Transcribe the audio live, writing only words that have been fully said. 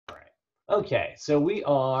Okay, so we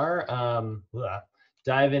are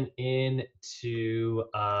diving into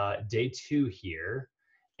day two here,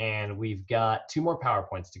 and we've got two more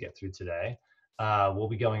PowerPoints to get through today. We'll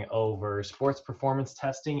be going over sports performance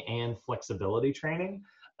testing and flexibility training.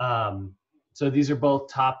 So these are both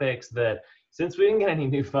topics that, since we didn't get any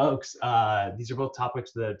new folks, these are both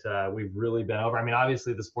topics that we've really been over. I mean,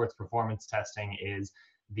 obviously the sports performance testing is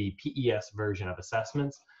the PES version of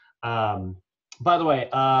assessments. By the way,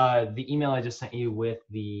 the email I just sent you with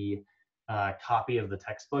the copy of the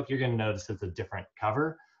textbook, you're going to notice it's a different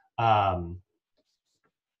cover. That's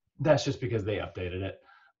just because they updated it.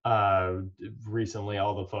 Recently,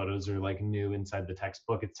 all the photos are like new inside the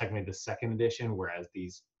textbook. It's technically the second edition, whereas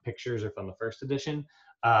these pictures are from the first edition,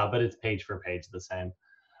 but it's page for page the same.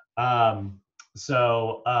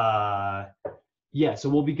 Yeah, so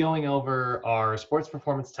we'll be going over our sports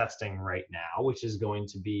performance testing right now, which is going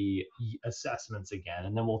to be assessments again.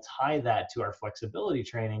 And then we'll tie that to our flexibility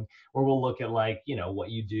training, where we'll look at like,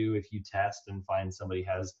 what you do if you test and find somebody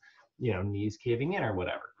has, knees caving in or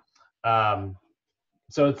whatever.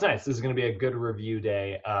 So it's nice. This is going to be a good review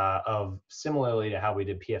day of similarly to how we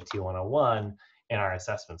did PFT 101 in our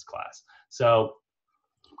assessments class. So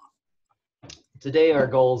today, our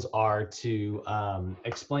goals are to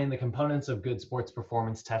explain the components of good sports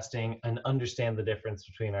performance testing and understand the difference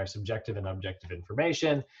between our subjective and objective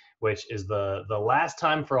information, which is the last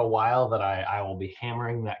time for a while that I will be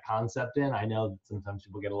hammering that concept in. I know that sometimes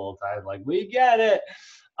people get a little tired, like, we get it.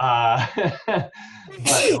 But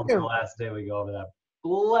it'll be the last day we go over that.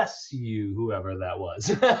 Bless you, whoever that was.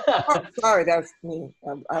 Oh, sorry, that's me.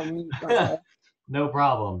 I'm mute myself. No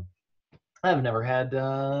problem. I've never had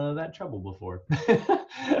that trouble before.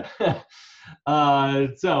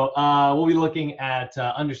 We'll be looking at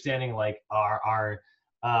understanding like our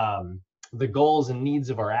the goals and needs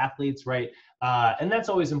of our athletes, right? And that's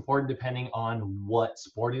always important depending on what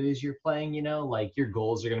sport it is you're playing, like your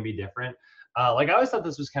goals are going to be different. Like I always thought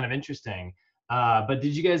this was kind of interesting. But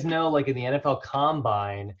did you guys know, like in the NFL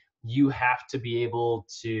Combine, you have to be able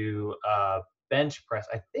to bench press.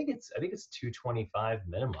 I think it's 225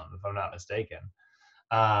 minimum, if I'm not mistaken.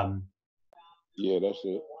 Yeah, that's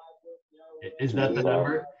it. Is that the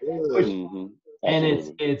number? Mm-hmm.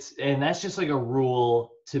 And that's just like a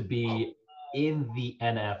rule to be in the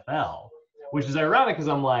NFL, which is ironic because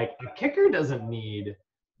I'm like, a kicker doesn't need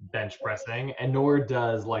bench pressing, and nor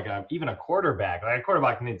does like even a quarterback. Like a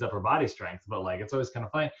quarterback needs upper body strength, but like it's always kind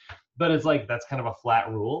of funny. But it's like that's kind of a flat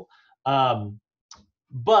rule.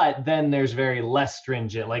 But then there's very less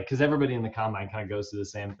stringent, like because everybody in the combine kind of goes through the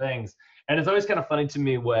same things, and it's always kind of funny to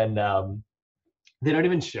me when they don't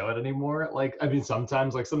even show it anymore. Like I mean,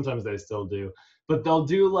 sometimes they still do, but they'll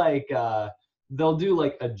do like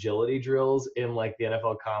agility drills in like the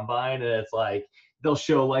NFL Combine, and it's like they'll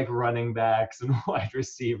show like running backs and wide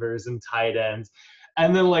receivers and tight ends.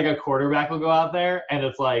 And then like a quarterback will go out there and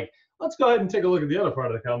it's like, let's go ahead and take a look at the other part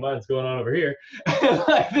of the combine that's going on over here. And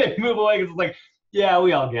like they move away. It's like, yeah,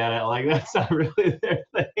 we all get it. Like that's not really their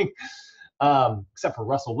thing. Except for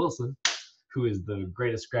Russell Wilson, who is the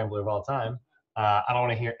greatest scrambler of all time. I don't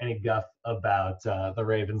want to hear any guff about the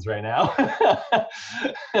Ravens right now.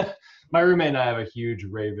 My roommate and I have a huge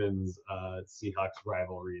Ravens Seahawks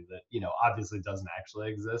rivalry that, obviously doesn't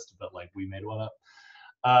actually exist, but like we made one up.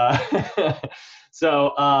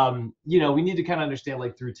 We need to kind of understand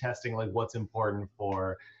like through testing, like what's important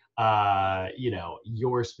for,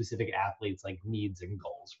 your specific athletes, like needs and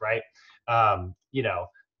goals, right?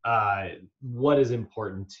 What is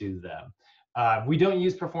important to them. We don't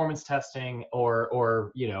use performance testing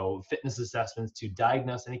or fitness assessments to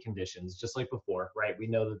diagnose any conditions, just like before, right? We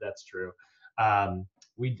know that that's true. But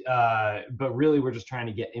really we're just trying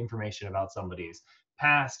to get information about somebody's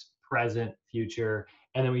past, present, future,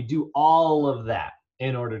 and then we do all of that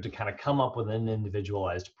in order to kind of come up with an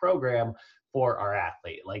individualized program for our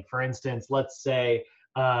athlete. Like for instance, let's say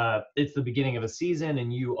it's the beginning of a season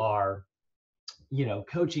and you are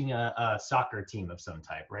coaching a soccer team of some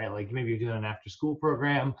type, right? Like maybe you're doing an after school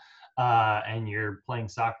program and you're playing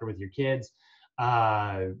soccer with your kids.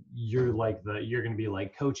 You're going to be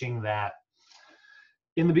like coaching that.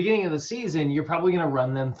 In the beginning of the season, you're probably going to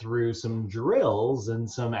run them through some drills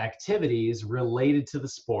and some activities related to the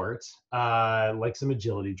sport, like some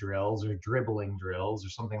agility drills or dribbling drills or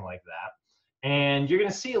something like that. And you're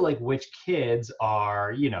going to see like which kids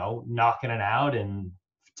are, knocking it out in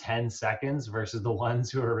 10 seconds versus the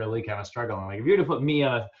ones who are really kind of struggling. Like if you were to put me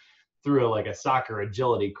through a soccer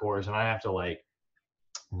agility course and I have to like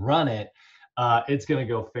run it, it's going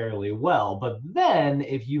to go fairly well. But then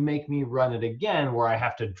if you make me run it again where I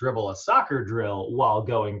have to dribble a soccer drill while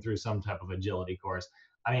going through some type of agility course,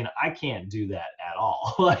 I mean, I can't do that at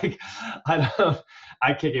all. Like,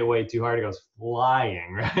 I kick it way too hard. It goes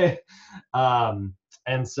flying, right?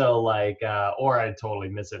 And so like, or I totally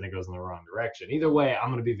miss it and it goes in the wrong direction. Either way, I'm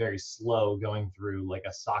going to be very slow going through like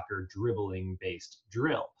a soccer dribbling based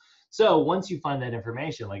drill. So once you find that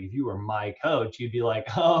information, like if you were my coach, you'd be like,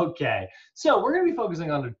 okay, so we're going to be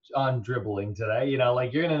focusing on dribbling today. You know,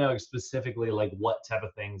 like you're going to know specifically like what type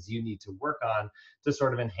of things you need to work on to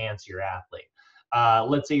sort of enhance your athlete.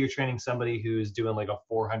 Let's say you're training somebody who's doing like a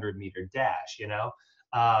 400-meter dash, you know,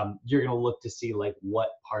 you're going to look to see like what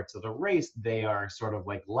parts of the race they are sort of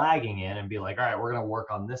like lagging in and be like, all right, we're going to work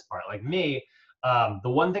on this part. Like me, the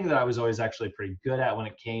one thing that I was always actually pretty good at when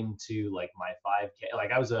it came to like my 5K,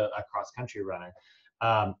 like I was a cross country runner.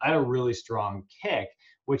 I had a really strong kick,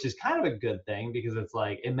 which is kind of a good thing because it's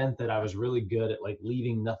like, it meant that I was really good at like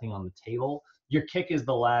leaving nothing on the table. Your kick is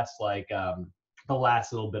the last the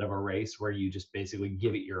last little bit of a race where you just basically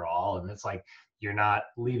give it your all. And it's like, you're not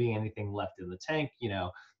leaving anything left in the tank. You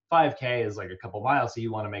know, 5K is like a couple miles. So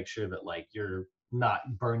you want to make sure that like you're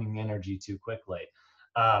not burning energy too quickly.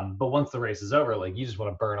 But once the race is over, like you just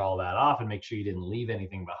want to burn all that off and make sure you didn't leave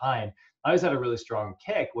anything behind. I always had a really strong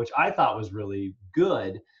kick, which I thought was really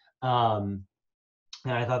good. And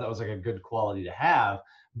I thought that was like a good quality to have.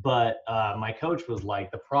 But my coach was like,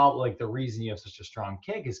 the problem, like the reason you have such a strong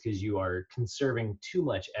kick is because you are conserving too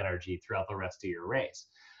much energy throughout the rest of your race.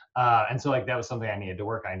 And so like that was something I needed to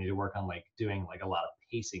work on. I needed to work on like doing like a lot of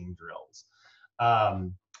pacing drills.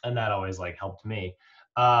 And that always like helped me.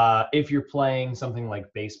 If you're playing something like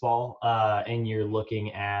baseball and you're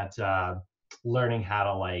looking at learning how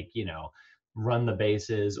to like, you know, run the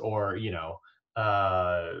bases or, you know,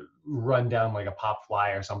 run down like a pop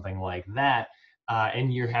fly or something like that,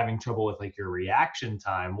 and you're having trouble with like your reaction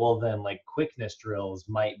time, well then like quickness drills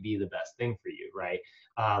might be the best thing for you, right?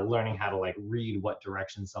 Learning how to like read what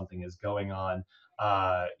direction something is going on,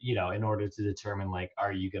 you know, in order to determine like,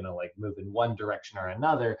 are you gonna like move in one direction or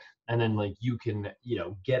another, and then like you can, you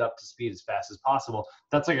know, get up to speed as fast as possible.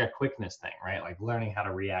 That's like a quickness thing, right? Like learning how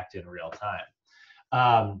to react in real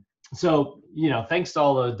time. So, you know, thanks to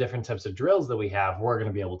all the different types of drills that we have, we're going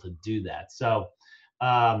to be able to do that. So,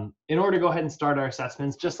 in order to go ahead and start our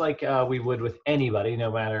assessments, just like we would with anybody, no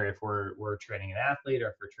matter if we're training an athlete or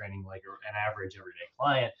if we're training like an average everyday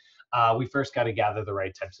client, we first got to gather the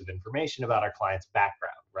right types of information about our client's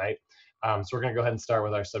background, right? So we're going to go ahead and start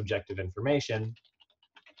with our subjective information.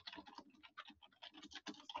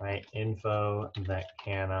 Right, info that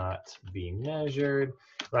cannot be measured,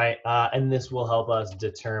 right? And this will help us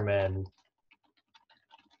determine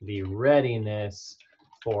the readiness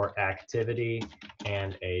for activity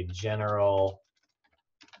and a general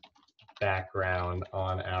background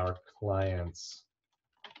on our client's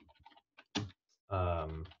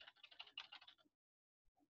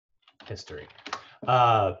history.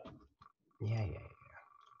 Yeah.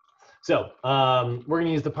 So we're gonna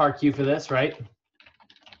use the PAR-Q for this, right?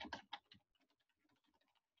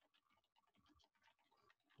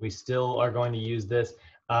 We still are going to use this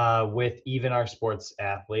with even our sports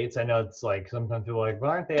athletes. I know it's like sometimes people are like, well,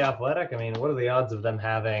 aren't they athletic? I mean, what are the odds of them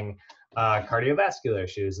having cardiovascular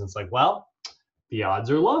issues? And it's like, well, the odds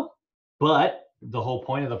are low, but the whole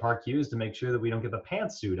point of the PAR-Q is to make sure that we don't get the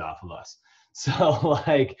pantsuit off of us. So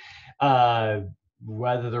like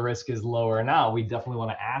whether the risk is low or not, we definitely want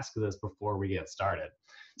to ask this before we get started.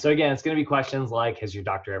 So again, it's going to be questions like, has your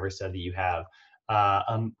doctor ever said that you have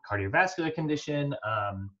a cardiovascular condition?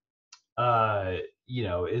 You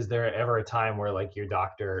know, is there ever a time where like your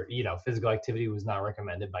doctor, you know, physical activity was not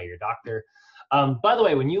recommended by your doctor? By the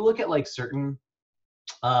way, when you look at like certain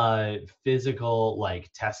physical like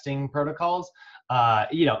testing protocols,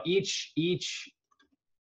 you know, each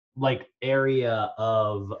like area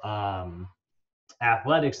of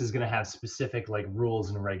athletics is going to have specific like rules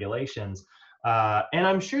and regulations, and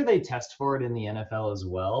I'm sure they test for it in the NFL as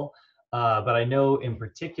well. But I know in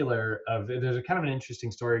particular, there's a kind of an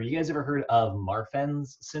interesting story. Have you guys ever heard of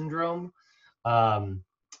Marfan's syndrome?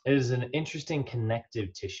 It is an interesting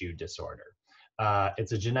connective tissue disorder.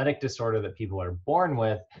 It's a genetic disorder that people are born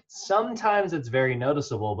with. Sometimes it's very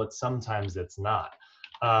noticeable, but sometimes it's not.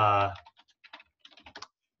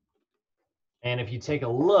 And if you take a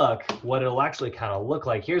look, what it'll actually kind of look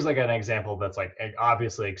like, here's like an example that's like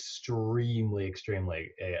obviously extremely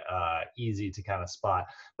easy to kind of spot.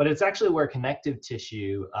 But it's actually where connective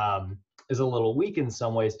tissue is a little weak in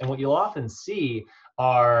some ways. And what you'll often see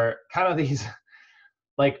are kind of these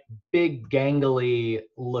like big gangly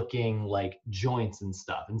looking like joints and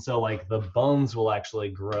stuff. And so like the bones will actually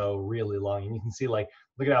grow really long. And you can see like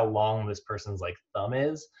look at how long this person's like thumb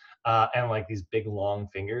is, and like these big long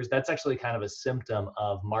fingers. That's actually kind of a symptom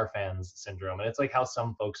of Marfan's syndrome. And it's like how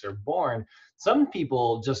some folks are born. Some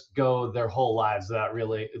people just go their whole lives without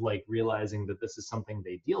really like realizing that this is something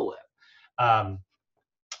they deal with. Um,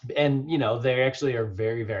 and you know, they actually are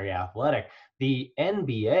very, very athletic. The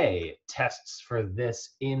NBA tests for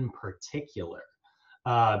this in particular,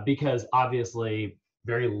 because obviously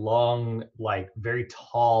very long, like very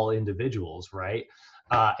tall individuals, right?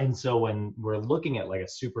 And so when we're looking at like a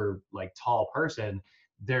super like tall person,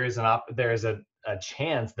 there is a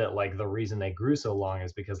chance that like the reason they grew so long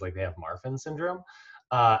is because like they have Marfan syndrome.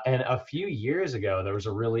 And a few years ago, there was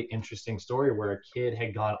a really interesting story where a kid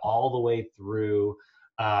had gone all the way through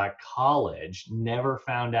college, never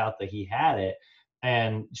found out that he had it.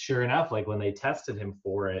 And sure enough, like when they tested him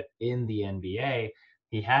for it in the NBA,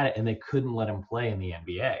 he had it and they couldn't let him play in the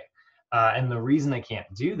NBA. And the reason they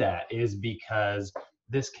can't do that is because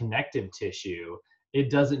this connective tissue,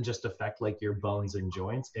 it doesn't just affect like your bones and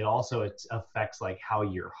joints, it affects like how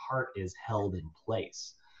your heart is held in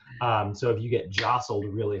place. So if you get jostled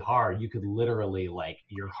really hard, you could literally like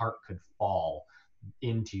your heart could fall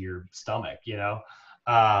into your stomach, you know?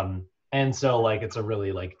 And so like it's a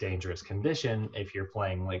really like dangerous condition if you're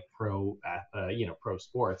playing like pro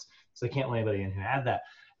sports. So they can't let anybody in who had that.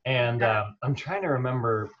 And I'm trying to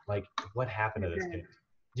remember like what happened to this kid.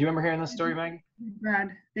 Do you remember hearing this story, Maggie?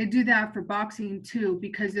 Brad, they do that for boxing too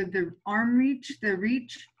because of the arm reach, the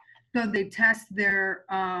reach. So they test their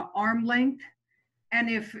arm length, and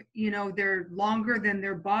if you know they're longer than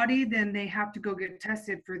their body, then they have to go get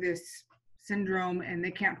tested for this syndrome, and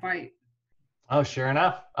they can't fight. Oh, sure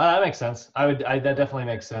enough. That makes sense. That definitely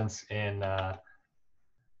makes sense in to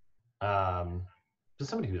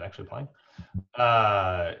somebody who's actually playing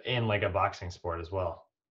in like a boxing sport as well.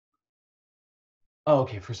 Oh,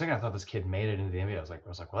 okay. For a second, I thought this kid made it into the NBA. I was like,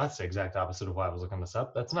 well, that's the exact opposite of why I was looking this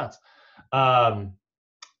up. That's nuts.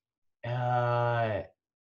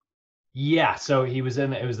 Yeah. So it was the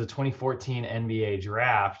 2014 NBA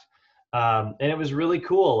draft, and it was really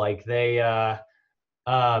cool. Like he got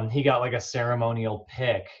like a ceremonial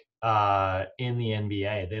pick in the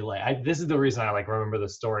NBA. This is the reason I like remember the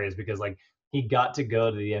story is because like he got to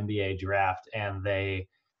go to the NBA draft and they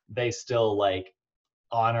still like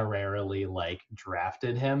honorarily like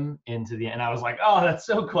drafted him into and I was like, oh, that's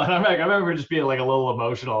so cool. And I remember just being like a little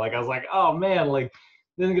emotional. Like I was like, oh man, like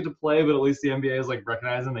he didn't get to play, but at least the NBA is like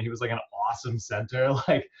recognizing that he was like an awesome center.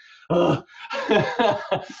 Like, but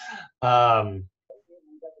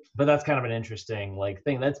that's kind of an interesting like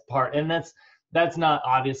thing. That's not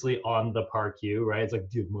obviously on the PAR-Q, right? It's like,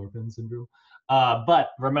 do you have Marfan syndrome? But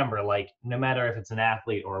remember, like, no matter if it's an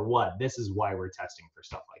athlete or what, this is why we're testing for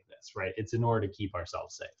stuff like this, right? It's in order to keep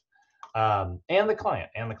ourselves safe. And the client,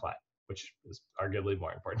 which is arguably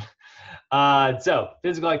more important. So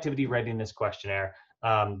physical activity readiness questionnaire.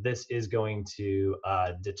 This is going to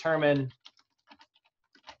determine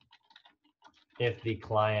if the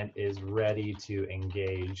client is ready to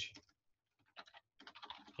engage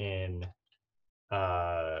in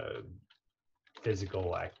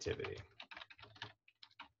physical activity.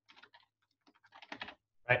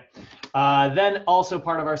 Right. Then also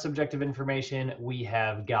part of our subjective information, we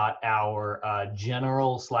have got our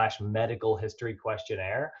general/medical history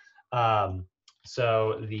questionnaire.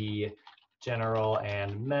 So the general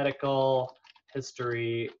and medical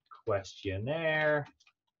history questionnaire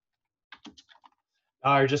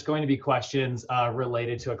are just going to be questions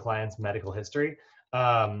related to a client's medical history.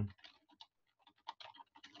 A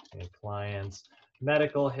client's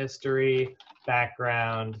medical history,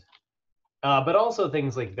 background, but also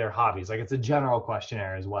things like their hobbies. Like it's a general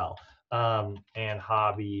questionnaire as well, and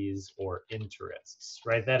hobbies or interests,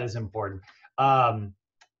 right? That is important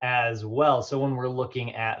as well. So when we're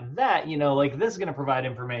looking at that, you know, like this is going to provide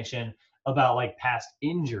information about like past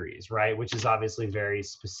injuries, right? Which is obviously very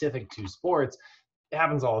specific to sports. It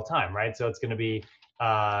happens all the time, right? So it's going to be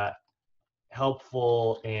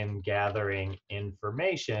helpful in gathering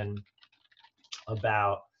information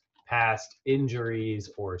about past injuries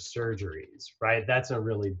or surgeries, right? That's a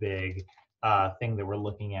really big thing that we're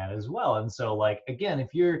looking at as well. And so like, again,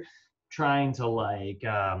 if you're trying to like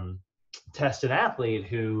test an athlete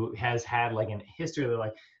who has had like a history of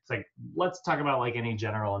like, it's like, let's talk about like any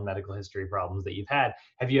general and medical history problems that you've had.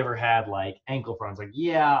 Have you ever had like ankle problems? Like,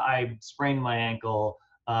 yeah, I sprained my ankle.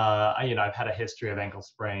 I've had a history of ankle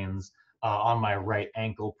sprains on my right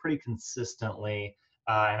ankle pretty consistently.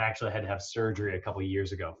 And actually had to have surgery a couple of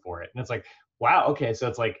years ago for it. And it's like, wow, okay, so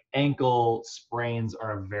it's like ankle sprains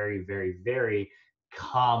are a very, very, very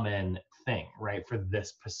common thing, right, for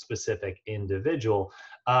this specific individual.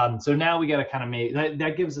 So now we got to kind of make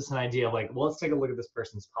that gives us an idea of like, well, let's take a look at this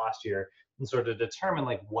person's posture and sort of determine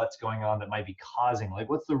like what's going on that might be causing, like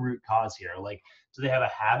what's the root cause here? Like, do they have a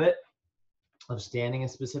habit of standing a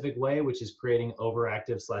specific way, which is creating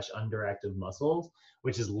overactive / underactive muscles,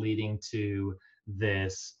 which is leading to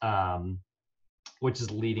this problem?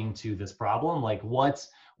 Like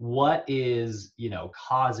what is, you know,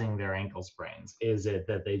 causing their ankle sprains? Is it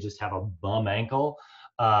that they just have a bum ankle,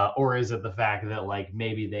 or is it the fact that like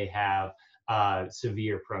maybe they have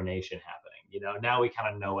severe pronation happening? You know, now we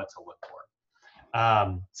kind of know what to look for.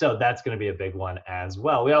 So that's going to be a big one as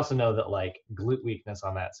well. We also know that like glute weakness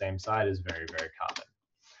on that same side is very, very common.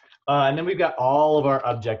 And then we've got all of our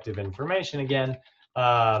objective information again,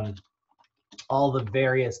 all the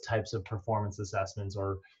various types of performance assessments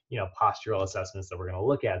or, you know, postural assessments that we're going to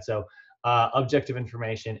look at. So objective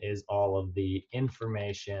information is all of the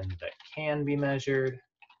information that can be measured,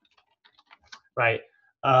 right?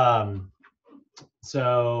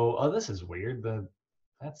 So, oh, this is weird.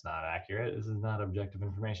 That's not accurate. This is not objective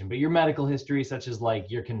information, but your medical history, such as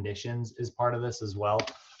like your conditions, is part of this as well.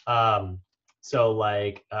 So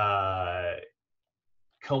like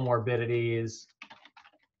comorbidities,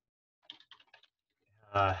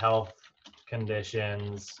 health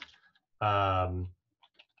conditions, or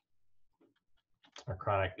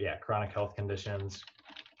chronic health conditions.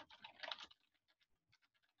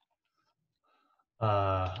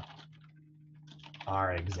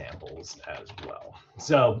 Are examples as well.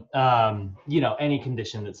 So, you know, any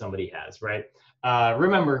condition that somebody has, right?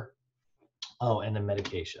 Remember, oh, and then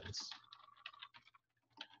medications.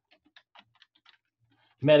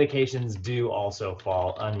 Medications do also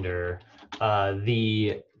fall under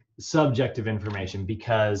the subjective information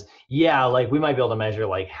because, yeah, like we might be able to measure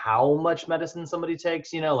like how much medicine somebody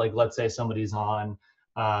takes, you know, like let's say somebody's on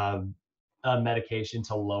a medication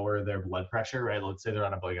to lower their blood pressure, right? Let's say they're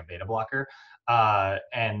on like a beta blocker.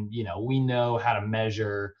 And, you know, we know how to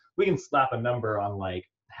measure, we can slap a number on like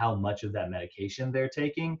how much of that medication they're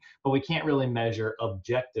taking, but we can't really measure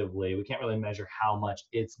objectively. We can't really measure how much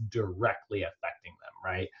it's directly affecting them,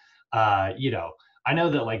 right? You know, I know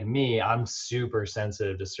that like me, I'm super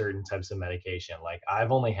sensitive to certain types of medication. Like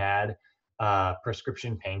I've only had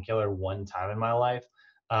prescription painkiller one time in my life.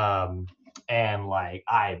 And like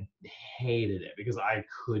I hated it because I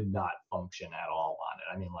could not function at all on it.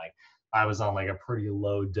 I mean, like I was on like a pretty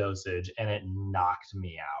low dosage and it knocked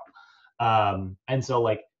me out. And so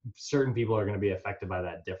like certain people are going to be affected by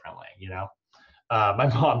that differently, you know? My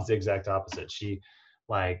mom's the exact opposite. She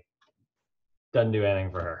like doesn't do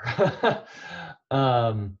anything for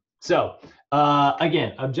her. So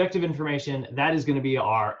again, objective information, that is going to be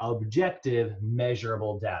our objective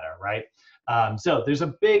measurable data, right? So there's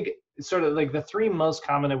a big sort of like the three most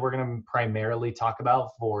common that we're going to primarily talk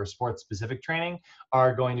about for sports specific training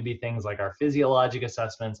are going to be things like our physiologic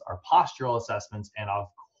assessments, our postural assessments, and of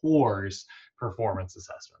course, performance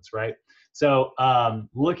assessments, right? So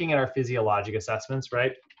looking at our physiologic assessments,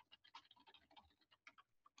 right?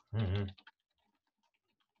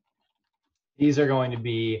 These are going to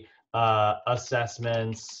be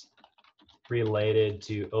assessments related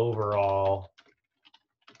to overall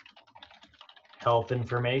health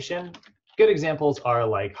information. Good examples are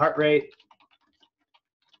like heart rate,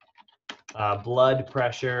 blood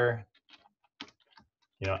pressure.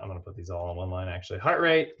 You know, I'm going to put these all on one line actually. Heart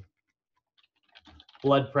rate,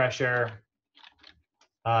 blood pressure.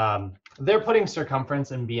 They're putting circumference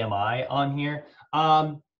and BMI on here.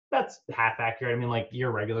 That's half accurate. I mean, like your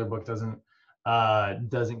regular book doesn't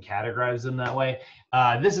categorize them that way.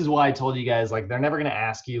 This is why I told you guys, like, they're never going to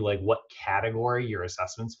ask you like what category your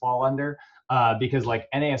assessments fall under, because like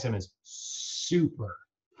NASM is super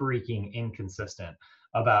freaking inconsistent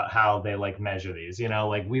about how they like measure these. You know,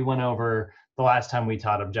 like we went over the last time we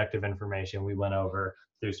taught objective information, we went over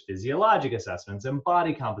there's physiologic assessments and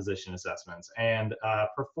body composition assessments and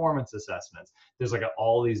performance assessments. There's like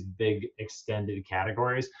all these big extended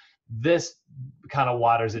categories. This kind of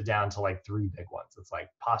waters it down to like three big ones. It's like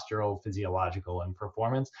postural, physiological, and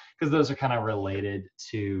performance, because those are kind of related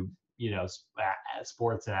to, you know,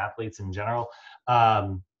 sports and athletes in general.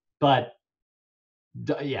 But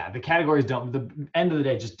yeah, the categories don't, the end of the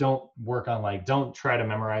day, just don't work on like, don't try to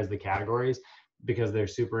memorize the categories because they're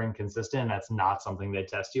super inconsistent. That's not something they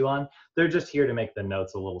test you on. They're just here to make the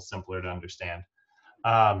notes a little simpler to understand.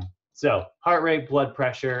 So heart rate, blood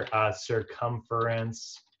pressure,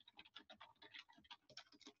 circumference,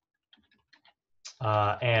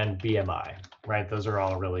 and BMI, right? Those are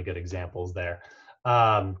all really good examples there.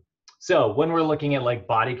 So when we're looking at like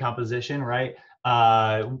body composition, right?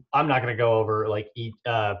 I'm not going to go over like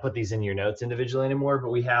put these in your notes individually anymore, but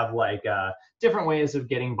we have like different ways of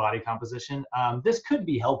getting body composition. This could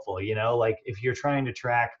be helpful, you know, like if you're trying to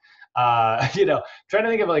track, you know, trying to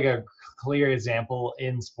think of like a clear example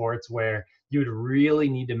in sports where you would really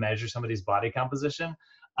need to measure somebody's body composition.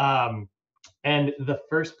 And the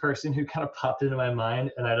first person who kind of popped into my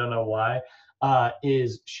mind, and I don't know why,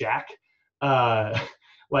 is Shaq.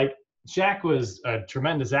 Like Shaq was a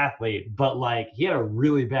tremendous athlete, but like he had a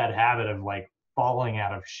really bad habit of like falling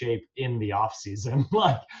out of shape in the off season.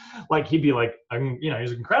 like he'd be like, you know, he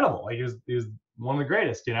was incredible. Like he was one of the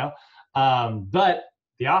greatest, you know. But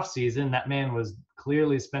the off season, that man was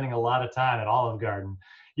clearly spending a lot of time at Olive Garden,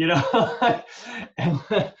 you know,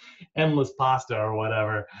 endless pasta or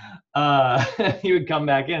whatever. He would come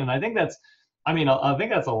back in, and I think that's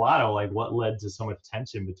a lot of like what led to so much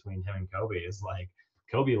tension between him and Kobe is like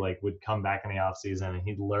Kobe like would come back in the off season and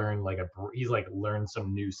he'd learn like he's like learned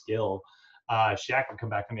some new skill. Shaq would come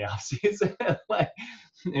back in the off season like,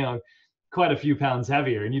 you know, quite a few pounds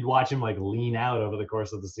heavier, and you'd watch him like lean out over the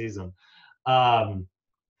course of the season.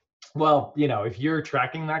 Well, you know, if you're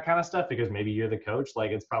tracking that kind of stuff because maybe you're the coach,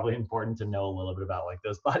 like it's probably important to know a little bit about like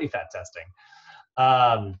those body fat testing.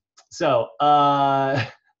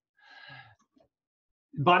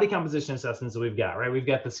 Body composition assessments that we've got, right? We've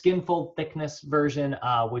got the skin fold thickness version,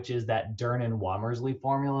 which is that Dern and Womersley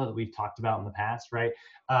formula that we've talked about in the past, right?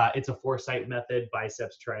 It's a 4-site method: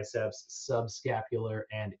 biceps, triceps, subscapular,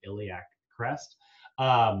 and iliac crest.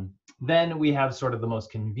 Then we have sort of the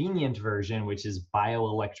most convenient version, which is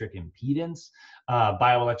bioelectric impedance.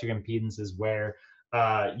 Bioelectric impedance is where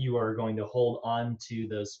you are going to hold on to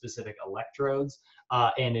those specific electrodes,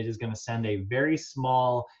 and it is going to send a very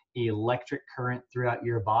small electric current throughout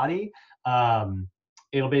your body.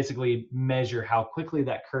 It'll basically measure how quickly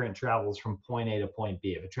that current travels from point A to point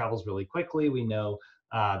B. If it travels really quickly, we know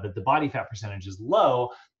that the body fat percentage is low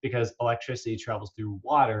because electricity travels through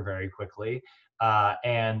water very quickly,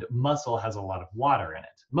 and muscle has a lot of water in it.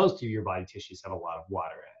 Most of your body tissues have a lot of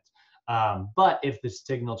water in it. But if the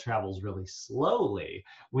signal travels really slowly,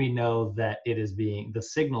 we know that the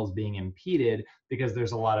signal is being impeded because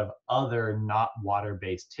there's a lot of other not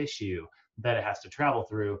water-based tissue that it has to travel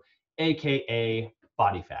through, AKA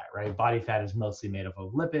body fat, right? Body fat is mostly made up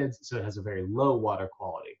of lipids, so it has a very low water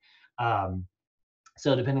quality.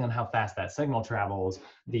 So depending on how fast that signal travels,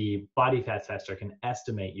 the body fat tester can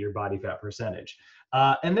estimate your body fat percentage.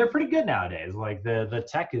 And they're pretty good nowadays. Like the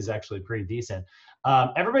tech is actually pretty decent.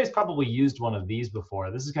 Everybody's probably used one of these before.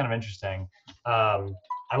 This is kind of interesting. I'm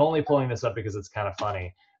only pulling this up because it's kind of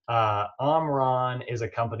funny. Omron is a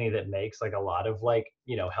company that makes like a lot of like,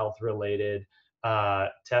 you know, health related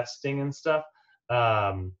testing and stuff.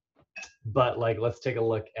 But like, let's take a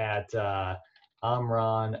look at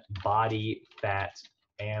Omron Body Fat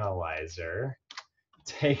Analyzer.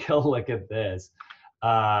 Take a look at this.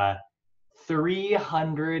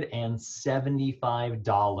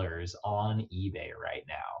 $375 on eBay right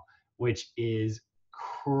now, which is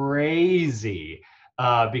crazy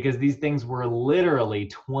because these things were literally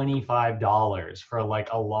 $25 for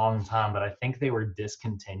like a long time, but I think they were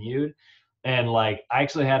discontinued. And like, I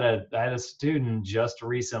actually had a student just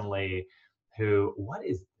recently who, what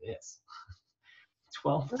is this?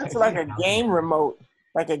 12. That's like a game remote,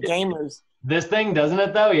 like a gamer's. This thing, doesn't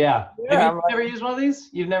it though? Yeah. Yeah, Have you ever used one of these?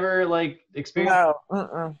 You've never like experienced?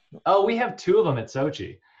 No. Oh, we have 2 of them at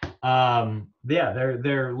Sochi. Yeah,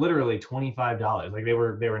 they're literally $25. Like they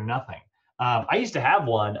were nothing. I used to have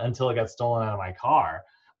one until it got stolen out of my car.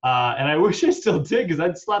 And I wish I still did because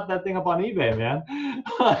I'd slap that thing up on eBay, man.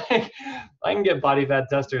 Like, I can get body fat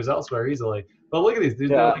testers elsewhere easily. But look at these,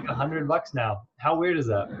 dude. They're like $100 now. How weird is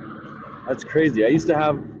that? That's crazy. I used to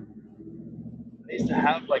have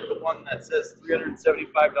like the one that says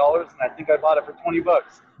 $375, and I think I bought it for $20.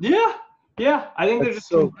 Yeah. I think they're just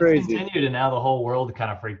so crazy. Continued, and now the whole world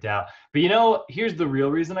kind of freaked out. But you know, here's the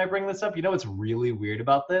real reason I bring this up. You know what's really weird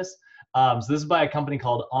about this? So this is by a company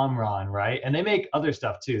called Omron, right? And they make other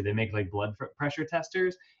stuff too. They make like blood pressure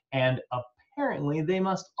testers, and apparently they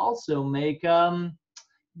must also make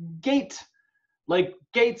gates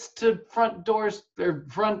to front doors or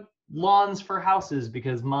front lawns for houses,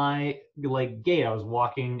 because my like gate, I was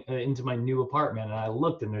walking into my new apartment and I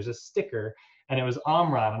looked and there's a sticker and it was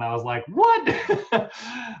Omron, and I was like, what?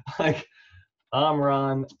 Like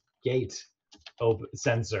Omron gate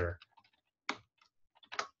sensor.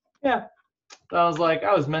 Yeah. I was like,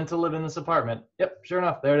 I was meant to live in this apartment. Yep, sure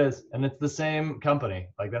enough, there it is. And it's the same company.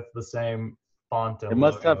 Like that's the same font. It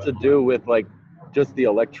must have to do with like just the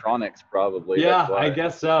electronics, probably. Yeah, I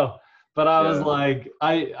guess so. But I was Yeah. like,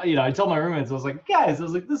 I told my roommates, I was like, guys, I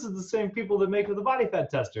was like, this is the same people that make the body fat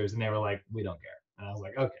testers. And they were like, we don't care. And I was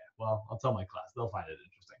like, okay, well, I'll tell my class. They'll find it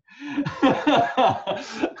interesting.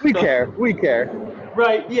 We care. We care.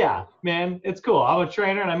 Right, yeah, man, it's cool. I'm a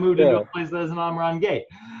trainer and I moved into a place that has an Omron gate.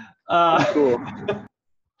 Cool.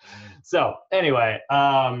 So anyway,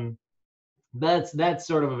 that's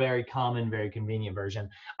sort of a very common, very convenient version.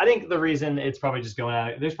 I think the reason it's probably just going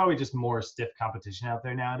out, there's probably just more stiff competition out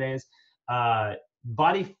there nowadays.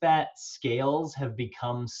 Body fat scales have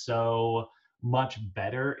become so much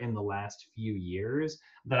better in the last few years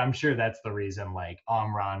that I'm sure that's the reason like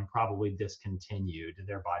Omron probably discontinued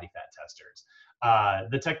their body fat testers.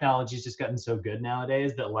 The technology's just gotten so good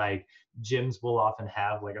nowadays that like gyms will often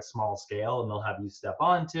have like a small scale and they'll have you step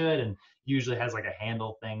onto it, and usually has like a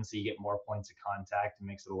handle thing so you get more points of contact and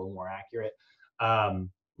makes it a little more accurate.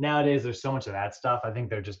 Nowadays there's so much of that stuff. I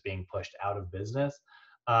think they're just being pushed out of business.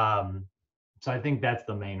 So I think that's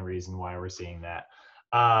the main reason why we're seeing that.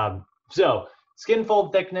 So skin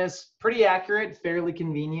fold thickness, pretty accurate, fairly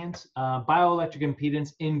convenient. Bioelectric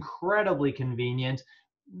impedance, incredibly convenient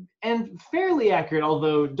and fairly accurate,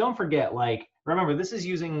 although don't forget, like, remember, this is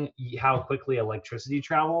using how quickly electricity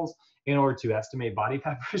travels in order to estimate body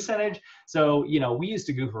fat percentage. So, we used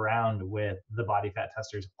to goof around with the body fat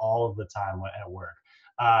testers all of the time at work.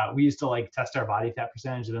 We used to like test our body fat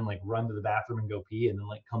percentage and then like run to the bathroom and go pee and then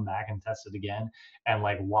like come back and test it again and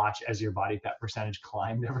like watch as your body fat percentage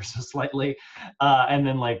climbed ever so slightly. And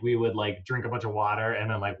then like we would like drink a bunch of water and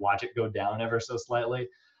then like watch it go down ever so slightly.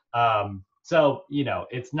 So,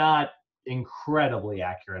 it's not incredibly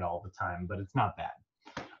accurate all the time, but it's not bad.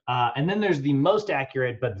 And then there's the most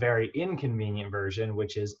accurate but very inconvenient version,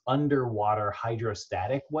 which is underwater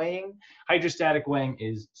hydrostatic weighing. Hydrostatic weighing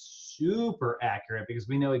is super accurate because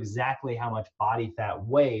we know exactly how much body fat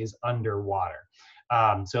weighs underwater.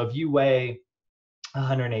 So if you weigh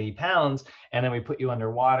 180 pounds and then we put you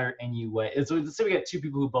underwater and you weigh, so let's say we get two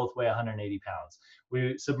people who both weigh 180 pounds.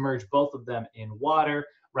 We submerge both of them in water,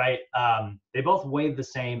 right? They both weigh the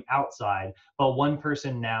same outside, but one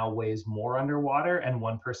person now weighs more underwater and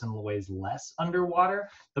one person weighs less underwater.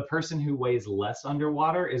 The person who weighs less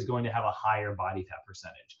underwater is going to have a higher body fat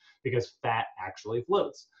percentage because fat actually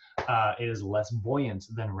floats. It is less buoyant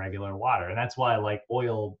than regular water. And that's why like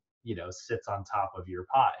oil, sits on top of your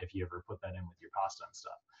pot if you ever put that in with your pasta and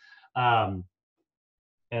stuff.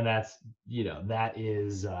 And that's, that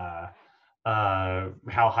is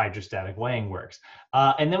how hydrostatic weighing works.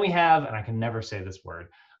 And then we have, and I can never say this word,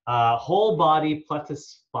 whole body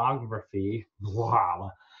plethysmography,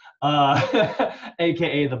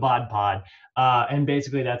 aka the bod pod. And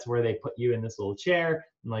basically that's where they put you in this little chair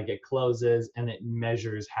and like it closes and it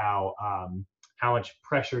measures how much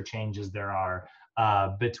pressure changes there are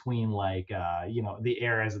between like, the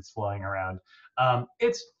air as it's flowing around.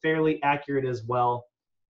 It's fairly accurate as well.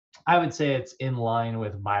 I would say it's in line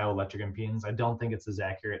with bioelectric impedance. I don't think it's as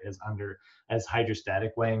accurate as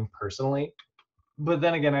hydrostatic weighing personally. But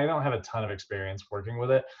then again, I don't have a ton of experience working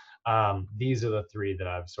with it. These are the three that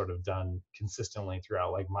I've sort of done consistently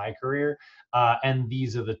throughout like my career. And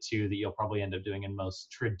these are the two that you'll probably end up doing in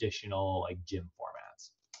most traditional like gym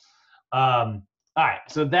formats. All right,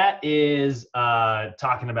 so that is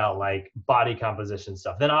talking about like body composition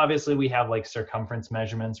stuff. Then obviously we have like circumference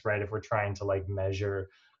measurements, right? If we're trying to like measure,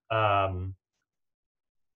 if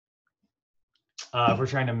we're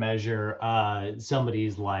trying to measure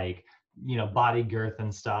somebody's like, body girth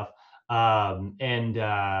and stuff. We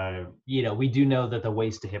do know that the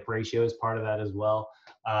waist to hip ratio is part of that as well.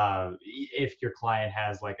 If your client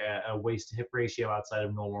has like a waist to hip ratio outside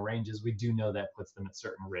of normal ranges, we do know that puts them at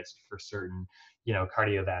certain risk for certain,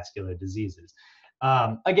 cardiovascular diseases.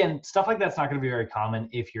 Again, stuff like that's not going to be very common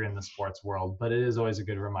if you're in the sports world, but it is always a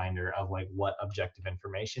good reminder of like what objective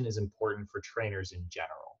information is important for trainers in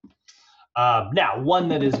general. Now, one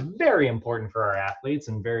that is very important for our athletes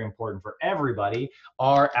and very important for everybody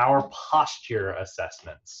are our posture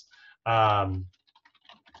assessments. Right,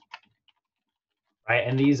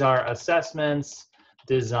 and these are assessments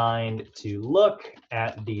designed to look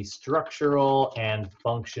at the structural and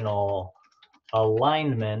functional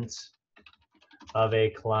alignment of a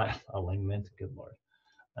client. Alignment, good Lord.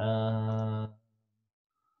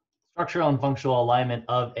 Structural and functional alignment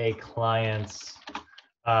of a client's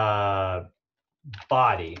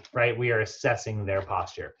body, right? We are assessing their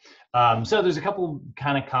posture. So there's a couple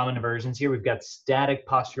kind of common versions here. We've got static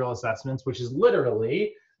postural assessments, which is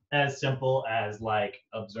literally as simple as like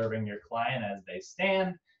observing your client as they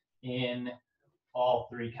stand in all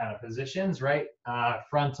three kind of positions, right?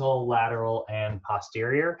 Frontal, lateral, and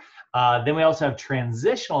posterior. Then we also have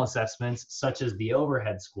transitional assessments such as the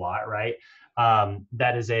overhead squat, right?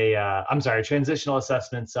 That is transitional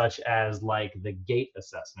assessments such as like the gait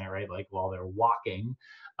assessment, right? Like while they're walking.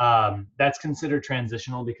 That's considered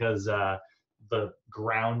transitional because the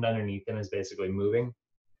ground underneath them is basically moving.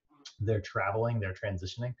 They're traveling, they're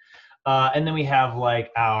transitioning. And then we have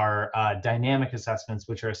like our dynamic assessments,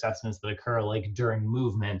 which are assessments that occur like during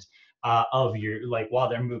movement of your, like while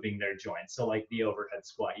they're moving their joints. So like the overhead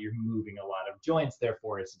squat, you're moving a lot of joints,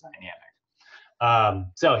 therefore it's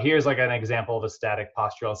dynamic. So here's like an example of a static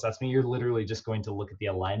postural assessment. You're literally just going to look at the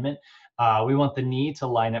alignment. We want the knee to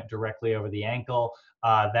line up directly over the ankle.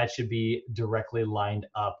 That should be directly lined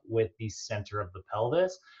up with the center of the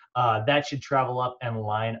pelvis. That should travel up and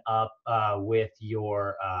line up with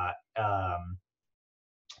your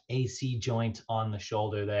AC joint on the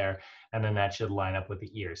shoulder there, and then that should line up with the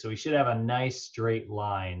ear. So we should have a nice straight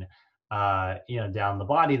line down the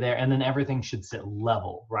body there, and then everything should sit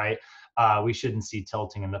level, right? We shouldn't see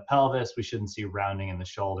tilting in the pelvis. We shouldn't see rounding in the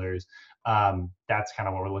shoulders. That's kind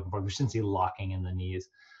of what we're looking for. We shouldn't see locking in the knees.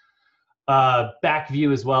 Back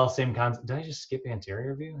view as well, same concept. Did I just skip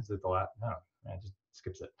anterior view? Is it the last? No, I just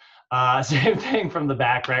skips it. Same thing from the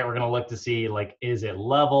back, right? We're gonna look to see like, is it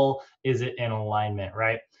level? Is it in alignment,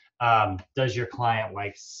 right? Does your client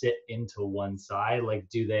like sit into one side? Like,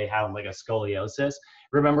 do they have like a scoliosis?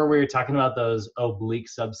 Remember we were talking about those oblique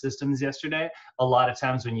subsystems yesterday? A lot of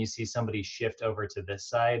times when you see somebody shift over to this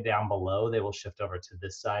side down below, they will shift over to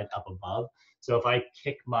this side up above. So if I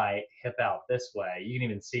kick my hip out this way, you can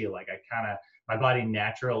even see like my body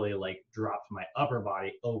naturally like dropped my upper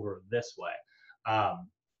body over this way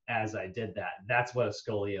as I did that. That's what a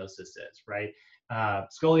scoliosis is, right?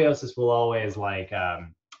 Scoliosis will always like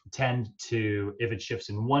tend to, if it shifts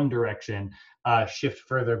in one direction, shift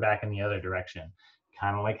further back in the other direction.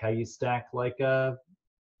 Kind of like how you stack like a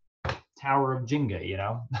tower of Jenga, you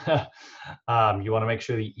know? You want to make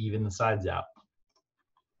sure that you even the sides out.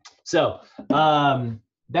 So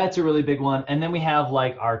that's a really big one. And then we have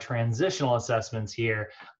like our transitional assessments here.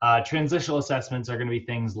 Transitional assessments are going to be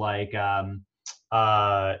things like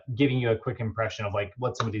giving you a quick impression of like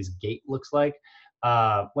what somebody's gait looks like.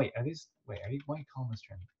 Why are you calling this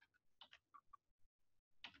trend?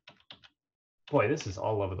 Boy, this is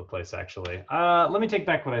all over the place, actually. Let me take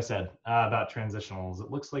back what I said about transitionals. It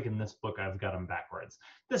looks like in this book I've got them backwards.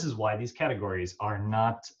 This is why these categories are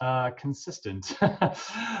not consistent.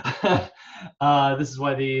 This is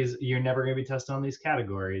why you're never going to be tested on these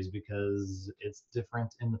categories, because it's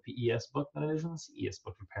different in the PES book than it is in the CES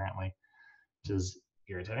book, apparently, which is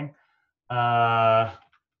irritating.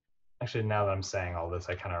 Actually, now that I'm saying all this,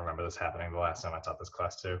 I kind of remember this happening the last time I taught this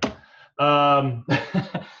class too.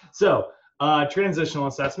 Transitional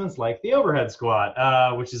assessments like the overhead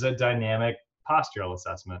squat, which is a dynamic postural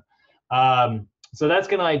assessment. So that's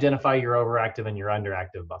going to identify your overactive and your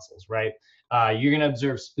underactive muscles, right? You're going to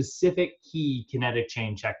observe specific key kinetic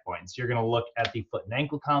chain checkpoints. You're going to look at the foot and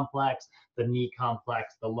ankle complex, the knee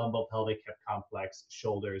complex, the lumbopelvic hip complex,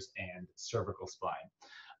 shoulders, and cervical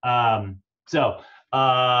spine.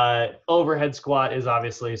 Overhead squat is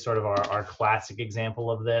obviously sort of our classic example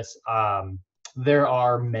of this. There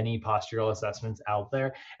are many postural assessments out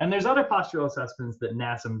there, and there's other postural assessments that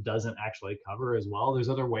NASM doesn't actually cover as well. There's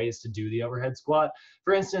other ways to do the overhead squat.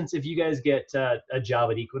 For instance, if you guys get a job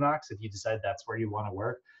at Equinox, if you decide that's where you want to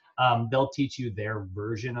work, they'll teach you their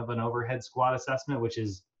version of an overhead squat assessment, which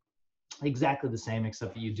is exactly the same,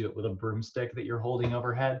 except that you do it with a broomstick that you're holding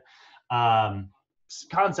overhead.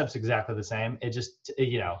 Concept's exactly the same. It just,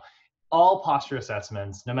 all posture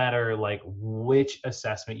assessments, no matter like which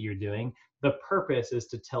assessment you're doing, the purpose is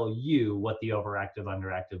to tell you what the overactive,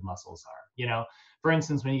 underactive muscles are. For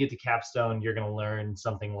instance, when you get to capstone, you're going to learn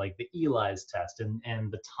something like the Eli's test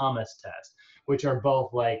and the Thomas test, which are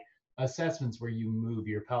both like assessments where you move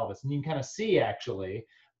your pelvis. And you can kind of see, actually,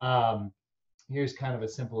 here's kind of a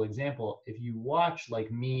simple example. If you watch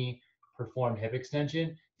like me perform hip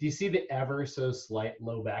extension, do you see the ever so slight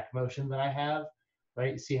low back motion that I have?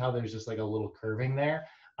 Right? You see how there's just like a little curving there?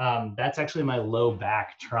 That's actually my low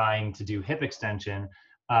back trying to do hip extension,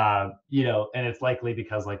 and it's likely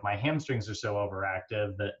because like my hamstrings are so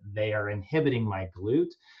overactive that they are inhibiting my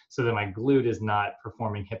glute, so that my glute is not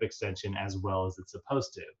performing hip extension as well as it's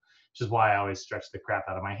supposed to, which is why I always stretch the crap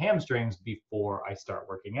out of my hamstrings before I start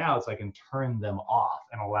working out, so I can turn them off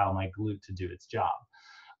and allow my glute to do its job.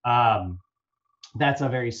 That's a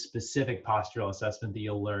very specific postural assessment that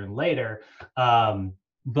you'll learn later.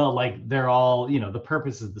 But like they're all, the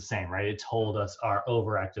purpose is the same, right? It told us our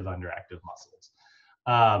overactive, underactive muscles.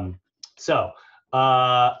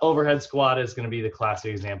 Overhead squat is going to be the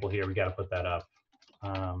classic example here. We got to put that up.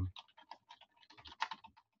 All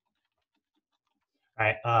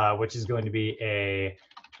right, which is going to be a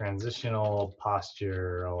transitional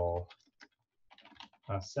postural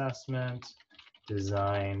assessment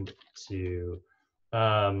designed to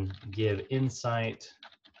give insight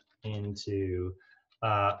into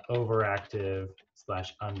overactive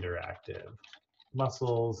 / underactive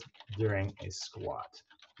muscles during a squat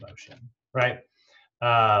motion, right?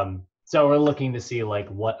 So we're looking to see like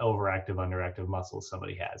what overactive, underactive muscles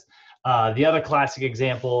somebody has. The other classic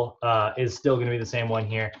example is still going to be the same one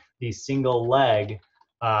here, the single leg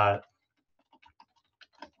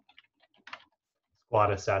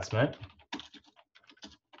squat assessment.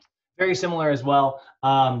 Very similar as well.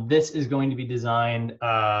 This is going to be designed,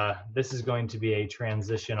 this is going to be a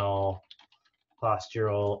transitional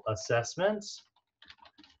postural assessment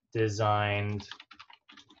designed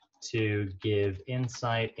to give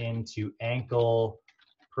insight into ankle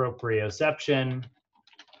proprioception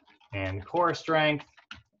and core strength,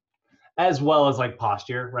 as well as like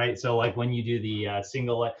posture, right? So like when you do the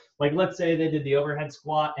single leg, like let's say they did the overhead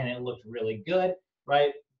squat and it looked really good,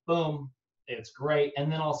 right? Boom, it's great.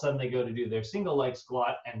 And then all of a sudden they go to do their single leg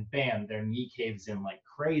squat and bam, their knee caves in like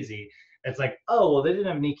crazy. It's like, oh, well, they didn't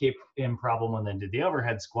have a knee cave in problem when they did the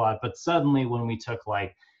overhead squat, but suddenly when we took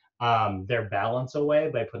like their balance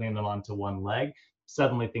away by putting them onto one leg,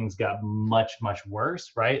 suddenly things got much, much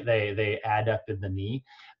worse, right? They adducted the knee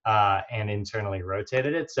and internally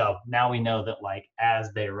rotated it. So now we know that like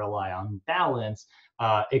as they rely on balance,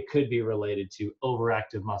 it could be related to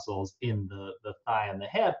overactive muscles in the thigh and the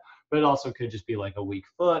hip, but it also could just be like a weak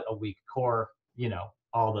foot, a weak core, you know,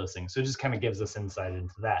 all those things. So it just kind of gives us insight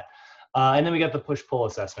into that. And then we got the push-pull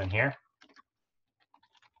assessment here.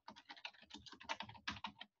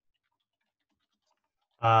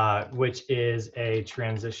 Which is a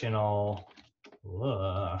transitional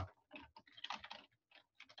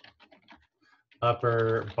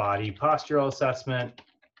upper body postural assessment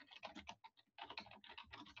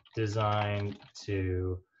designed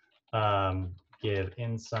to give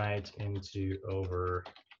insight into overactive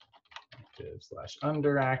 /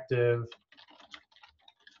 underactive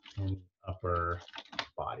and upper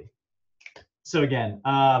body. So again,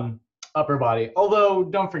 upper body, although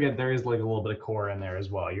don't forget there is like a little bit of core in there as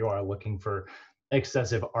well. You are looking for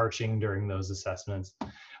excessive arching during those assessments.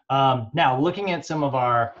 Now looking at some of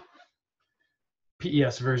our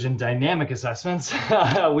PES version dynamic assessments,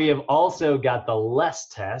 we have also got the LESS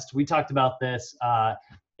test. We talked about this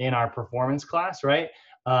in our performance class, right?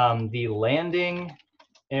 The landing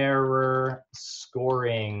error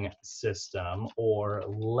scoring system, or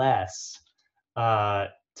LESS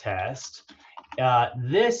test.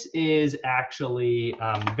 This is actually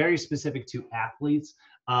very specific to athletes,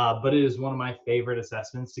 but it is one of my favorite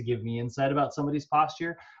assessments to give me insight about somebody's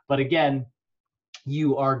posture. But again,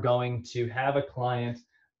 you are going to have a client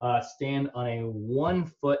stand on a 1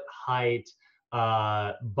 foot height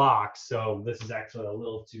box. So this is actually a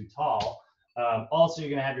little too tall. Also, you're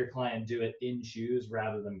going to have your client do it in shoes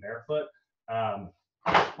rather than barefoot.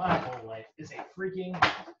 My whole life is a freaking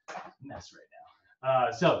mess right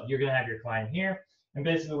now. So you're going to have your client here. And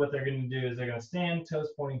basically what they're going to do is they're going to stand, toes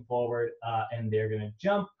pointing forward, and they're going to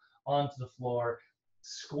jump onto the floor,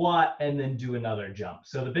 squat, and then do another jump.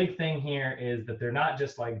 So the big thing here is that they're not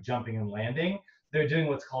just like jumping and landing. They're doing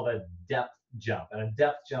what's called a depth jump. And a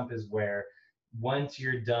depth jump is where once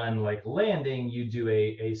you're done like landing, you do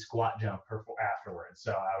a squat jump afterwards.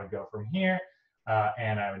 So I would go from here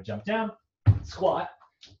and I would jump down, squat,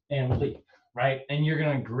 and leap, right? And you're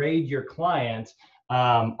going to grade your client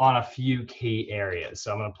on a few key areas.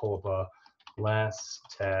 So I'm going to pull up a LESS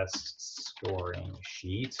test scoring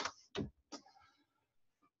sheet.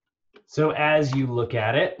 So as you look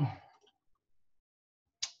at it,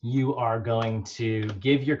 you are going to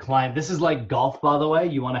give your client, this is like golf, by the way,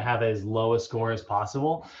 you want to have as low a score as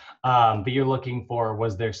possible, but you're looking for,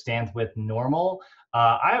 was their stance width normal?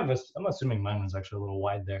 I'm assuming mine was actually a little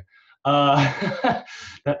wide there.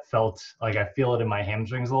 That felt like I feel it in my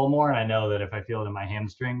hamstrings a little more, and I know that if I feel it in my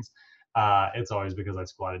hamstrings, it's always because I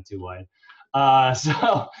squatted too wide.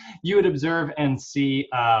 So you would observe and see,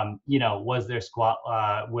 you know, was their squat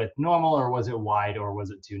width normal, or was it wide, or was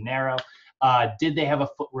it too narrow? Did they have a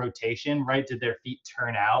foot rotation, right? Did their feet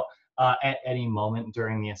turn out at any moment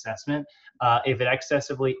during the assessment? If it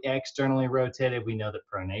excessively externally rotated, we know that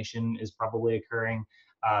pronation is probably occurring.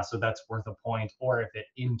 So that's worth a point. Or if it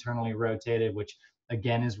internally rotated, which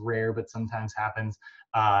again is rare, but sometimes happens,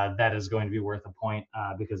 that is going to be worth a point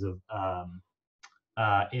because of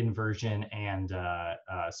inversion and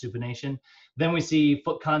supination. Then we see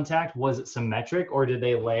foot contact. Was it symmetric, or did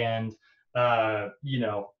they land,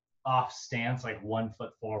 off stance, like 1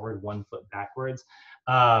 foot forward, 1 foot backwards?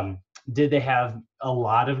 Did they have a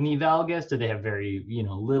lot of knee valgus? Did they have very,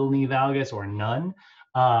 little knee valgus or none?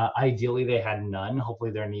 Ideally, they had none.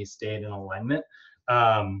 Hopefully, their knees stayed in alignment.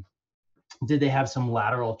 Did they have some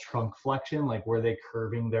lateral trunk flexion? Like, were they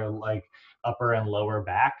curving their like upper and lower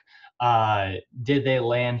back? Did they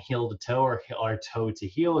land heel to toe or toe to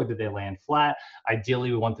heel, or did they land flat? Ideally,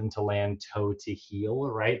 we want them to land toe to heel,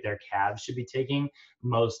 right? Their calves should be taking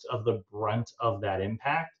most of the brunt of that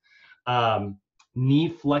impact. Knee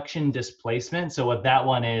flexion displacement. So what that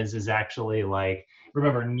one is actually like,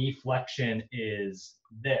 remember, knee flexion is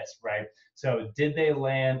this, right? So did they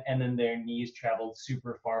land and then their knees traveled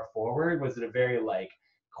super far forward? Was it a very like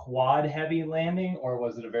quad heavy landing, or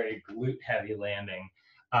was it a very glute heavy landing?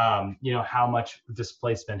 How much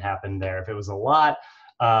displacement happened there. If it was a lot,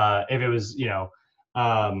 if it was,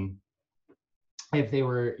 if they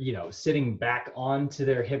were, sitting back onto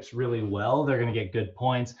their hips really well, they're going to get good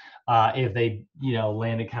points. If they,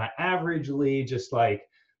 landed kind of averagely, just like,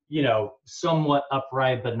 somewhat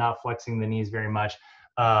upright, but not flexing the knees very much,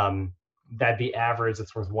 that'd be average.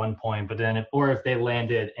 That's worth 1 point. But then if they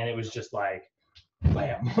landed and it was just like,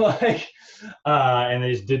 bam, like, and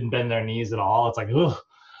they just didn't bend their knees at all, it's like, ugh.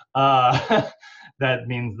 That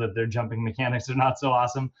means that their jumping mechanics are not so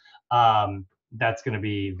awesome. That's going to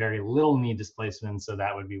be very little knee displacement, so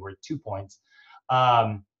that would be worth 2 points.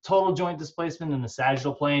 Total joint displacement in the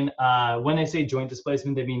sagittal plane. When they say joint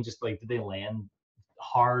displacement, they mean just like, did they land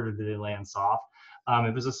hard or did they land soft? If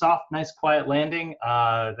it was a soft, nice, quiet landing,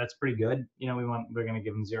 that's pretty good. We're going to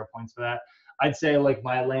give them 0 points for that. I'd say like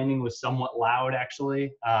my landing was somewhat loud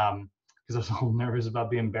actually, because I was a little nervous about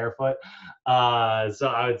being barefoot. So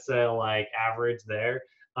I would say like average there,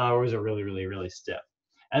 or was it really, really, really stiff?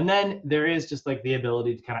 And then there is just like the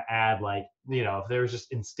ability to kind of add like, if there was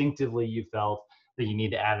just instinctively you felt that you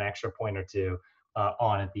need to add an extra point or two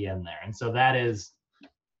on at the end there. And so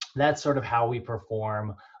that's sort of how we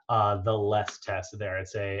perform the LESS test there.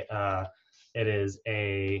 It is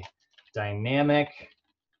a dynamic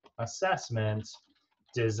assessment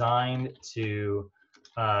designed to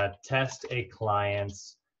test a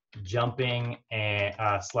client's jumping and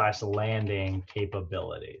 / landing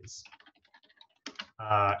capabilities.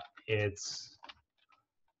 It's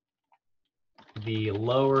the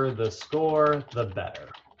lower the score, the better,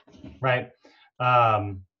 right?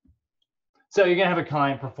 So you're gonna have a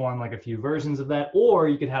client perform like a few versions of that, or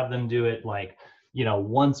you could have them do it like,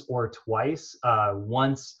 once or twice,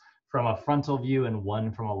 once from a frontal view and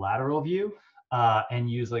one from a lateral view, and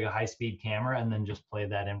use like a high-speed camera and then just play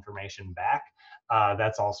that information back.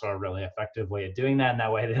 That's also a really effective way of doing that, and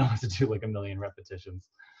that way they don't have to do like a million repetitions.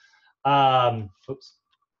 Oops.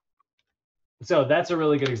 So that's a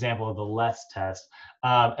really good example of the LESS test.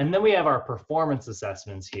 And then we have our performance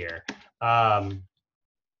assessments here.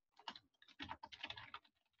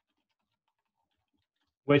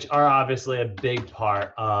 Which are obviously a big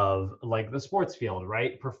part of like the sports field,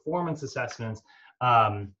 right? Performance assessments,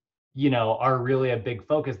 are really a big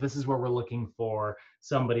focus. This is where we're looking for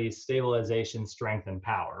somebody's stabilization, strength, and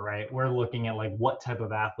power, right? We're looking at like what type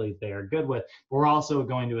of athlete they are good with. We're also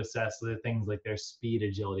going to assess the things like their speed,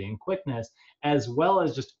 agility, and quickness, as well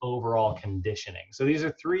as just overall conditioning. So these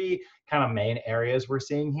are 3 kind of main areas we're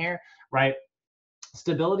seeing here, right?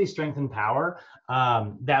 Stability, strength, and power.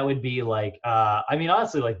 That would be like,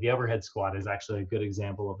 honestly, like the overhead squat is actually a good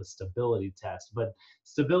example of a stability test, but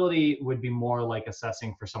stability would be more like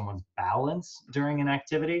assessing for someone's balance during an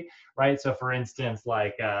activity, right? So for instance,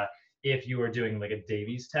 like if you were doing like a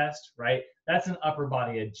Davies test, right? That's an upper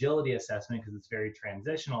body agility assessment because it's very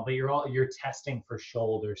transitional, but you're testing for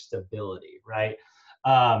shoulder stability, right?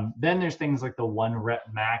 Then there's things like the 1 rep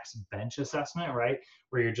max bench assessment, right?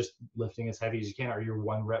 Where you're just lifting as heavy as you can, or your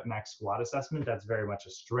 1 rep max squat assessment. That's very much a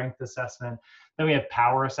strength assessment. Then we have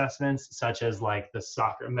power assessments, such as like the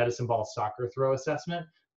medicine ball soccer throw assessment,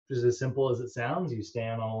 which is as simple as it sounds. You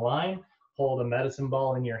stand on a line, hold a medicine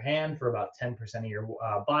ball in your hand for about 10% of your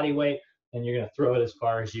body weight, and you're going to throw it as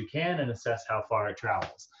far as you can and assess how far it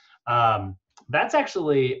travels. That's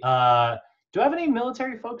actually, do I have any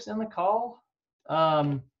military folks in the call?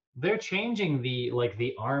 They're changing the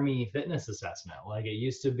Army fitness assessment. Like it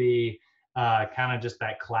used to be kind of just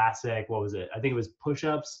that classic, what was it? I think it was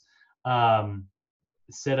push-ups,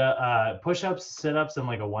 push-ups, sit-ups, and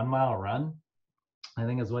like a 1 mile run. I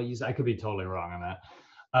think is what you said. I could be totally wrong on that.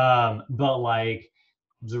 But like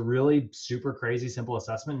it's a really super crazy simple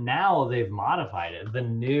assessment. Now they've modified it. The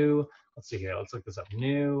new, let's see here, let's look this up.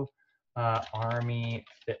 New Army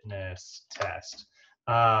fitness test.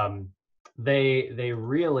 They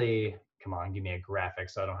really, come on, give me a graphic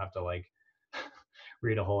so I don't have to like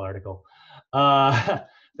read a whole article.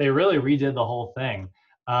 They really redid the whole thing.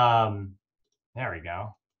 There we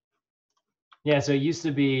go. Yeah, so it used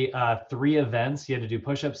to be 3 events. You had to do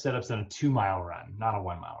push-ups, sit-ups, and a 2-mile run, not a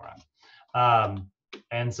 1-mile run.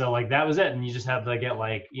 And so like that was it, and you just had to get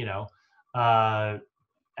like, you know,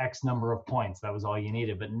 X number of points. That was all you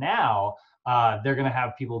needed. But now they're going to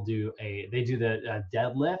have people do they do the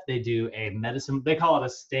deadlift. They do a medicine, they call it a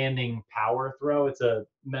standing power throw. It's a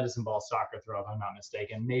medicine ball soccer throw, if I'm not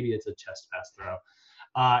mistaken. Maybe it's a chest pass throw.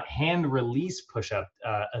 Hand release push-up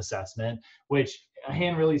assessment, which a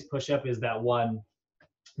hand release push-up is that one,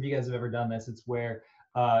 if you guys have ever done this, it's where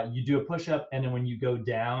you do a push-up, and then when you go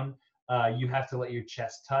down, you have to let your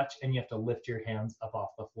chest touch, and you have to lift your hands up off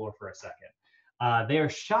the floor for a second. They are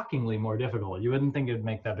shockingly more difficult. You wouldn't think it would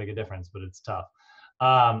make that big a difference, but it's tough.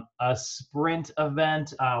 A sprint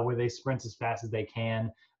event where they sprint as fast as they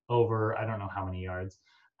can over, I don't know how many yards.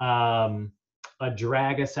 A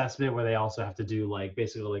drag assessment where they also have to do like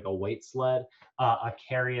basically like a weight sled, a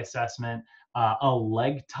carry assessment, a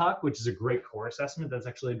leg tuck, which is a great core assessment. That's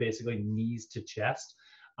actually basically knees to chest,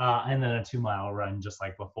 and then a 2-mile run just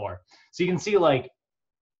like before. So you can see like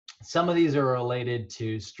some of these are related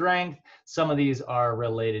to strength, some of these are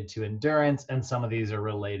related to endurance, and some of these are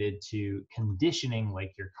related to conditioning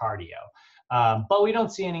like your cardio. But we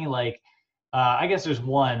don't see any like, I guess there's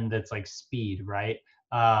one that's like speed, right?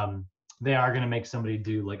 They are going to make somebody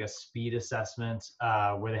do like a speed assessment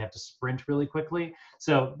where they have to sprint really quickly.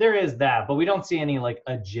 So there is that, but we don't see any like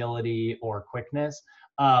agility or quickness.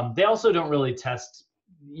 They also don't really test,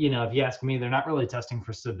 you know, if you ask me, they're not really testing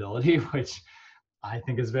for stability, which I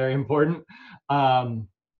think is very important.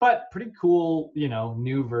 But pretty cool, you know,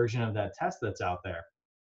 new version of that test that's out there.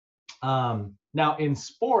 Now in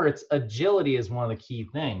sports, agility is one of the key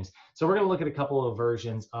things. So we're going to look at a couple of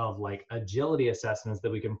versions of like agility assessments that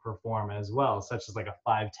we can perform as well, such as like a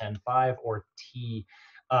 5-10-5 or T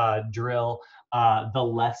drill, the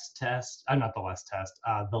less test, not the less test,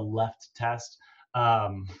 the left test.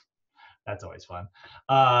 That's always fun.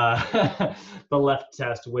 The left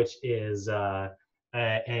test, which is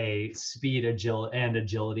a speed,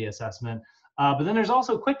 agility assessment. But then there's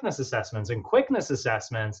also quickness assessments, and quickness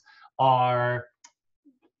assessments are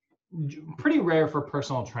pretty rare for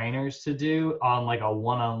personal trainers to do on like a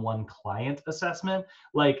one-on-one client assessment.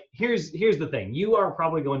 Like here's the thing, you are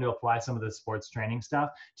probably going to apply some of the sports training stuff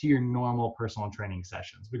to your normal personal training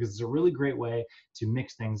sessions because it's a really great way to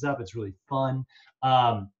mix things up. It's really fun.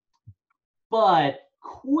 But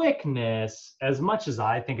quickness, as much as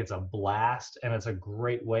I think it's a blast and it's a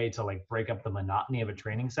great way to like break up the monotony of a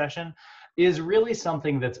training session, is really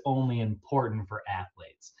something that's only important for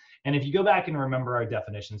athletes. And if you go back and remember our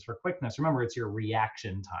definitions for quickness, remember it's your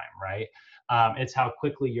reaction time, right? It's how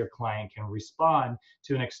quickly your client can respond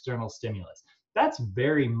to an external stimulus. That's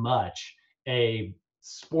very much a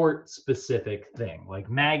sport specific thing. Like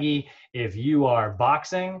Maggie, if you are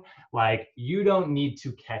boxing, like you don't need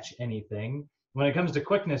to catch anything. When it comes to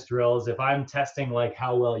quickness drills, if I'm testing like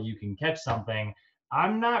how well you can catch something,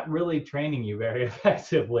 I'm not really training you very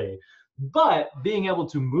effectively. But being able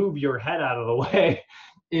to move your head out of the way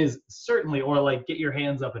is certainly, or like get your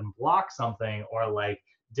hands up and block something, or like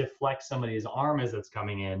deflect somebody's arm as it's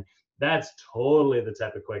coming in, that's totally the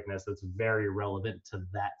type of quickness that's very relevant to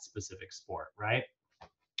that specific sport, right?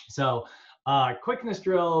 So quickness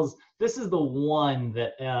drills, this is the one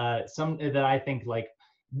that that I think like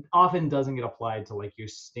often doesn't get applied to like your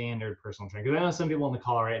standard personal trainer. Because I know some people in the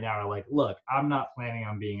call right now are like, look, I'm not planning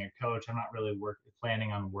on being a coach. I'm not really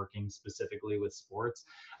planning on working specifically with sports.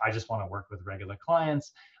 I just want to work with regular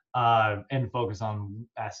clients and focus on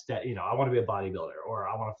you know, I want to be a bodybuilder, or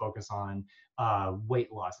I want to focus on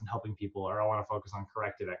weight loss and helping people, or I want to focus on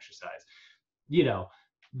corrective exercise. You know,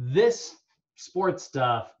 this sports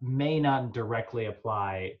stuff may not directly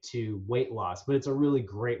apply to weight loss, but it's a really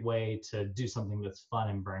great way to do something that's fun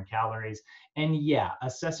and burn calories. And yeah,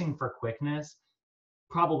 assessing for quickness,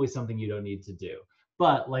 probably something you don't need to do.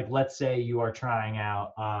 But like, let's say you are trying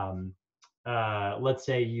out, let's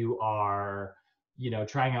say you are, you know,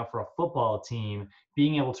 trying out for a football team,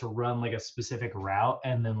 being able to run like a specific route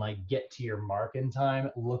and then like get to your mark in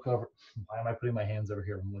time, look over, why am I putting my hands over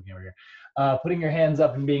here? I'm looking over here. Putting your hands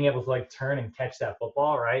up and being able to like turn and catch that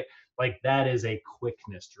football, right? Like that is a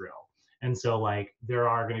quickness drill. And so like there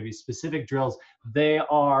are going to be specific drills. They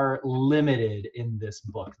are limited in this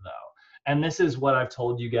book though. And this is what I've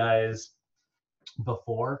told you guys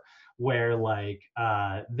before, where like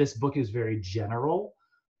this book is very general.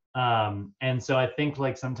 And so I think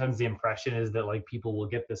like sometimes the impression is that like people will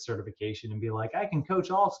get this certification and be like, I can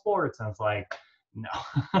coach all sports. And it's like, no,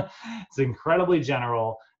 it's incredibly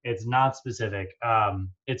general. It's not specific.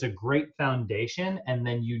 It's a great foundation, and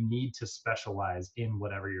then you need to specialize in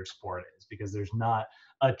whatever your sport is because there's not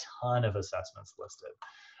a ton of assessments listed.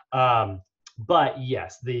 But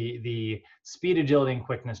yes, the speed, agility, and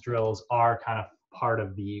quickness drills are kind of part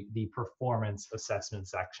of the performance assessment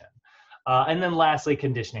section. And then lastly,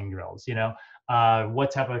 conditioning drills.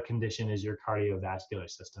 What type of condition is your cardiovascular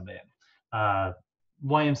system in?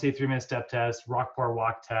 YMCA 3-minute step test, Rockport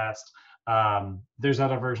walk test. There's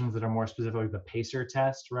other versions that are more specific, like the pacer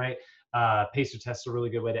test, right? Pacer test is a really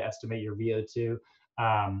good way to estimate your VO2.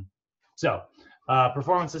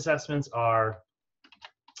 Performance assessments are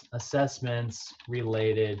assessments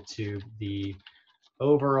related to the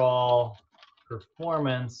overall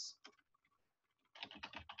performance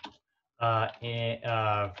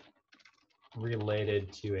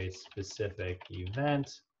related to a specific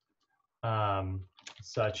event,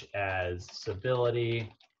 such as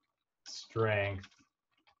stability, strength,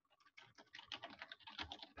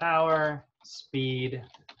 power, speed,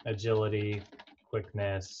 agility,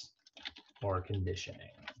 quickness, or conditioning,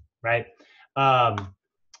 right? Here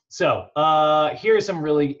are some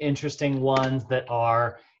really interesting ones that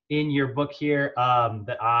are in your book here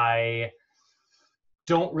that I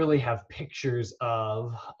don't really have pictures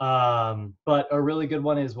of, but a really good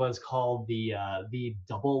one was called the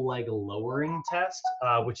double leg lowering test,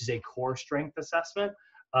 which is a core strength assessment.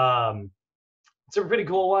 It's a pretty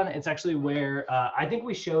cool one. It's actually where I think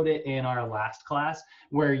we showed it in our last class,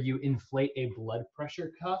 where you inflate a blood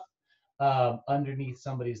pressure cuff underneath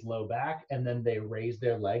somebody's low back, and then they raise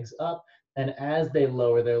their legs up. And as they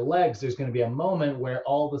lower their legs, there's going to be a moment where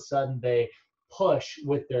all of a sudden they push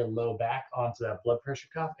with their low back onto that blood pressure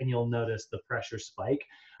cuff, and you'll notice the pressure spike.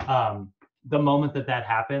 The moment that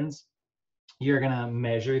happens, you're going to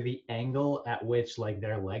measure the angle at which like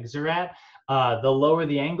their legs are at. The lower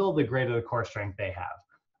the angle, the greater the core strength they have.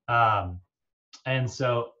 And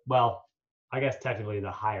so, well, I guess technically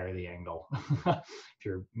the higher the angle, if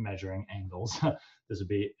you're measuring angles, this would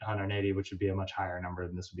be 180, which would be a much higher number,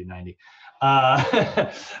 and this would be 90.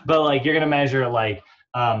 But like you're going to measure like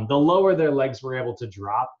the lower their legs were able to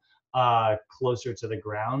drop closer to the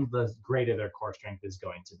ground, the greater their core strength is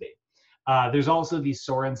going to be. There's also the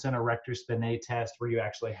Sorensen erector spinae test, where you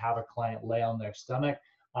actually have a client lay on their stomach,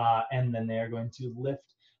 and then they're going to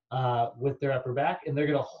lift with their upper back, and they're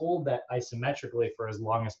going to hold that isometrically for as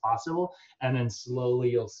long as possible, and then slowly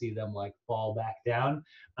you'll see them like fall back down.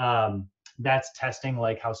 That's testing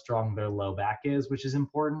like how strong their low back is, which is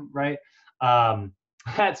important, right?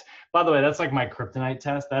 That's, by the way, that's like my kryptonite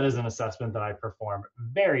test. That is an assessment that I perform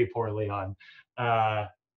very poorly on.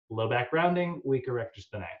 Low back rounding, weak erector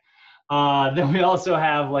spinae. Then we also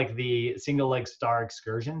have like the single leg star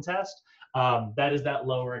excursion test. That is that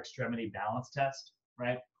lower extremity balance test,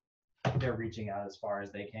 right? They're reaching out as far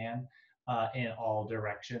as they can in all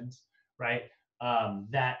directions, right?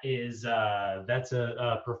 That's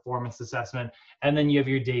a performance assessment. And then you have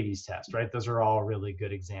your Davies test, right? Those are all really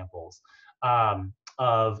good examples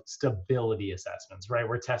of stability assessments, right?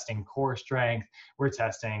 We're testing core strength, we're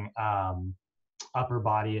testing upper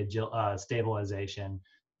body stabilization.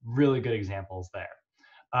 Really good examples there.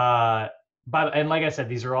 And like I said,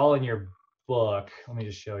 these are all in your book. Let me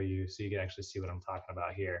just show you so you can actually see what I'm talking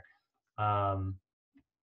about here.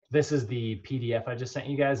 This is the PDF I just sent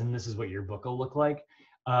you guys, and this is what your book will look like.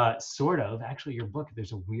 Sort of. Actually, your book,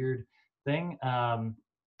 there's a weird thing. Tell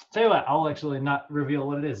you what, I'll actually not reveal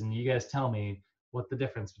what it is, and you guys tell me what the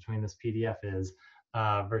difference between this PDF is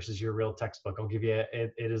versus your real textbook. I'll give you,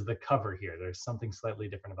 it is the cover here. There's something slightly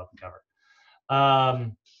different about the cover.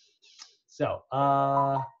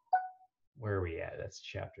 Where are we at? That's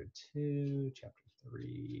chapter 2, chapter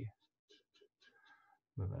 3.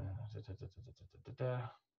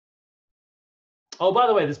 Oh, by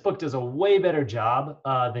the way, this book does a way better job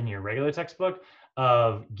than your regular textbook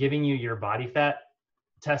of giving you your body fat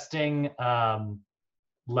testing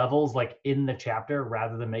levels like in the chapter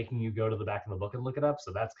rather than making you go to the back of the book and look it up.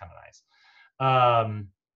 So that's kind of nice.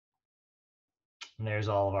 And there's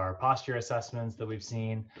all of our posture assessments that we've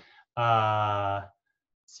seen.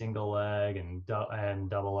 Single leg and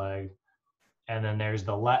double leg. And then there's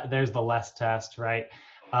the less test, right?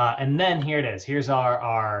 And then here it is. Here's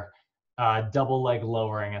our double leg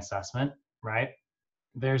lowering assessment, right?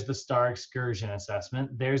 There's the star excursion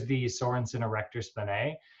assessment. There's the Sorensen erector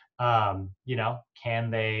spinae.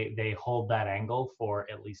 Can they hold that angle for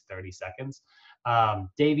at least 30 seconds?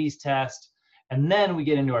 Davies test. And then we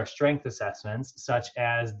get into our strength assessments, such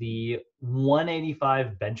as the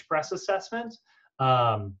 185 bench press assessment,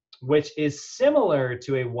 which is similar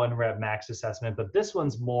to a 1-rep max assessment, but this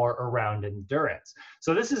one's more around endurance.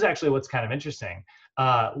 So this is actually what's kind of interesting.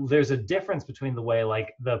 There's a difference between the way,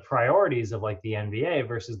 like, the priorities of like the NBA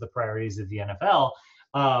versus the priorities of the NFL.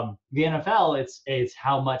 The NFL, it's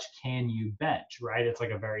how much can you bench, right? It's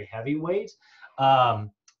like a very heavy weight.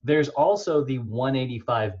 There's also the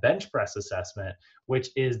 185 bench press assessment, which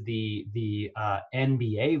is the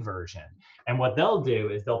NBA version. And what they'll do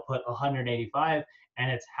is they'll put 185, and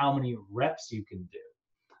it's how many reps you can do.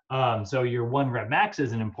 So your 1-rep max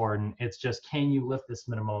isn't important. It's just, can you lift this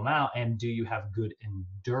minimum amount, and do you have good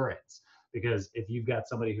endurance? Because if you've got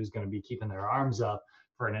somebody who's going to be keeping their arms up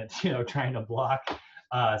for trying to block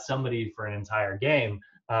somebody for an entire game,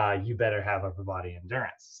 you better have upper body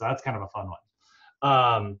endurance. So that's kind of a fun one.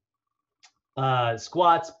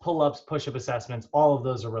 Squats, pull-ups, push-up assessments, all of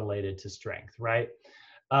those are related to strength, right?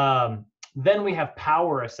 Then we have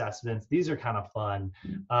power assessments. These are kind of fun.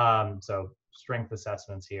 So strength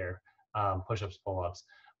assessments here, push-ups, pull-ups.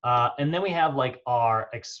 And then we have like our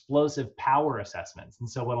explosive power assessments. And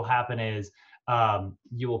so what'll happen is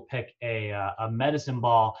you will pick a medicine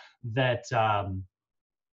ball that,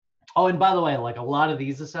 oh, and by the way, like a lot of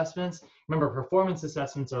these assessments, remember, performance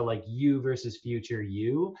assessments are like you versus future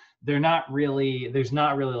you. There's not really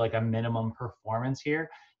like a minimum performance here,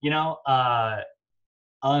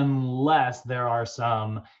 unless there are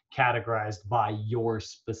some categorized by your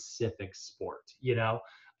specific sport,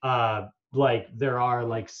 like there are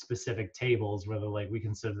like specific tables where they're like, we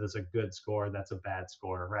consider this a good score, that's a bad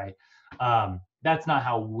score, right? That's not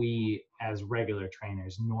how we as regular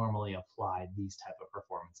trainers normally apply these type of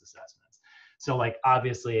performance assessments. So like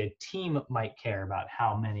obviously a team might care about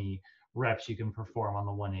how many reps you can perform on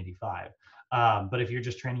the 185. But if you're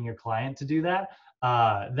just training your client to do that,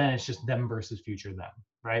 then it's just them versus future them,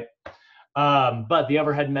 right? But the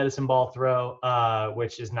overhead medicine ball throw,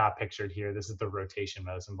 which is not pictured here, this is the rotation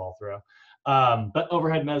medicine ball throw. But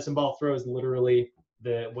overhead medicine ball throw is literally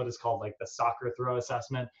what is called like the soccer throw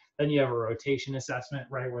assessment. Then you have a rotation assessment,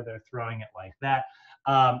 right, where they're throwing it like that.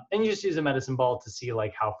 And you just use a medicine ball to see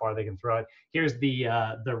like how far they can throw it. Here's the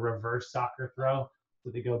reverse soccer throw. So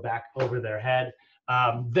they go back over their head.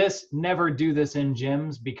 Never do this in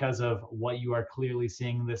gyms because of what you are clearly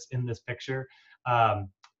seeing in this picture.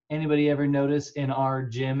 Anybody ever notice in our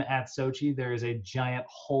gym at Sochi, there is a giant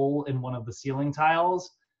hole in one of the ceiling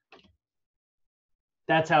tiles?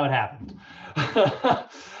 That's how it happened.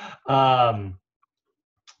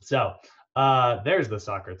 So there's the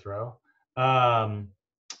soccer throw.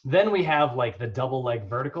 Then we have like the double leg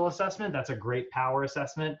vertical assessment. That's a great power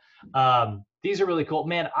assessment. These are really cool.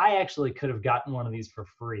 Man, I actually could have gotten one of these for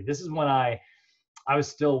free. This is when I was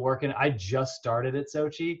still working. I just started at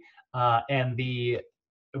Sochi, and the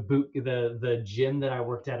gym that I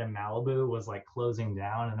worked at in Malibu was like closing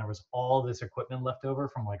down, and there was all this equipment left over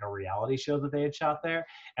from like a reality show that they had shot there.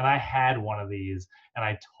 And I had one of these, and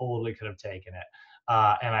I totally could have taken it.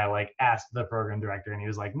 And I like asked the program director, and he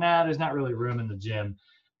was like, nah, there's not really room in the gym.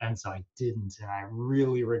 And so I didn't, and I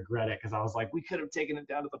really regret it because I was like, we could have taken it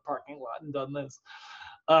down to the parking lot and done this.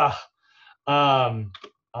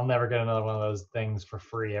 I'll never get another one of those things for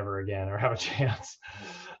free ever again, or have a chance.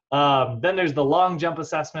 Then there's the long jump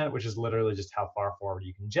assessment, which is literally just how far forward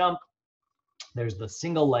you can jump. There's the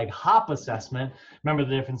single leg hop assessment. Remember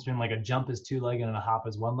the difference between like a jump is 2-legged and a hop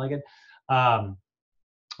is 1-legged.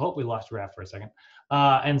 Oh, we lost Raph for a second.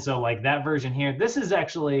 And so like that version here, this is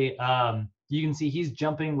actually, you can see he's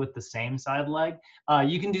jumping with the same side leg.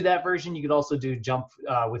 You can do that version. You could also do jump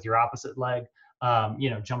with your opposite leg.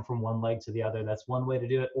 Jump from one leg to the other. That's one way to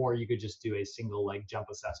do it. Or you could just do a single leg jump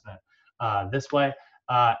assessment this way.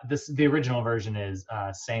 The original version is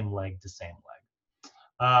same leg to same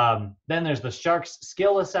leg. Then there's the Sharks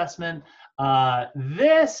skill assessment.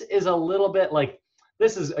 This is a little bit like,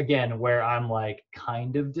 this is again where I'm like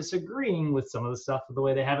kind of disagreeing with some of the stuff the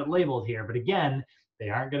way they have it labeled here. But again, they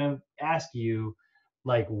aren't going to ask you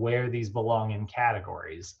like where these belong in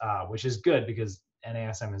categories, which is good because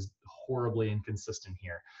NASM is horribly inconsistent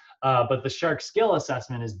here. But the Shark skill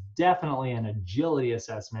assessment is definitely an agility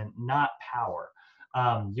assessment, not power.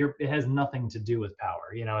 It has nothing to do with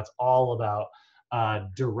power. It's all about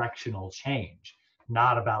directional change,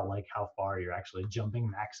 not about like how far you're actually jumping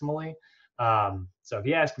maximally. So if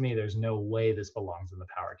you ask me, there's no way this belongs in the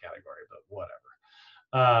power category, but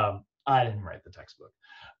whatever. I didn't write the textbook.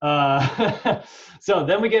 So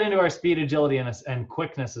then we get into our speed, agility, and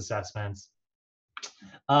quickness assessments.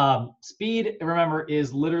 Speed, remember,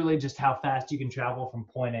 is literally just how fast you can travel from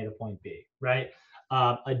point A to point B, right?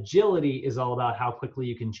 Agility is all about how quickly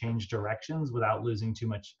you can change directions without losing too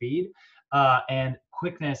much speed. And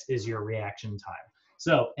quickness is your reaction time.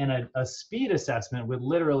 So a speed assessment would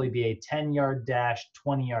literally be a 10-yard dash,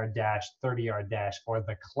 20-yard dash, 30-yard dash, or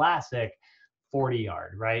the classic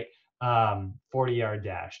 40-yard, right? 40-yard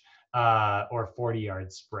dash or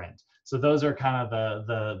 40-yard sprint. So those are kind of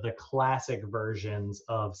the classic versions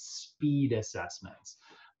of speed assessments.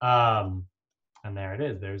 And there it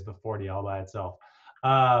is. There's the 40 all by itself.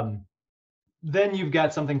 Then you've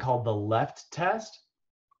got something called the left test.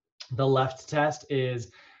 The left test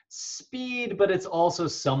is speed, but it's also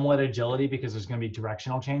somewhat agility because there's going to be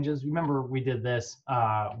directional changes. Remember, we did this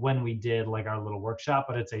when we did like our little workshop,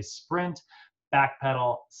 but it's a sprint, back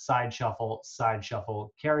pedal, side shuffle,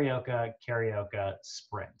 karaoke, karaoke,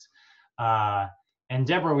 sprint. And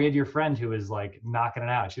Deborah, we had your friend who was like knocking it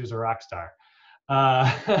out. She was a rock star.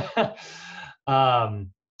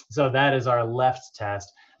 So that is our left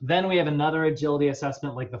test. Then we have another agility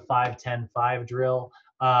assessment like the 5-10-5 drill.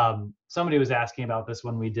 Somebody was asking about this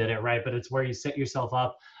when we did it, right? But it's where you set yourself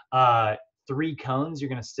up 3 cones. You're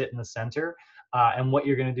going to sit in the center. And what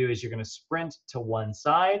you're going to do is you're going to sprint to one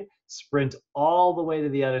side, sprint all the way to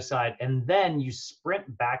the other side, and then you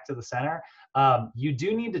sprint back to the center. You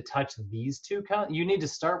do need to touch these 2 cones. You need to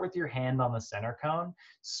start with your hand on the center cone,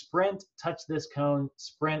 sprint, touch this cone,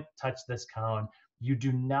 sprint, touch this cone. You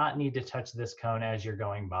do not need to touch this cone as you're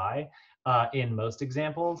going by in most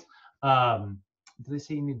examples. Do they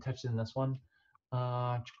say you need to touch it in this one?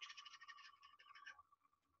 I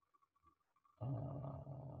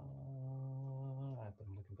have to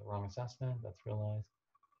look at the wrong assessment. That's realized.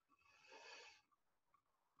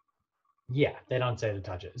 Yeah, they don't say to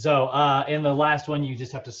touch it. So in the last one, you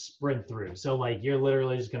just have to sprint through. So like you're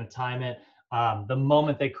literally just going to time it the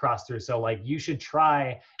moment they cross through. So like you should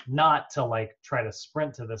try not to like try to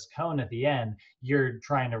sprint to this cone at the end. You're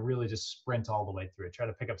trying to really just sprint all the way through it. Try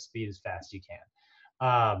to pick up speed as fast as you can.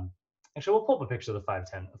 Actually, we'll pull up a picture of the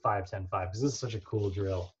 5-10-5 because this is such a cool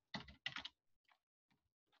drill.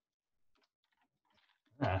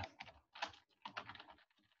 How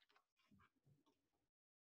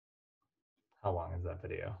long is that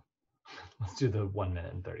video? Let's do the 1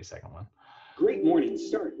 minute and 30-second one. Great morning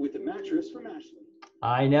start with the mattress from Ashley.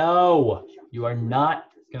 I know you are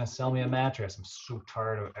not gonna sell me a mattress. I'm so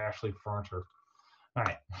tired of Ashley furniture. All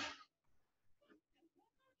right.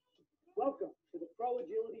 Welcome to the Pro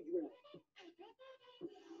Agility Drill.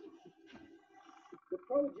 The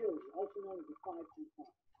Pro Agility, also known as the 5-10-5,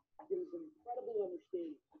 gives an incredible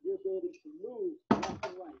understanding of your ability to move left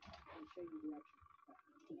and right and change direction.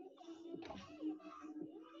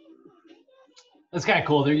 That's kind of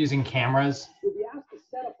cool. They're using cameras. You'll be asked to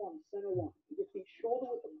set up on center one, with your feet shoulder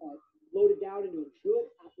width apart, loaded down into a good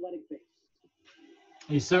athletic base.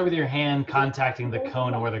 You start with your hand contacting the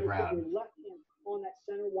cone or the ground. Your left hand on that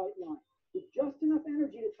center white line, with just enough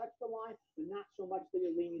energy to touch the line, but not so much that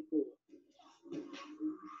you're leaning forward.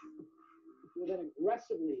 You'll then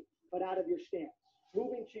aggressively cut out of your stance.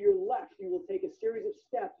 Moving to your left, you will take a series of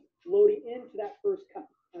steps loading into that first cut.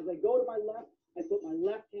 As I go to my left, I put my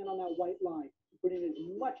left hand on that white line, putting as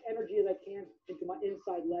much energy as I can into my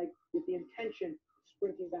inside leg with the intention of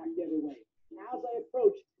sprinting back the other way. As I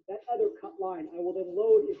approach that other cut line, I will then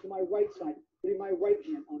load into my right side, putting my right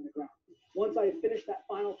hand on the ground. Once I have finished that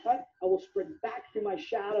final cut, I will sprint back through my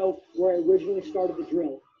shadow where I originally started the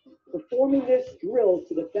drill. Performing this drill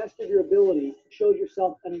to the best of your ability shows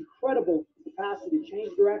yourself an incredible capacity to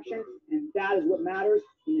change direction, and that is what matters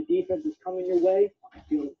when the defense is coming your way on the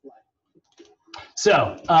field of play.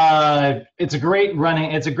 So it's a great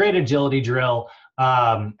agility drill.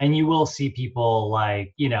 And you will see people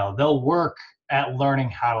like, you know, they'll work at learning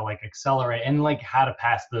how to like accelerate and like how to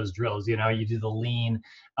pass those drills. You know, you do the lean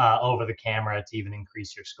over the camera to even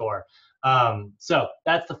increase your score. So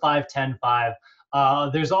that's the 5-10-5.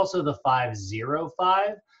 There's also the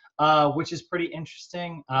 5-0-5, which is pretty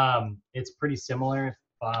interesting. It's pretty similar,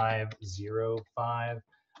 5-0-5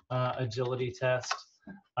 agility test.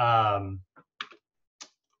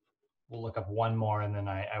 We'll look up one more, and then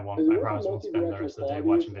I promise won't spend the rest of the day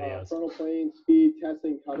watching videos. Frontal plane, speed,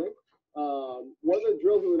 testing, cutting. One of the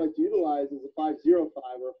drills we would like to utilize is a 5-0-5 or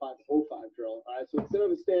a 5-0-5 drill. All right, so instead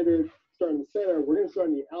of a standard start in the center, we're going to start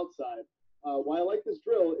on the outside. Why I like this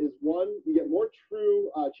drill is, one, you get more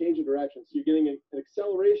true change of direction. So you're getting an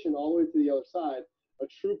acceleration all the way to the other side, a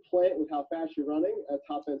true plant with how fast you're running at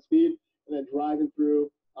top end speed, and then driving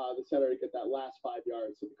through the center to get that last 5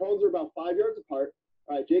 yards. So the cones are about 5 yards apart.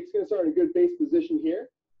 All right, Jake's going to start in a good base position here.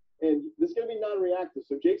 And this is going to be non-reactive.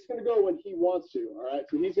 So Jake's going to go when he wants to. All right,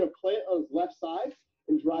 so he's going to plant on his left side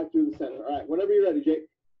and drive through the center. All right, whenever you're ready, Jake.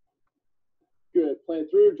 Good. play it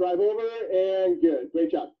through, drive over, and good.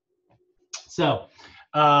 Great job. So,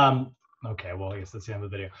 okay, well, I guess that's the end of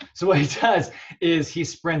the video. So what he does is he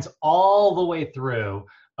sprints all the way through,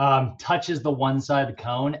 touches the one side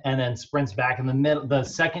cone, and then sprints back in the middle. The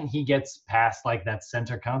second he gets past like that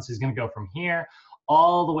center cone, so he's gonna go from here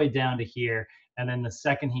all the way down to here. And then the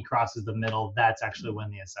second he crosses the middle, that's actually when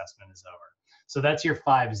the assessment is over. So that's your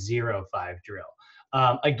 5-0-5 drill.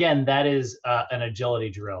 Again, that is an agility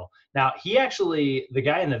drill. Now, the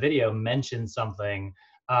guy in the video mentioned something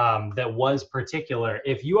that was particular.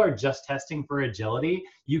 If you are just testing for agility,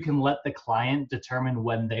 you can let the client determine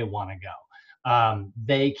when they want to go.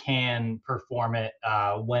 They can perform it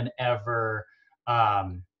whenever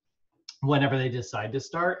they decide to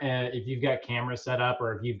start. And if you've got cameras set up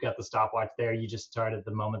or if you've got the stopwatch there, you just start at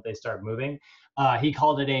the moment they start moving. He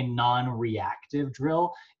called it a non-reactive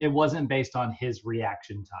drill. It wasn't based on his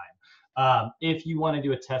reaction time. If you want to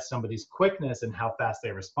do a test somebody's quickness and how fast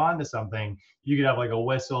they respond to something, you could have like a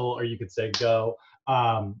whistle or you could say go.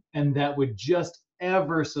 And that would just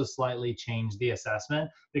ever so slightly change the assessment,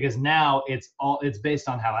 because now it's based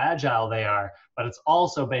on how agile they are, but it's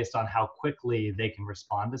also based on how quickly they can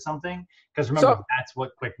respond to something. Because remember, that's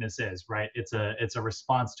what quickness is, right? It's a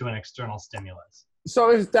response to an external stimulus.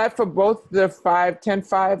 So is that for both the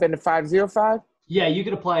 5-10-5 and the 5-0-5? Yeah, you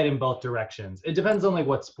could apply it in both directions. It depends on like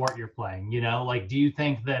what sport you're playing, you know? Like, do you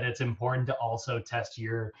think that it's important to also test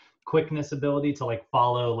your quickness ability to like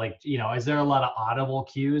follow, like, you know, is there a lot of audible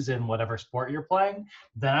cues in whatever sport you're playing?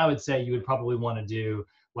 Then I would say you would probably want to do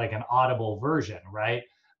like an audible version, right?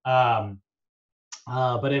 But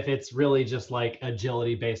if it's really just like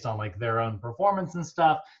agility based on like their own performance and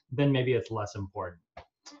stuff, then maybe it's less important.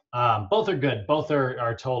 Both are good. Both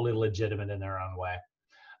are totally legitimate in their own way.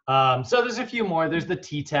 So there's a few more. There's the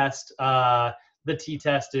T-test. The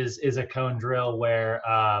T-test is a cone drill where,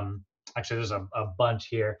 actually there's a bunch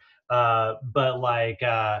here, but like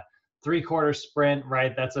 3/4 sprint,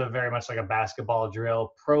 right? That's a very much like a basketball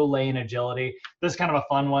drill. Pro lane agility. This is kind of a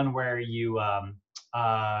fun one where you,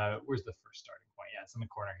 where's the first starting point? Yeah, it's in the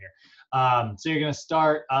corner here. So you're gonna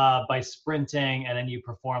start by sprinting, and then you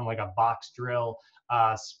perform like a box drill,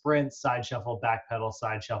 sprint, side shuffle, back pedal,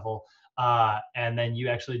 side shuffle. And then you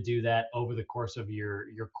actually do that over the course of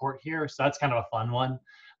your court here. So that's kind of a fun one.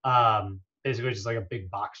 Basically just like a big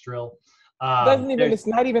box drill. It's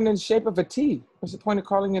not even in the shape of a T. What's the point of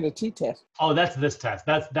calling it a T-test? Oh, that's this test.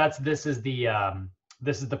 This is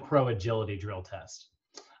the pro agility drill test.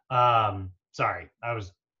 Sorry, I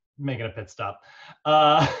was making a pit stop.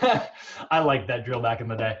 I liked that drill back in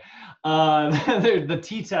the day. The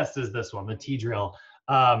T test is this one, the T drill.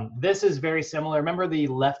 This is very similar. Remember the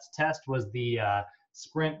left test was the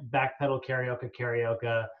sprint, back pedal,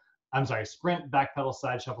 karaoke. I'm sorry, sprint, back pedal,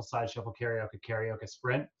 side shuffle, karaoke,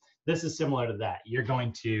 sprint. This is similar to that. You're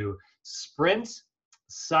going to sprint,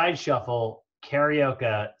 side shuffle,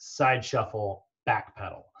 karaoke, side shuffle, back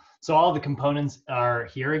pedal. So all the components are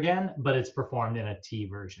here again, but it's performed in a T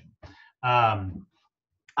version.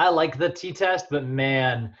 I like the T test, but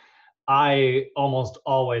man, I almost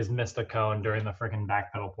always miss the cone during the freaking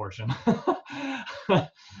back pedal portion.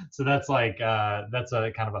 So that's like, that's a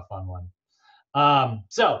kind of a fun one.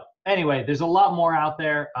 So anyway, there's a lot more out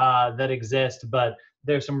there that exist, but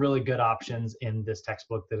there's some really good options in this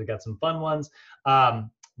textbook that have got some fun ones.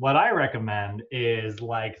 What I recommend is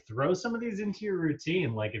like throw some of these into your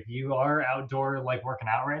routine. Like if you are outdoor, like working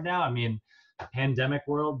out right now, I mean, pandemic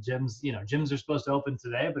world, gyms are supposed to open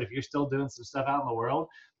today, but if you're still doing some stuff out in the world,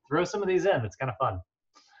 throw some of these in. It's kind of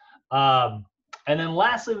fun. And then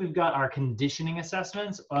lastly, we've got our conditioning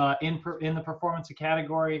assessments in the performance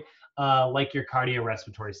category, like your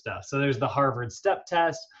cardiorespiratory stuff. So there's the Harvard step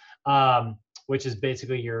test, which is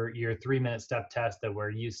basically your 3-minute step test that we're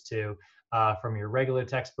used to from your regular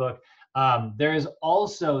textbook. There is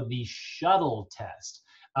also the shuttle test.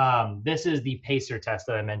 This is the pacer test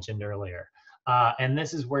that I mentioned earlier. And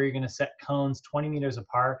this is where you're going to set cones 20 meters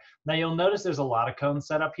apart. Now you'll notice there's a lot of cones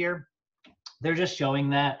set up here. They're just showing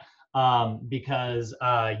that because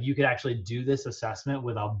you could actually do this assessment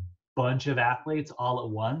with a bunch of athletes all at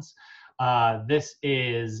once. This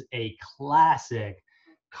is a classic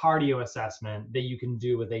cardio assessment that you can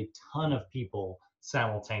do with a ton of people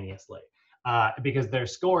simultaneously. Because their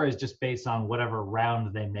score is just based on whatever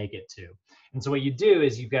round they make it to. And so what you do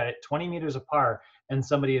is you've got it 20 meters apart, and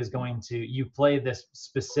somebody is going to, you play this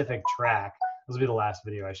specific track. This will be the last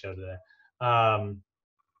video I show today.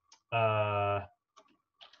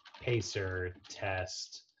 Pacer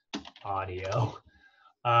test audio.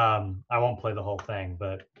 I won't play the whole thing,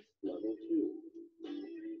 but.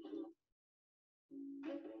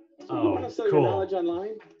 So you want to sell your knowledge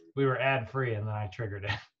online? We were ad-free and then I triggered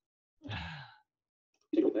it.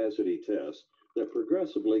 Capacity test that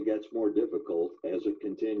progressively gets more difficult as it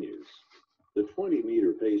continues. The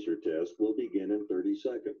 20-meter pacer test will begin in 30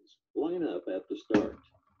 seconds. Line up at the start.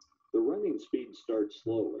 The running speed starts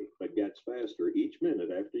slowly, but gets faster each minute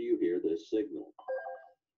after you hear this signal.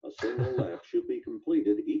 A single lap should be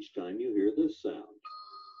completed each time you hear this sound.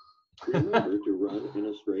 Remember to run in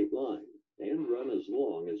a straight line and run as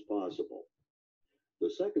long as possible. The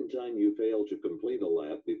second time you fail to complete a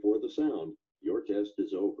lap before the sound, your test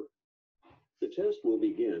is over. The test will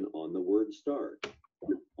begin on the word start.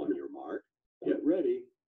 On your mark, get ready,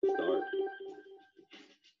 start.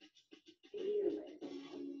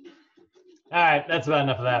 All right, that's about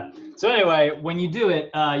enough of that. So anyway, when you do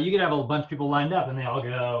it, you can have a bunch of people lined up and they all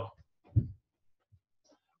go,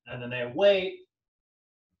 and then they wait,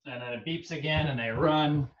 and then it beeps again and they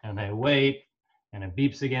run, and they wait, and it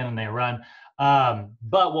beeps again and they run.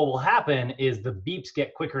 But what will happen is the beeps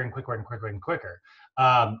get quicker and quicker and quicker and quicker.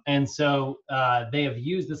 And so they have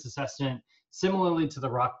used this assessment similarly to the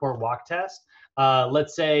Rockport walk test.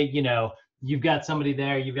 Let's say, you know, you've got somebody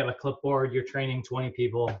there, you've got a clipboard, you're training 20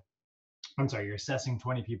 people. I'm sorry, you're assessing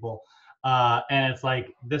 20 people. And it's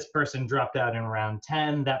like this person dropped out in round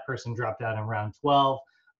 10, that person dropped out in round 12,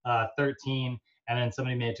 13, and then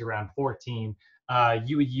somebody made it to round 14.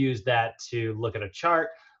 You would use that to look at a chart,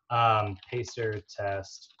 pacer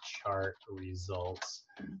test chart results.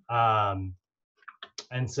 And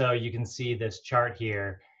so you can see this chart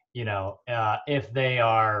here, you know, if they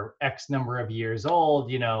are X number of years old,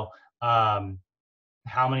 you know,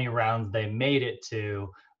 how many rounds they made it to,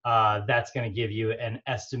 that's going to give you an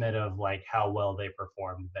estimate of like how well they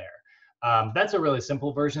performed there. That's a really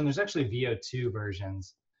simple version. There's actually VO2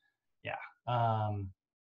 versions. Yeah.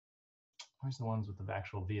 Where's the ones with the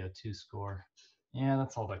actual VO2 score? Yeah,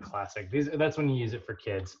 that's all the classic. That's when you use it for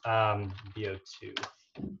kids. VO2.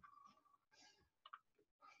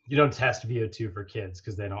 You don't test VO2 for kids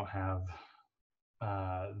because they don't have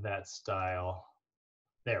that style.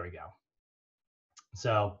 There we go.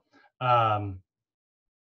 So,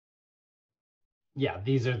 yeah,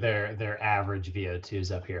 these are their average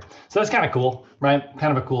VO2s up here. So that's kind of cool, right?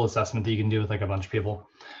 Kind of a cool assessment that you can do with like a bunch of people.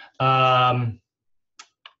 Oh,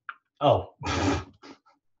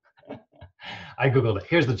 I Googled it.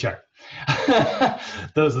 Here's the chart.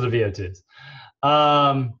 Those are the VO2s.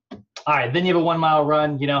 All right, then you have a 1 mile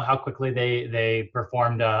run, you know, how quickly they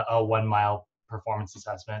performed a 1 mile performance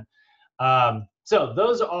assessment. So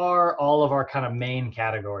those are all of our kind of main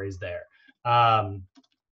categories there.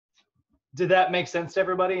 Did that make sense to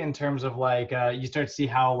everybody in terms of like, you start to see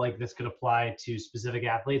how like this could apply to specific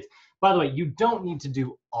athletes? By the way, you don't need to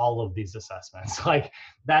do all of these assessments. Like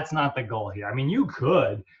that's not the goal here. I mean, you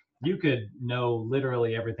could know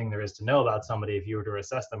literally everything there is to know about somebody if you were to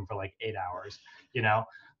assess them for like 8 hours, you know?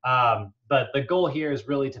 But the goal here is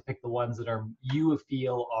really to pick the ones that are you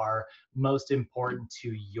feel are most important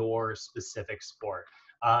to your specific sport.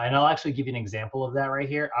 And I'll actually give you an example of that right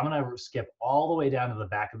here. I'm gonna skip all the way down to the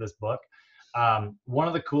back of this book. One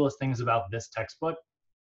of the coolest things about this textbook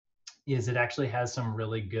is it actually has some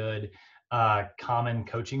really good common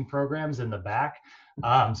coaching programs in the back.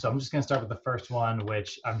 So I'm just gonna start with the first one,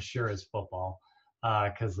 which I'm sure is football,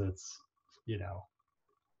 because it's, you know,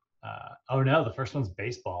 oh no, the first one's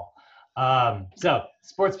baseball. So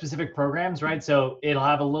sport-specific programs, right? So it'll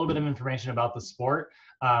have a little bit of information about the sport.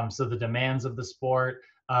 So the demands of the sport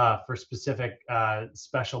for specific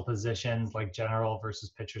special positions like general versus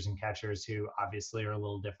pitchers and catchers, who obviously are a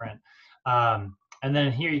little different. And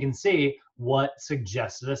then here you can see what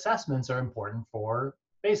suggested assessments are important for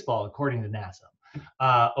baseball according to NASA.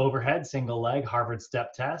 Overhead, single leg, Harvard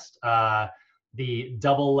step test, the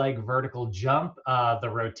double leg vertical jump, the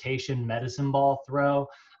rotation medicine ball throw,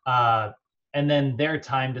 and then their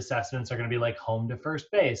timed assessments are going to be like home to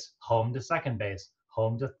first base, home to second base,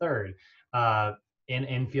 home to third,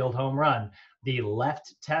 infield home run. The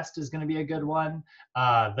left test is going to be a good one.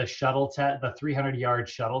 The shuttle test, the 300-yard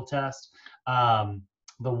shuttle test,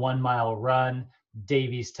 the 1 mile run,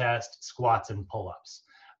 Davies test, squats and pull-ups.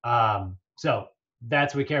 So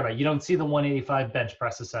that's what we care about. You don't see the 185 bench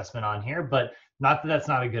press assessment on here, but not that that's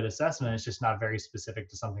not a good assessment. It's just not very specific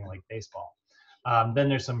to something like baseball. Then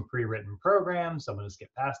there's some pre-written programs. So I'm going to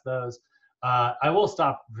skip past those. I will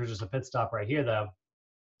stop for just a pit stop right here, though.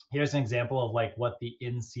 Here's an example of like what the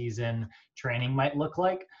in-season training might look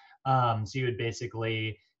like. So you would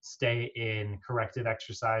basically stay in corrective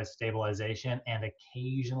exercise, stabilization, and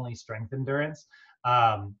occasionally strength endurance.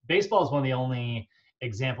 Baseball is one of the only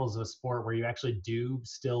examples of a sport where you actually do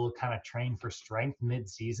still kind of train for strength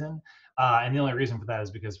mid-season. And the only reason for that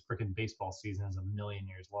is because freaking baseball season is 1,000,000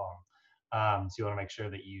 years long. So you want to make sure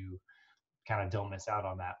that you kind of don't miss out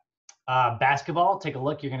on that. Basketball, take a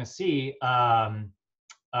look. You're going to see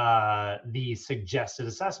the suggested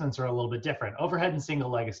assessments are a little bit different. Overhead and single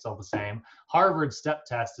leg is still the same. Harvard step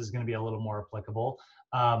test is going to be a little more applicable.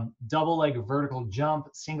 Double leg vertical jump,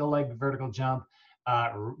 single leg vertical jump,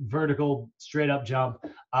 vertical straight up jump,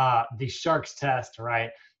 the Sharks test,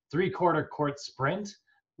 right? 3/4 court sprint,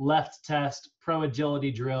 left test, pro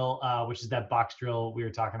agility drill, which is that box drill we were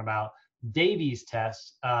talking about, Davies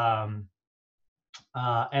test, and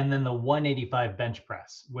then the 185 bench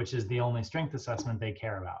press, which is the only strength assessment they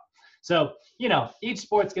care about. So, you know, each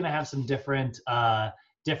sport's going to have some different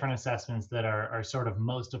assessments that are sort of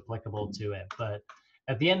most applicable to it. But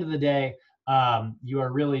at the end of the day, you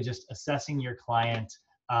are really just assessing your client,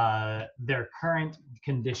 their current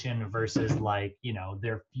condition versus, like, you know,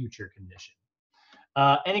 their future condition.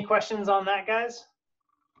 Any questions on that, guys?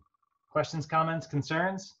 Questions, comments,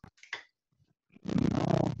 concerns?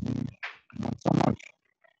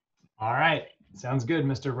 All right, sounds good,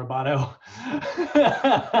 Mr. Roboto.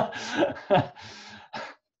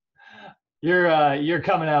 You're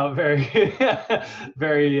coming out very,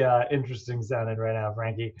 very interesting sounding right now,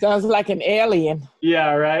 Frankie. Sounds like an alien.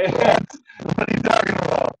 Yeah, right. What are you talking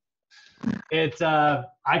about? It's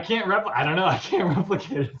I can't I don't know. I can't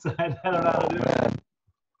replicate it. So I don't know how to do it.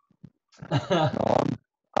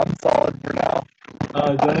 I'm solid for now.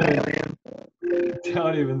 Oh,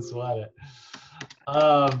 don't even sweat it.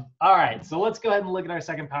 All right, so let's go ahead and look at our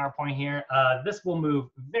second PowerPoint here. This will move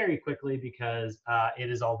very quickly because it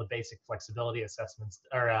is all the basic flexibility assessments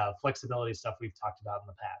or flexibility stuff we've talked about in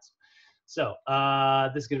the past. So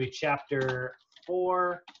this is going to be chapter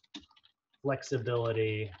 4,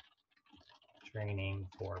 flexibility training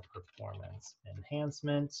for performance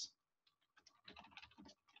enhancement.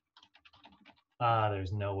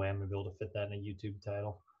 There's no way I'm going to be able to fit that in a YouTube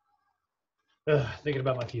title. Thinking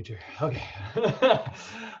about my future. Okay.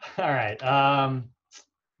 All right.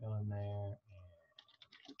 Go in there.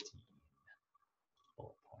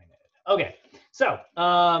 Bullet pointed. Okay. So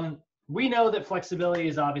we know that flexibility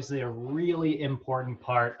is obviously a really important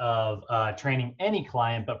part of training any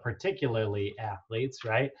client, but particularly athletes,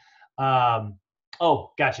 right?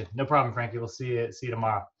 Oh, gotcha. No problem, Frankie. We'll see you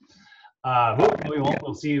tomorrow. We won't.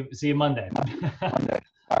 We'll see you Monday.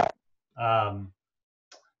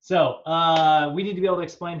 So we need to be able to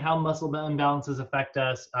explain how muscle imbalances affect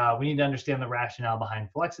us. We need to understand the rationale behind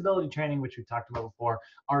flexibility training, which we talked about before,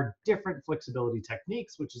 our different flexibility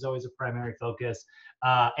techniques, which is always a primary focus,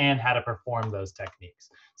 and how to perform those techniques.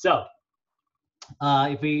 So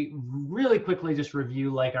if we really quickly just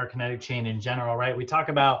review like our kinetic chain in general, right? We talk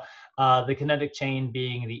about the kinetic chain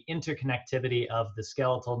being the interconnectivity of the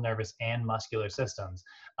skeletal, nervous, and muscular systems.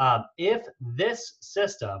 If this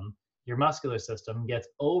system, your muscular system, gets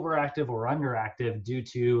overactive or underactive due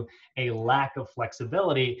to a lack of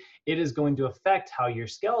flexibility, it is going to affect how your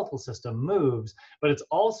skeletal system moves, but it's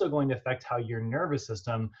also going to affect how your nervous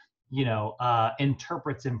system, you know,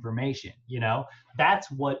 interprets information. You know, that's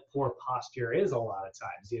what poor posture is a lot of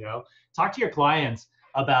times. You know, talk to your clients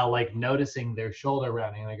about like noticing their shoulder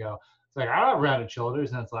rounding, and they go, it's like, I don't have rounded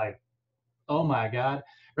shoulders, and it's like, oh my God,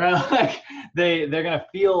 right? Like they're gonna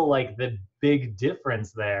feel like the big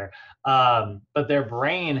difference there, but their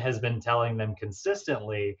brain has been telling them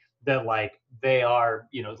consistently that like they are,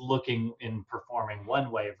 you know, looking and performing one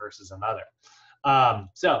way versus another.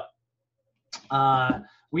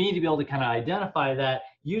 We need to be able to kind of identify that.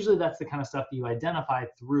 Usually that's the kind of stuff that you identify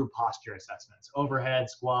through posture assessments: overhead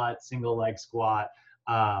squat, single leg squat,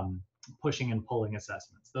 pushing and pulling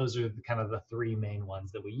assessments. Those are kind of the 3 main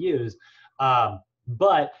ones that we use.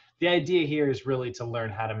 But the idea here is really to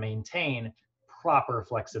learn how to maintain proper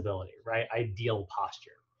flexibility, right? Ideal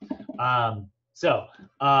posture.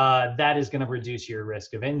 That is going to reduce your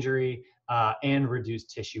risk of injury and reduce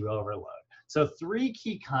tissue overload. So 3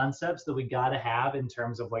 key concepts that we got to have in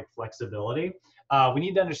terms of like flexibility. We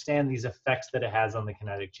need to understand these effects that it has on the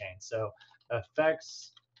kinetic chain. So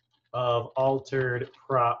effects of altered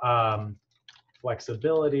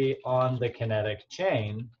flexibility on the kinetic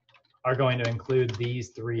chain are going to include these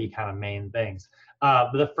 3 kind of main things.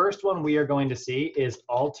 But the first one we are going to see is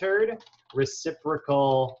altered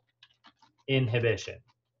reciprocal inhibition.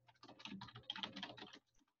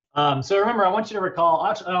 So remember, I want you to recall,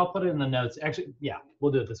 actually, I'll put it in the notes. Actually, yeah,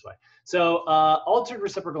 we'll do it this way. So altered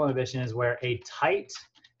reciprocal inhibition is where a tight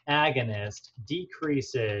agonist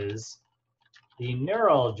decreases the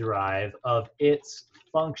neural drive of its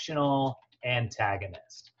functional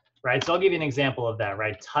antagonist. right? So I'll give you an example of that,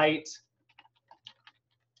 right? Tight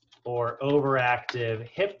or overactive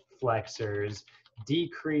hip flexors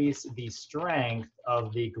decrease the strength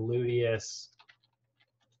of the gluteus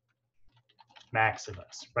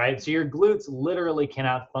maximus, right? So your glutes literally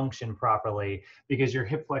cannot function properly because your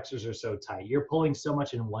hip flexors are so tight. You're pulling so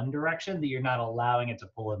much in one direction that you're not allowing it to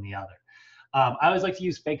pull in the other. I always like to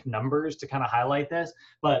use fake numbers to kind of highlight this,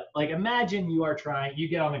 but like imagine you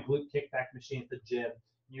get on a glute kickback machine at the gym, and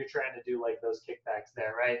you're trying to do like those kickbacks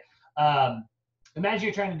there, right? Imagine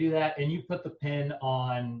you're trying to do that and you put the pin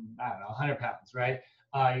on, I don't know, 100 pounds, right?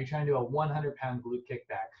 You're trying to do a 100-pound glute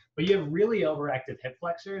kickback, but you have really overactive hip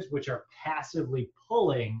flexors, which are passively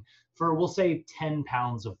pulling for, we'll say, 10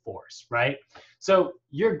 pounds of force, right? So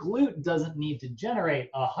your glute doesn't need to generate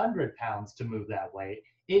 100 pounds to move that weight.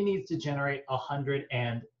 It needs to generate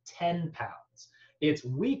 110 pounds. It's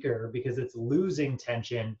weaker because it's losing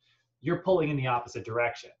tension. You're pulling in the opposite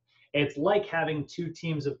direction. It's like having two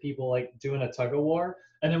teams of people like doing a tug of war,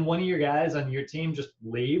 and then one of your guys on your team just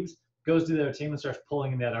leaves, goes to their team and starts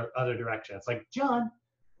pulling in the other direction. It's like, John,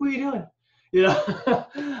 what are you doing? You know,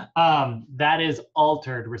 that is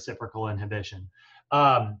altered reciprocal inhibition.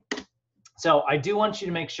 So I do want you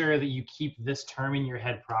to make sure that you keep this term in your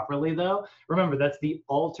head properly, though. Remember, that's the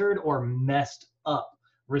altered or messed up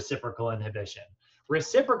reciprocal inhibition.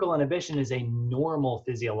 Reciprocal inhibition is a normal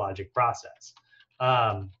physiologic process.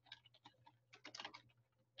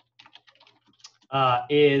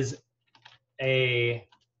 Is a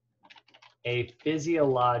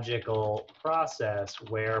physiological process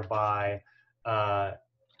whereby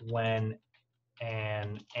when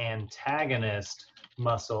an agonist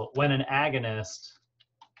muscle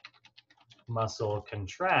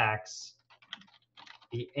contracts,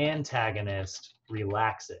 the antagonist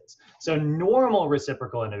relaxes. So normal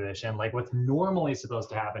reciprocal inhibition, like what's normally supposed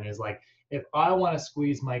to happen is like, if I want to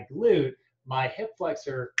squeeze my glute, my hip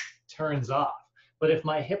flexor turns off. But if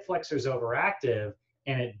my hip flexor is overactive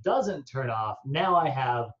and it doesn't turn off, now I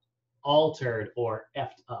have altered or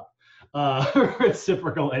effed up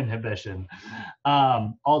reciprocal inhibition,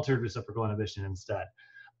 altered reciprocal inhibition instead.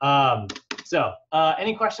 So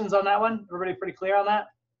any questions on that one? Everybody pretty clear on that?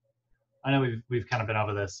 I know we've kind of been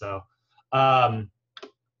over this, so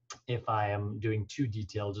if I am doing too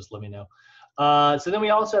detailed, just let me know. So then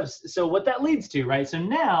we also have, so what that leads to, right? So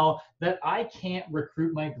now that I can't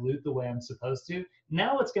recruit my glute the way I'm supposed to,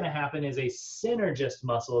 now what's going to happen is a synergist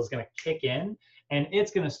muscle is going to kick in and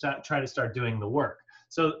it's going to try to start doing the work.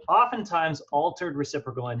 So oftentimes altered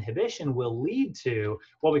reciprocal inhibition will lead to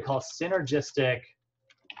what we call synergistic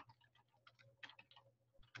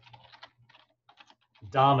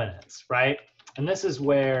dominance, right? And this is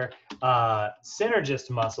where synergist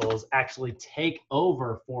muscles actually take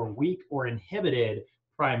over for weak or inhibited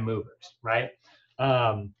prime movers, right?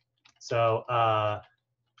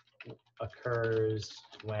 Occurs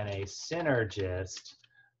when a synergist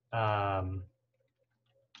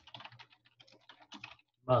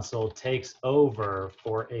muscle takes over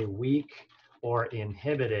for a weak or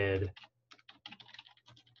inhibited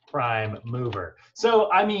prime mover. So,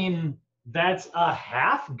 I mean, that's a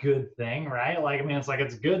half good thing, right? Like, I mean, it's like,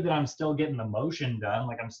 it's good that I'm still getting the motion done.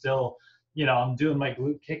 Like I'm still, you know, I'm doing my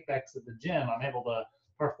glute kickbacks at the gym. I'm able to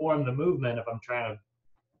perform the movement if I'm trying to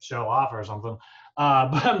show off or something.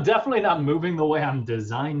 But I'm definitely not moving the way I'm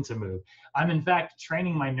designed to move. I'm in fact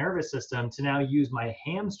training my nervous system to now use my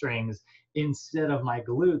hamstrings instead of my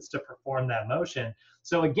glutes to perform that motion.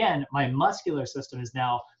 So again, my muscular system is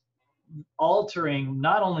now altering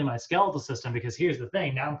not only my skeletal system, because here's the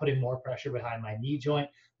thing, now I'm putting more pressure behind my knee joint,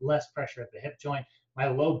 less pressure at the hip joint. My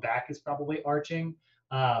low back is probably arching,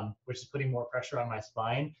 which is putting more pressure on my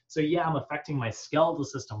spine. So yeah, I'm affecting my skeletal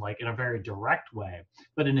system like in a very direct way,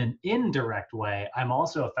 but in an indirect way, I'm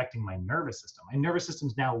also affecting my nervous system. My nervous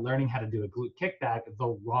system's now learning how to do a glute kickback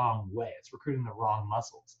the wrong way. It's recruiting the wrong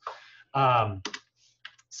muscles. A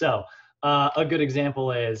good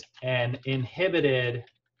example is an inhibited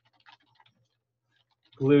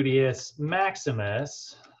gluteus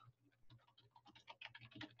maximus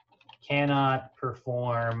cannot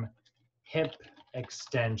perform hip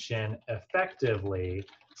extension effectively,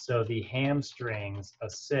 so the hamstrings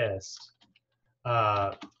assist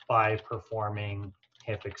by performing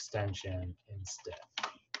hip extension instead,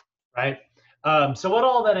 right? So what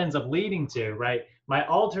all that ends up leading to, right? My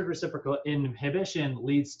altered reciprocal inhibition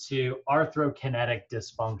leads to arthrokinetic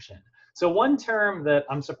dysfunction. So one term that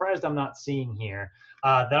I'm surprised I'm not seeing here,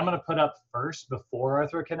 that I'm going to put up first before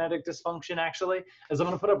arthrokinetic dysfunction actually, is I'm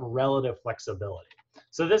going to put up relative flexibility.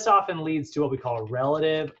 So this often leads to what we call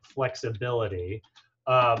relative flexibility,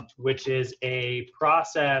 which is a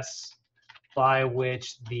process by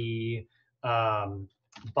which the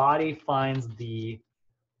body finds the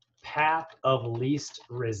path of least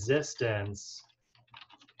resistance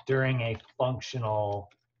during a functional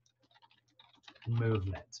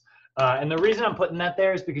movement. And the reason I'm putting that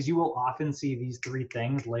there is because you will often see these three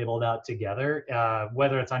things labeled out together,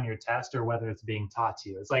 whether it's on your test or whether it's being taught to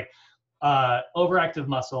you. It's like overactive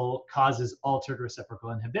muscle causes altered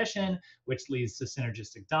reciprocal inhibition, which leads to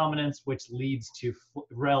synergistic dominance, which leads to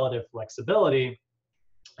relative flexibility.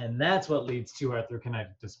 And that's what leads to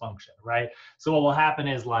arthrokinetic dysfunction, right? So what will happen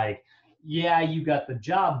is like, yeah, you got the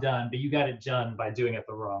job done, but you got it done by doing it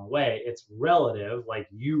the wrong way. It's relative, like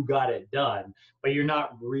you got it done, but you're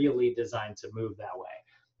not really designed to move that way.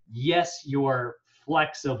 Yes, you're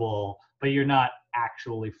flexible, but you're not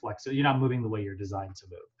actually flexible. You're not moving the way you're designed to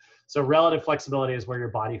move. So relative flexibility is where your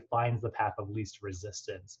body finds the path of least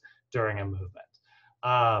resistance during a movement.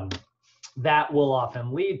 That will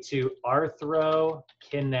often lead to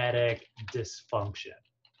arthrokinetic dysfunction,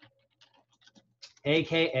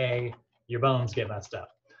 AKA your bones get messed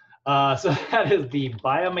up. So that is the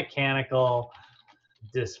biomechanical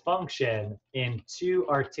dysfunction in two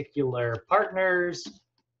articular partners,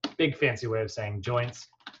 big fancy way of saying joints,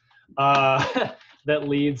 that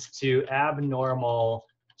leads to abnormal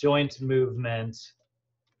joint movement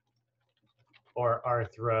or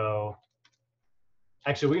arthro.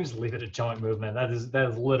 Actually, we can just leave it at joint movement. That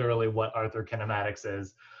is literally what arthrokinematics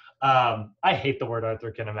is. I hate the word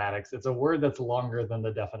arthrokinematics. It's a word that's longer than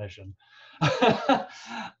the definition. But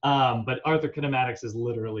arthrokinematics is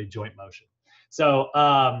literally joint motion. So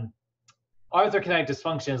arthrokinetic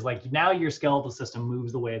dysfunction is like now your skeletal system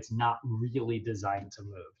moves the way it's not really designed to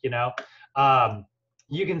move, you know?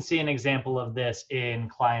 You can see an example of this in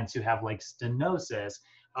clients who have like stenosis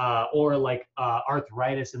or like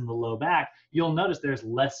arthritis in the low back. You'll notice there's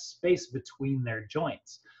less space between their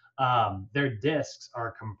joints. Their discs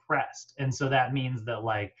are compressed. And so that means that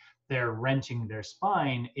like they're wrenching their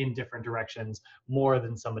spine in different directions more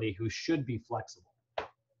than somebody who should be flexible.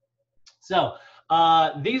 So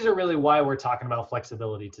these are really why we're talking about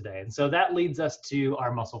flexibility today. And so that leads us to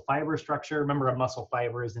our muscle fiber structure. Remember, a muscle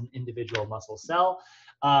fiber is an individual muscle cell.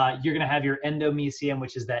 You're going to have your endomysium,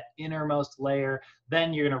 which is that innermost layer.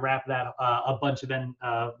 Then you're going to wrap that a bunch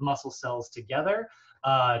of muscle cells together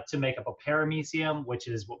to make up a paramysium, which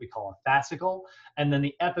is what we call a fascicle. And then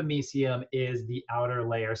the epimysium is the outer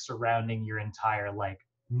layer surrounding your entire like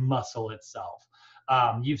muscle itself.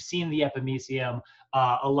 You've seen the epimysium.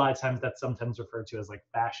 A lot of times that's sometimes referred to as like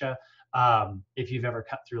fascia. If you've ever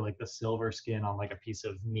cut through like the silver skin on like a piece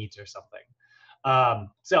of meat or something.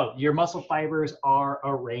 So your muscle fibers are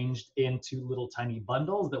arranged into little tiny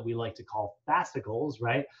bundles that we like to call fascicles,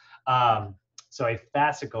 right? So a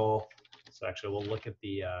fascicle, so actually we'll look at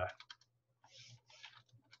the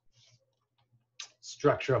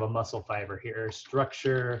structure of a muscle fiber here.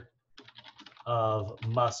 Structure of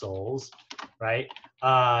muscles, right?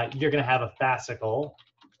 You're gonna have a fascicle,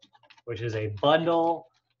 which is a bundle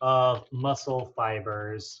of muscle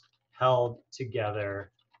fibers held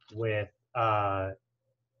together with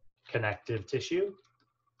connective tissue,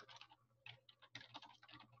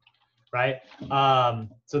 right?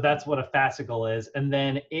 So that's what a fascicle is. And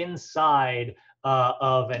then inside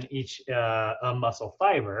of each muscle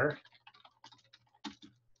fiber,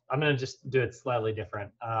 I'm going to just do it slightly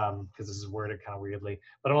different because this is worded kind of weirdly.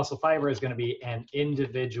 But a muscle fiber is going to be an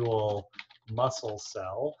individual muscle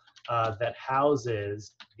cell that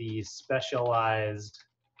houses these specialized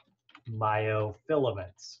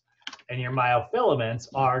myofilaments. And your myofilaments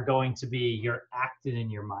are going to be your actin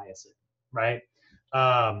and your myosin, right?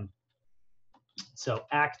 So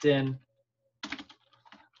actin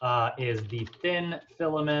is the thin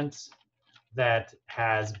filament that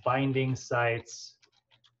has binding sites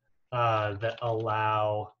that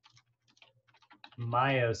allow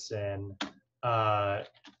myosin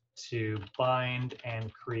to bind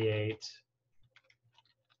and create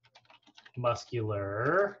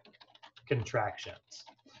muscular contractions.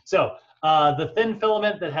 So the thin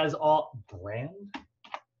filament that has all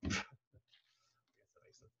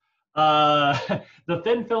the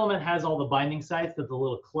thin filament has all the binding sites that the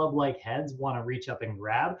little club-like heads want to reach up and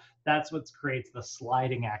grab. That's what creates the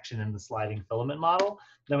sliding action in the sliding filament model.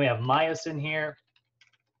 Then we have myosin here,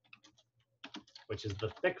 which is the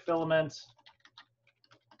thick filament.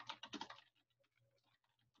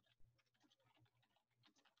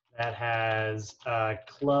 That has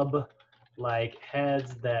club-like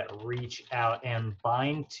heads that reach out and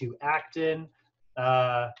bind to actin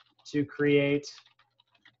to create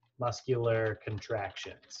muscular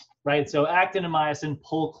contractions, right? So actin and myosin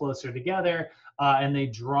pull closer together and they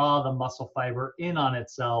draw the muscle fiber in on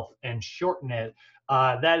itself and shorten it.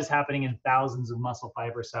 That is happening in thousands of muscle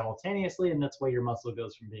fibers simultaneously, and that's why your muscle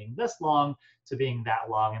goes from being this long to being that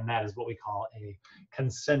long, and that is what we call a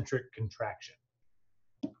concentric contraction.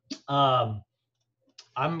 I'm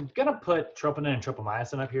gonna put troponin and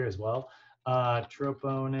tropomyosin up here as well.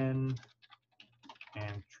 Troponin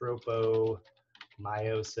and tropomyosin.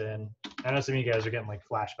 I know some of you guys are getting like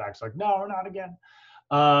flashbacks, like, no, not again.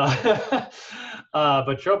 But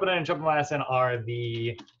troponin and tropomyosin are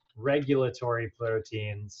the regulatory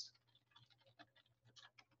proteins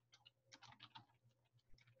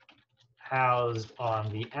housed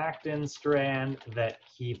on the actin strand that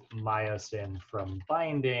keep myosin from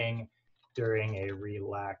binding during a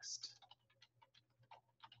relaxed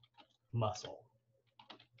muscle.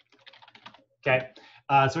 Okay,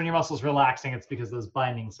 so when your muscle's relaxing, it's because those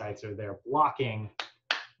binding sites are there blocking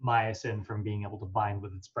myosin from being able to bind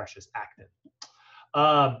with its precious actin.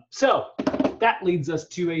 So that leads us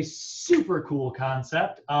to a super cool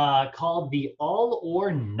concept called the all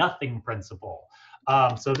or nothing principle.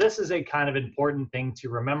 So this is a kind of important thing to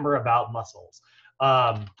remember about muscles.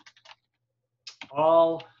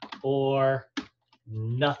 All or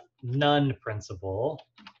none principle.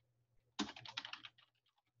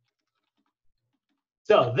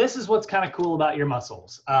 So this is what's kind of cool about your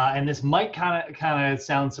muscles. And this might kind of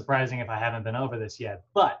sound surprising if I haven't been over this yet,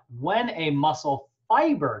 but when a muscle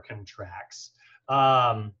fiber contracts,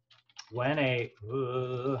 when a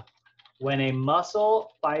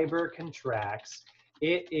muscle fiber contracts,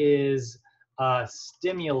 it is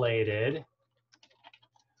stimulated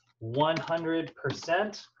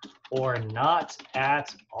 100% or not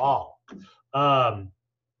at all.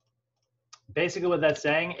 Basically what that's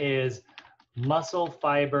saying is muscle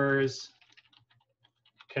fibers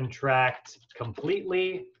contract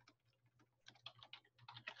completely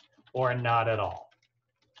or not at all.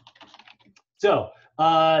 So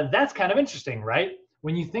that's kind of interesting, right?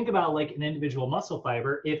 When you think about like an individual muscle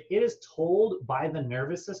fiber, if it is told by the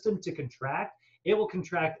nervous system to contract, it will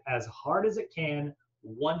contract as hard as it can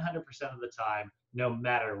 100% of the time, no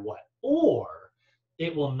matter what, or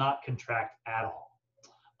it will not contract at all.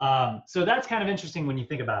 So that's kind of interesting when you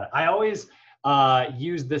think about it. I always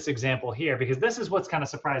use this example here because this is what's kind of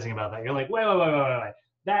surprising about that. You're like, wait.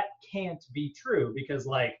 That can't be true because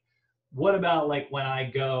like, what about like when I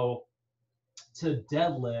go to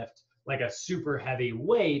deadlift like a super heavy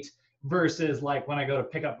weight versus like when I go to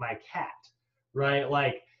pick up my cat, right?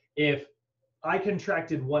 Like if I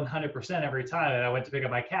contracted 100% every time and I went to pick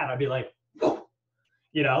up my cat, I'd be like,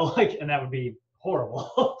 you know, like, and that would be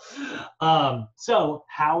horrible. So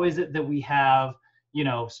how is it that we have, you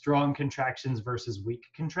know, strong contractions versus weak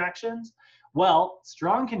contractions? Well,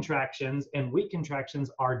 strong contractions and weak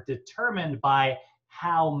contractions are determined by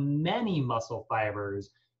how many muscle fibers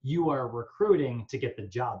you are recruiting to get the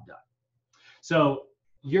job done. So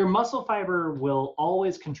your muscle fiber will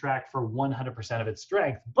always contract for 100% of its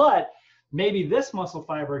strength, but maybe this muscle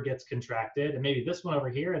fiber gets contracted and maybe this one over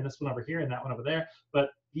here and this one over here and that one over there, but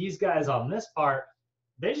these guys on this part,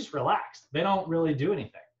 they just relax. They don't really do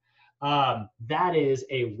anything. That is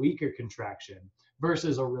a weaker contraction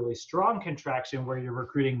versus a really strong contraction where you're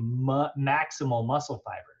recruiting maximal muscle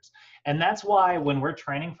fibers. And that's why when we're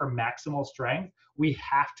training for maximal strength, we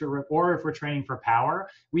have to, or if we're training for power,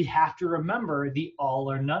 we have to remember the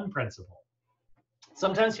all or none principle.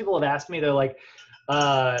 Sometimes people have asked me, they're like,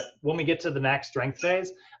 when we get to the max strength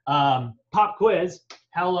phase, pop quiz,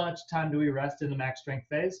 how much time do we rest in the max strength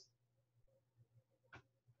phase?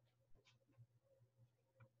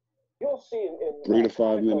 You'll see in 3 to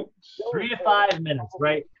 5 minutes. 3 to 5 minutes,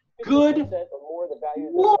 right? Good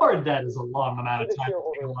Lord, that is a long amount of time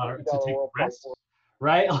to take rest,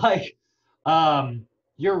 right? Like,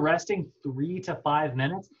 you're resting 3 to 5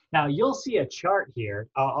 minutes. Now, you'll see a chart here.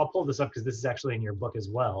 I'll pull this up because this is actually in your book as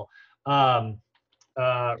well.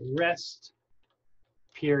 Rest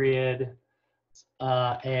period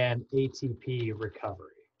and ATP recovery.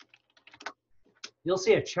 You'll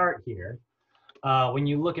see a chart here. When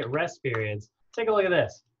you look at rest periods, take a look at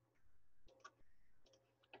this.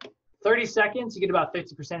 30 seconds, you get about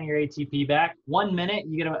 50% of your ATP back. 1 minute,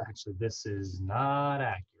 you get about, actually, this is not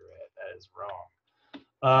accurate. That is wrong.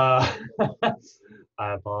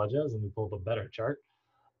 I apologize. Let me pull up a better chart.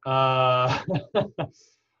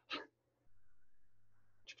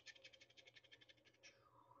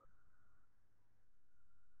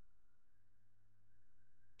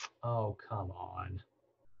 Oh, come on.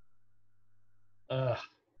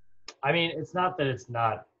 I mean, it's not that it's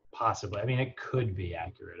not possible. I mean, it could be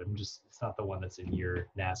accurate. It's not the one that's in your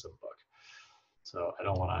NASA book. So I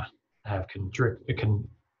don't want to have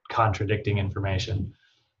contradicting information.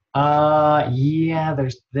 Yeah,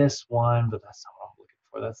 there's this one, but that's not what I'm looking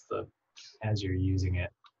for. That's the as you're using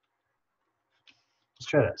it. Let's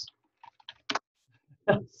try this.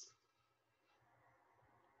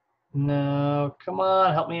 No, come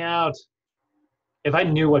on, help me out. If I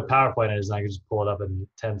knew what PowerPoint is, I could just pull it up in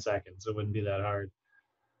 10 seconds. It wouldn't be that hard.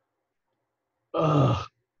 Ugh.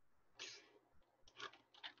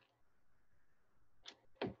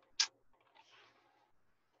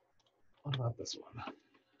 What about this one?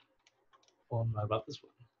 Well, not about this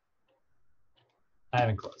one. I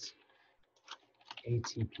haven't closed.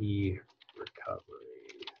 ATP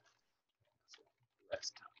recovery.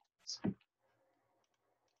 Rest times.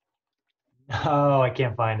 Oh, I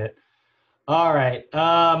can't find it. All right.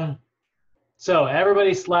 So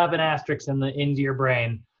everybody slap an asterisk into your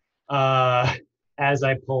brain as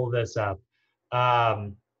I pull this up.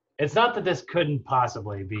 It's not that this couldn't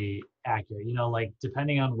possibly be accurate. You know, like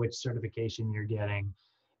depending on which certification you're getting,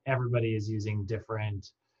 everybody is using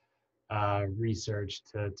different research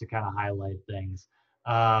to kind of highlight things.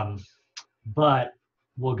 But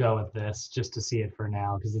we'll go with this just to see it for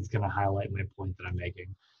now because it's going to highlight my point that I'm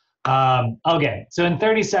making. Okay, so in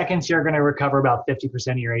 30 seconds, you're going to recover about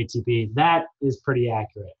 50% of your ATP. That is pretty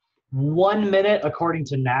accurate. 1 minute, according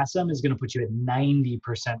to NASM, is going to put you at 90%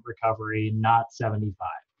 recovery, not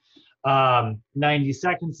 75. 90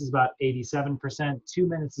 seconds is about 87%. 2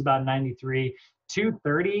 minutes is about 93.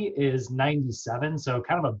 230 is 97. So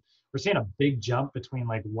kind of we're seeing a big jump between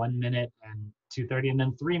like 1 minute and 230. And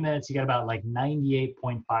then 3 minutes, you got about like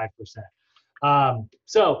 98.5%.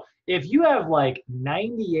 So if you have like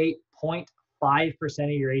 98.5% of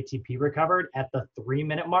your ATP recovered at the 3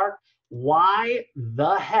 minute mark, why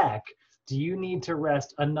the heck do you need to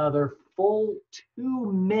rest another full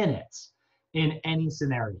 2 minutes in any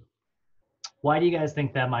scenario? Why do you guys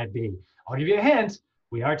think that might be? I'll give you a hint.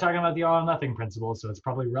 We are talking about the all or nothing principle, so it's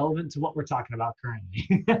probably relevant to what we're talking about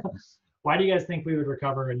currently. Why do you guys think we would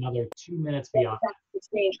recover another 2 minutes beyond that?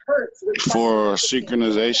 For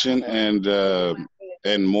synchronization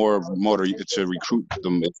and more motor to recruit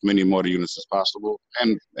them as many motor units as possible,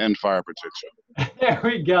 and fire protection. There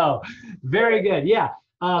we go. Very good. Yeah.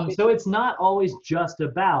 So it's not always just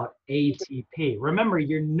about ATP. Remember,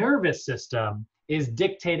 your nervous system is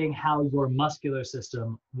dictating how your muscular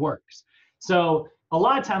system works. So a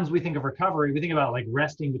lot of times we think of recovery, we think about like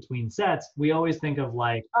resting between sets. We always think of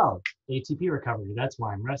like, oh, ATP recovery. That's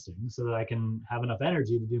why I'm resting, so that I can have enough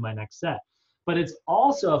energy to do my next set. But it's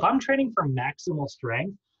also, if I'm training for maximal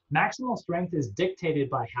strength is dictated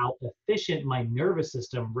by how efficient my nervous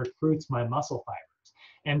system recruits my muscle fibers.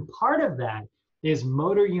 And part of that is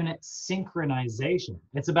motor unit synchronization.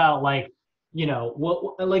 It's about like, you know,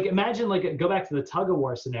 like imagine like, go back to the tug of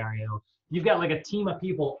war scenario. You've got like a team of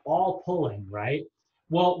people all pulling, right?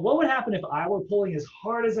 Well, what would happen if I were pulling as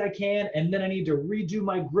hard as I can and then I need to redo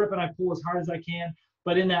my grip and I pull as hard as I can,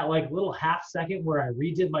 but in that like little half second where I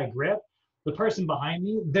redid my grip, the person behind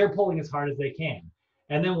me, they're pulling as hard as they can.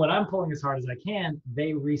 And then when I'm pulling as hard as I can,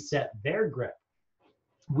 they reset their grip.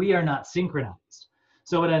 We are not synchronized.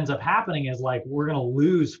 So what ends up happening is like, we're gonna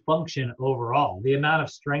lose function overall. The amount of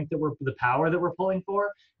strength the power that we're pulling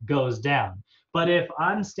for goes down. But if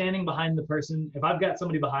I'm standing behind the person, if I've got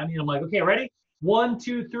somebody behind me and I'm like, okay, ready? 1,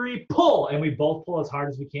 2, 3, pull. And we both pull as hard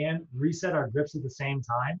as we can, reset our grips at the same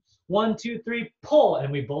time. 1, 2, 3, pull.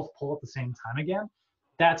 And we both pull at the same time again.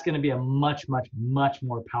 That's going to be a much, much, much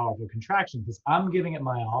more powerful contraction because I'm giving it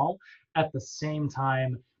my all at the same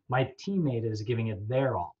time my teammate is giving it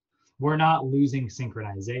their all. We're not losing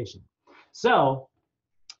synchronization. So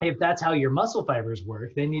if that's how your muscle fibers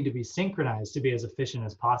work, they need to be synchronized to be as efficient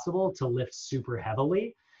as possible to lift super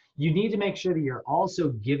heavily. You need to make sure that you're also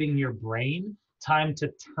giving your brain time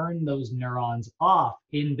to turn those neurons off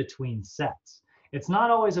in between sets. It's not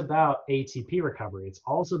always about ATP recovery. It's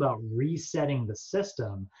also about resetting the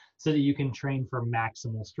system so that you can train for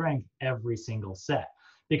maximal strength every single set.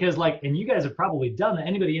 Because like, and you guys have probably done that,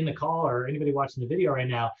 anybody in the call or anybody watching the video right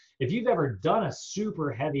now, if you've ever done a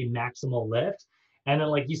super heavy maximal lift and then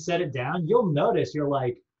like you set it down, you'll notice you're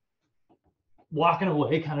like walking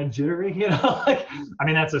away kind of jittery, you know? Like, I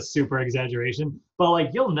mean, that's a super exaggeration, but like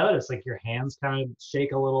you'll notice like your hands kind of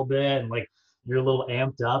shake a little bit and like you're a little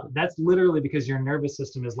amped up. That's literally because your nervous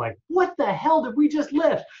system is like, what the hell did we just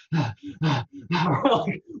lift?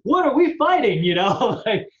 Like, what are we fighting, you know?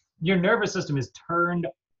 Like your nervous system is turned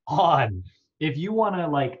on. If you want to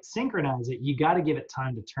like synchronize it, you got to give it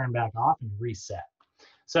time to turn back off and reset.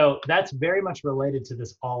 So that's very much related to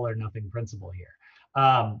this all or nothing principle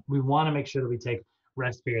here. We want to make sure that we take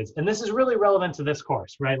rest periods. And this is really relevant to this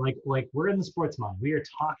course, right? Like we're in the sports mind. We are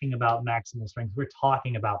talking about maximal strength. We're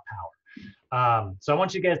talking about power. So I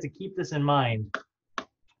want you guys to keep this in mind.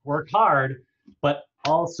 Work hard, but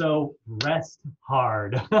also rest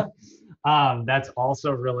hard. That's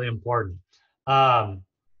also really important.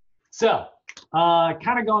 So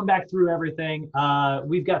kind of going back through everything,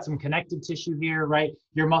 we've got some connective tissue here, right?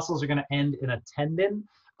 Your muscles are going to end in a tendon.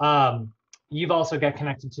 You've also got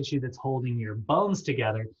connective tissue that's holding your bones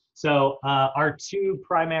together. So our two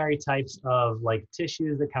primary types of like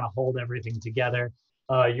tissues that kind of hold everything together,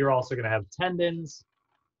 you're also going to have tendons,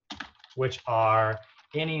 which are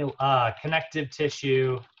any connective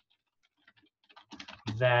tissue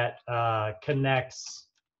that connects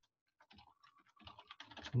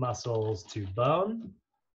muscles to bone.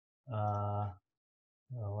 11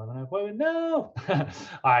 appointment, no. All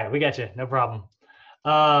right, we got you, no problem.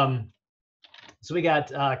 So we got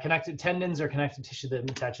connected tendons or connective tissue that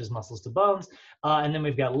attaches muscles to bones. And then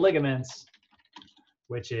we've got ligaments,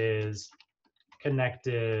 which is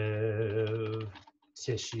connective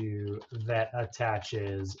tissue that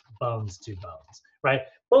attaches bones to bones, right?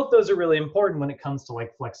 Both those are really important when it comes to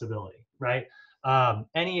like flexibility, right?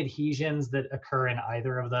 Any adhesions that occur in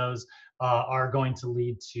either of those are going to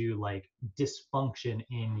lead to like dysfunction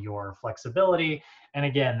in your flexibility. And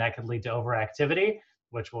again, that could lead to overactivity,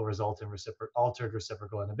 which will result in altered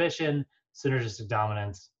reciprocal inhibition, synergistic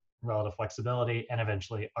dominance, relative flexibility, and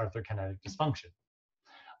eventually arthrokinetic dysfunction.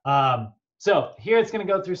 So here it's going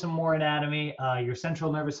to go through some more anatomy, your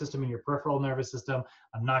central nervous system and your peripheral nervous system.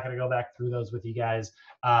 I'm not going to go back through those with you guys.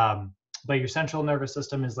 But your central nervous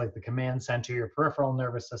system is like the command center. Your peripheral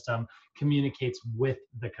nervous system communicates with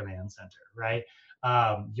the command center, right?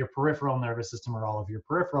 Your peripheral nervous system are all of your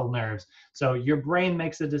peripheral nerves. So your brain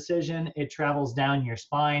makes a decision, it travels down your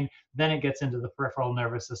spine, then it gets into the peripheral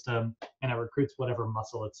nervous system and it recruits whatever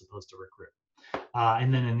muscle it's supposed to recruit.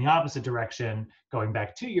 And then in the opposite direction, going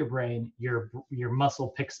back to your brain, your muscle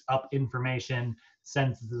picks up information,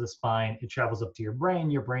 sends it to the spine, it travels up to your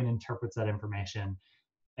brain interprets that information,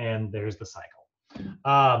 and there's the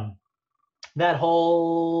cycle. That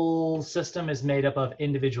whole system is made up of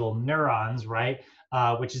individual neurons, right?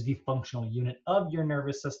 Which is the functional unit of your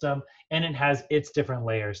nervous system, and it has its different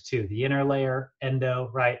layers too. The inner layer, endo,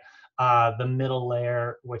 right? The middle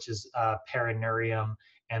layer, which is perineurium,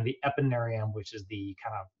 and the epineurium, which is the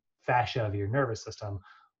kind of fascia of your nervous system,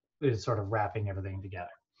 is sort of wrapping everything together.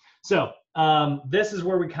 So this is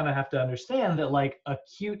where we kind of have to understand that like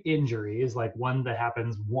acute injury is like one that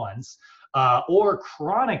happens once, or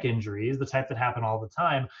chronic injuries, the type that happen all the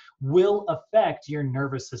time, will affect your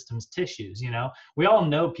nervous system's tissues. You know, we all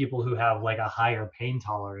know people who have like a higher pain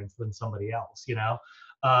tolerance than somebody else, you know,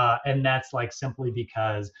 and that's like simply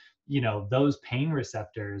because, you know, those pain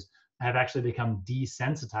receptors have actually become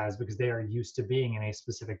desensitized because they are used to being in a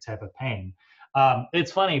specific type of pain.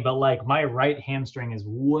 It's funny, but like my right hamstring is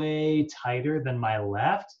way tighter than my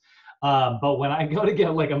left. But when I go to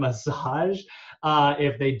get like a massage,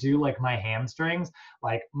 if they do like my hamstrings,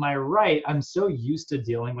 like my right, I'm so used to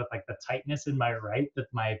dealing with like the tightness in my right that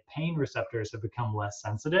my pain receptors have become less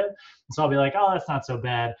sensitive. So I'll be like, oh, that's not so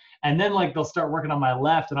bad. And then like they'll start working on my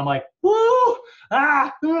left and I'm like, woo,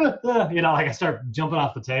 you know, like I start jumping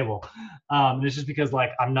off the table. And it's just because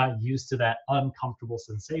like I'm not used to that uncomfortable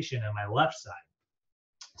sensation in my left side.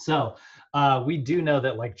 So we do know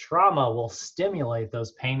that like trauma will stimulate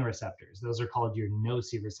those pain receptors. Those are called your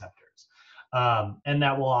nociceptors. And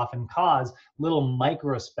that will often cause little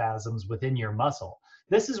microspasms within your muscle.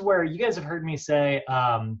 This is where you guys have heard me say,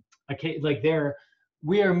 okay, like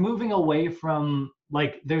we are moving away from,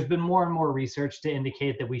 like, there's been more and more research to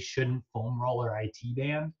indicate that we shouldn't foam roll our IT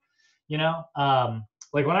band, you know?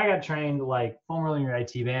 Like when I got trained, like foam rolling your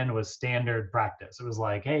IT band was standard practice. It was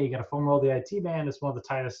like, hey, you got to foam roll the IT band. It's one of the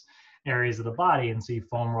tightest areas of the body. And so you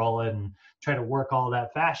foam roll it and try to work all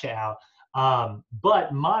that fascia out.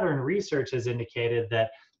 But modern research has indicated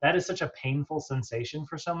that that is such a painful sensation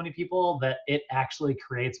for so many people that it actually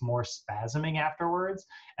creates more spasming afterwards.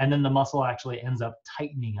 And then the muscle actually ends up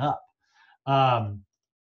tightening up.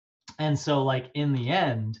 And so like in the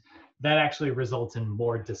end, that actually results in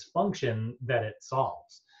more dysfunction that it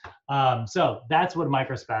solves. So that's what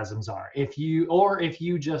microspasms are. If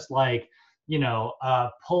you just like, you know,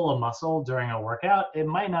 pull a muscle during a workout, it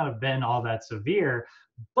might not have been all that severe,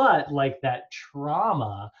 but like that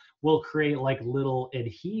trauma will create like little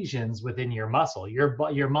adhesions within your muscle.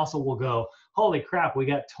 Your muscle will go, holy crap, we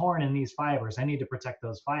got torn in these fibers. I need to protect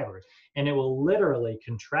those fibers. And it will literally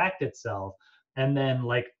contract itself and then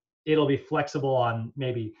like it'll be flexible on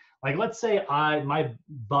maybe, like, let's say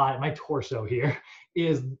my torso here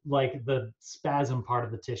is like the spasm part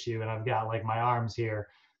of the tissue, and I've got like my arms here.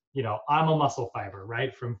 You know, I'm a muscle fiber,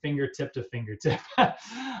 right? From fingertip to fingertip.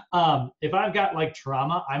 If I've got like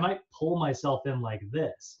trauma, I might pull myself in like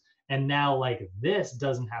this. And now like this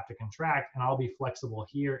doesn't have to contract, and I'll be flexible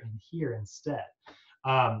here and here instead.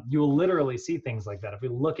 You'll literally see things like that. If we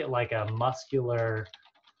look at like a muscular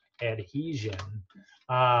adhesion,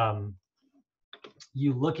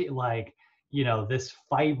 you look at like, you know, this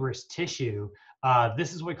fibrous tissue,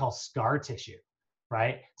 this is what we call scar tissue,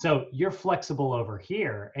 right? So you're flexible over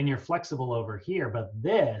here and you're flexible over here, but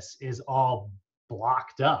this is all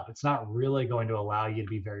blocked up. It's not really going to allow you to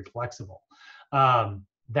be very flexible.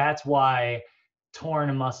 That's why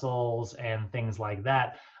torn muscles and things like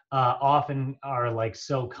that often are like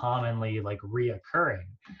so commonly like reoccurring,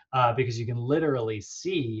 because you can literally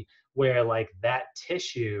see where like that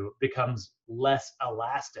tissue becomes less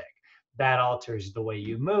elastic. That alters the way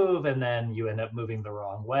you move, and then you end up moving the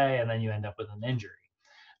wrong way, and then you end up with an injury,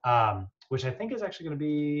 which I think is actually going to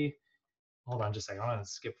be, hold on just a second, I'm going to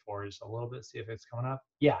skip forward just a little bit, see if it's coming up.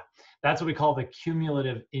 Yeah, that's what we call the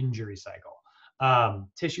cumulative injury cycle.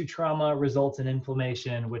 Tissue trauma results in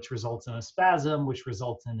inflammation, which results in a spasm, which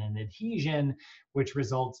results in an adhesion, which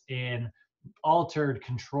results in altered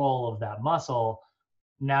control of that muscle.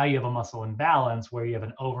 Now you have a muscle imbalance where you have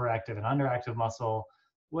an overactive and underactive muscle,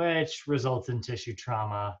 which results in tissue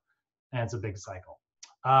trauma, and it's a big cycle.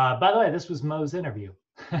 By the way, this was Mo's interview.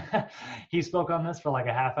 He spoke on this for like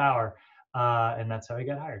a half hour, and that's how he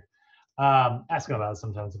got hired. Ask him about it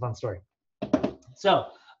sometime. It's a fun story. So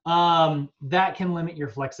that can limit your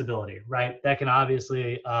flexibility, right? That can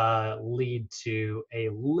obviously lead to a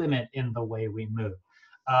limit in the way we move.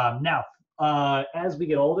 Now, as we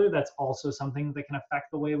get older, that's also something that can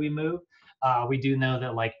affect the way we move. We do know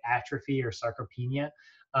that like atrophy or sarcopenia,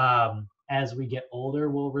 as we get older,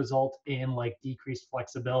 will result in like decreased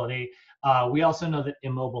flexibility. We also know that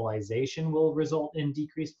immobilization will result in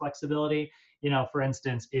decreased flexibility. You know, for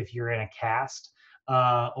instance, if you're in a cast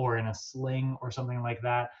or in a sling or something like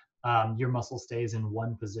that, your muscle stays in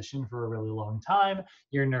one position for a really long time.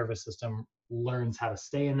 Your nervous system learns how to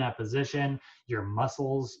stay in that position. Your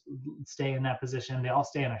muscles stay in that position. They all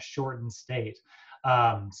stay in a shortened state.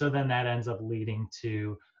 So then that ends up leading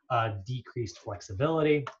to decreased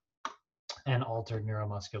flexibility and altered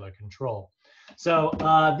neuromuscular control. So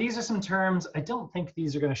these are some terms. I don't think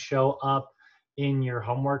these are going to show up in your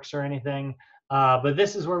homeworks or anything. But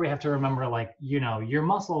this is where we have to remember, like, you know, your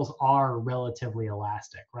muscles are relatively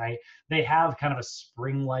elastic, right? They have kind of a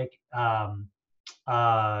spring-like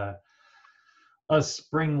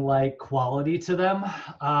quality to them.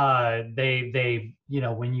 They, you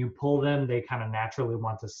know, when you pull them, they kind of naturally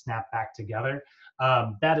want to snap back together.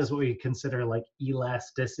 That is what we consider like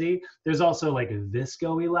elasticity. There's also like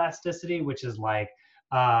viscoelasticity, which is like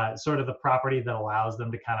sort of the property that allows them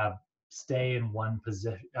to kind of stay in one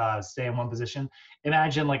position.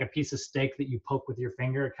 Imagine like a piece of steak that you poke with your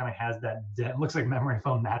finger. It kind of has that dent. It looks like memory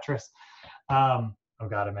foam mattress. Oh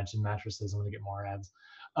God, I mentioned mattresses. I'm gonna get more ads.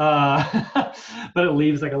 But it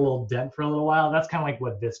leaves like a little dent for a little while. That's kind of like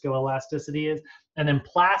what viscoelasticity is. And then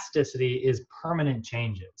plasticity is permanent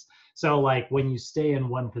changes. So like when you stay in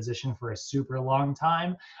one position for a super long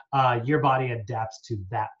time, your body adapts to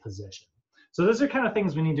that position. So those are kind of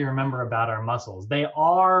things we need to remember about our muscles. They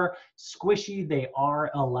are squishy, they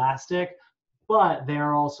are elastic, but they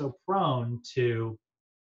are also prone to,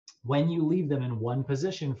 when you leave them in one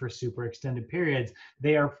position for super extended periods,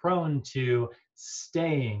 they are prone to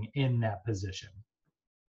staying in that position.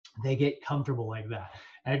 They get comfortable like that.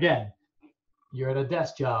 And again, you're at a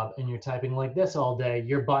desk job and you're typing like this all day,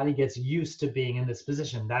 your body gets used to being in this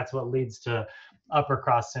position. That's what leads to upper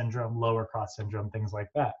cross syndrome, lower cross syndrome, things like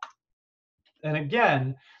that. And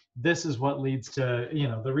again, this is what leads to, you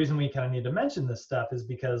know, the reason we kind of need to mention this stuff is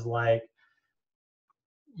because like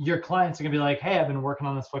your clients are gonna be like, hey, I've been working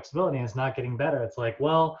on this flexibility and it's not getting better. It's like,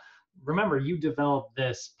 well, remember, you developed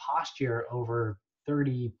this posture over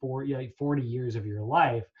 30, 40 years of your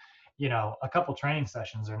life. You know, a couple training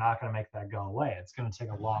sessions are not going to make that go away. It's going to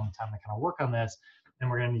take a long time to kind of work on this, and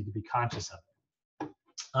we're going to need to be conscious of it.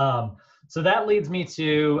 So that leads me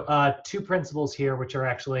to two principles here, which are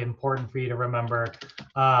actually important for you to remember.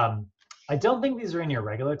 I don't think these are in your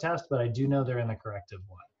regular test, but I do know they're in the corrective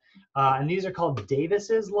one. And these are called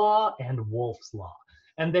Davis's law and Wolff's law.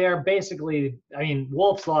 And they are basically, I mean,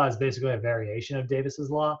 Wolff's law is basically a variation of Davis's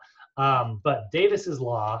law. But Davis's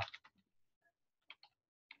law,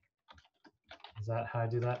 is that how I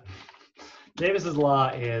do that? Davis's law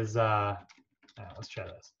is, let's try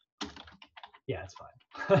this. Yeah, it's fine.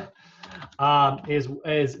 is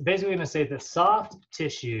basically going to say that soft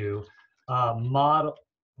tissue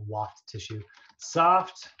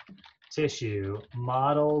soft tissue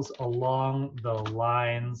models along the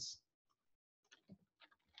lines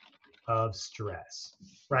of stress,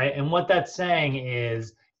 right? And what that's saying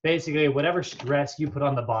is basically whatever stress you put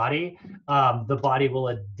on the body will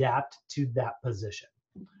adapt to that position.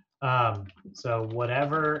 So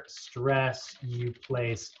whatever stress you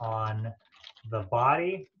place on the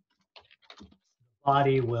body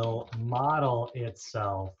will model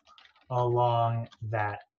itself along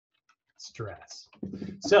that stress.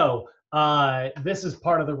 So this is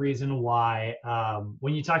part of the reason why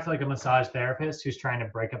when you talk to like a massage therapist who's trying to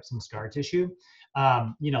break up some scar tissue,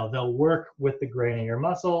 they'll work with the grain of your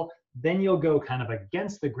muscle, then you'll go kind of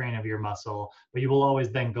against the grain of your muscle, but you will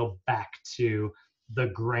always then go back to the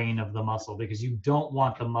grain of the muscle because you don't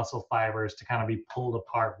want the muscle fibers to kind of be pulled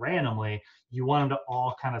apart randomly. You want them to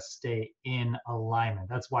all kind of stay in alignment.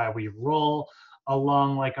 That's why we roll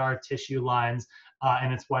along like our tissue lines,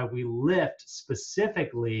 and it's why we lift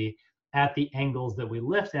specifically at the angles that we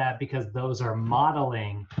lift at, because those are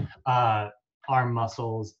modeling our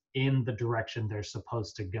muscles in the direction they're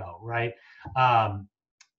supposed to go, right?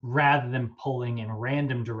 Rather than pulling in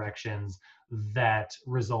random directions that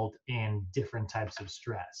result in different types of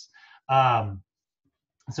stress.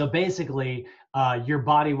 So basically, your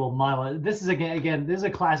body will model. This is again, this is a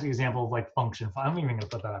classic example of like function. I'm even gonna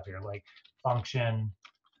put that up here. Like function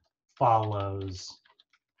follows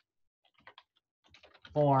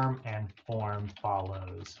form and form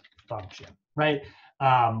follows function, right?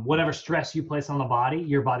 Whatever stress you place on the body,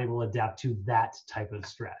 your body will adapt to that type of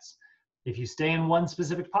stress. If you stay in one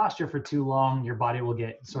specific posture for too long, your body will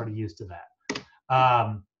get sort of used to that.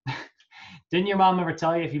 Didn't your mom ever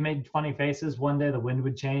tell you if you made funny faces, one day the wind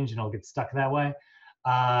would change and it'll get stuck that way?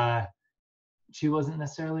 She wasn't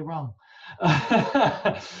necessarily wrong.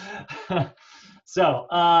 So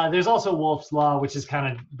there's also Wolff's Law, which is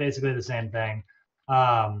kind of basically the same thing,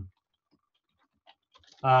 but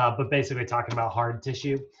basically talking about hard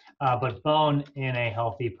tissue. But bone in a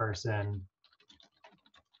healthy person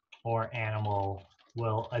or animal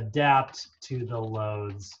will adapt to the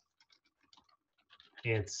loads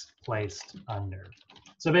it's placed under.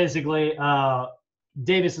 So basically,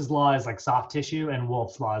 Davis's law is like soft tissue and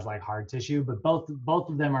Wolff's law is like hard tissue, but both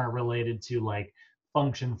of them are related to like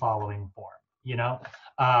function following form. You know,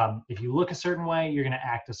 if you look a certain way, you're going to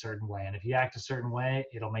act a certain way, and if you act a certain way,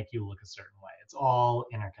 it'll make you look a certain way. It's all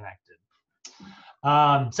interconnected.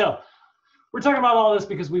 So we're talking about all this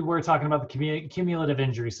because we were talking about the cumulative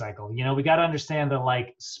injury cycle. You know, we got to understand that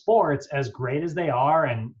like sports, as great as they are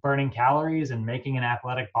and burning calories and making an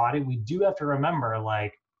athletic body, we do have to remember,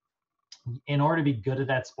 like, in order to be good at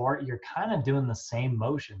that sport, you're kind of doing the same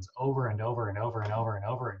motions over and over and over and over and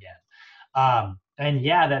over again. And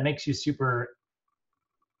yeah, that makes you super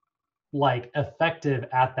like effective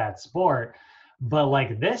at that sport. But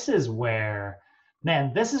like, this is where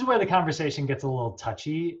the conversation gets a little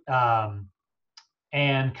touchy.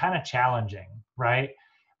 And kind of challenging, right?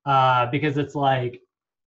 Because it's like,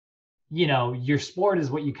 you know, your sport is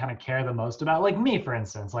what you kind of care the most about. Like me, for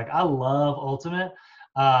instance, like I love Ultimate.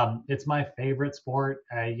 It's my favorite sport.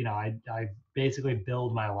 You know, I basically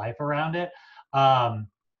build my life around it.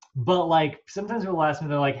 But like sometimes people ask me,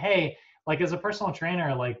 they're like, hey, like as a personal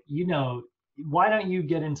trainer, like, you know, why don't you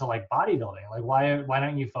get into like bodybuilding? Like why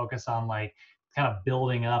don't you focus on like kind of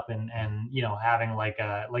building up and you know, having like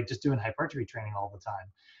just doing hypertrophy training all the time?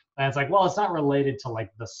 And it's like, well, it's not related to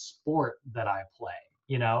like the sport that I play.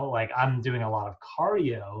 You know, like I'm doing a lot of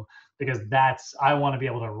cardio because I want to be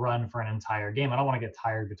able to run for an entire game. I don't want to get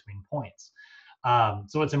tired between points.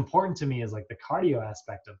 So what's important to me is like the cardio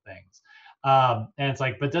aspect of things. And it's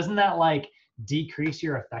like, but doesn't that like decrease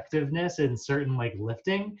your effectiveness in certain like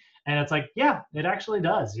lifting? And it's like, yeah, it actually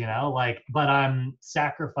does, you know, like, but I'm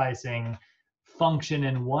sacrificing function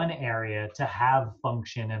in one area to have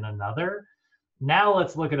function in another. Now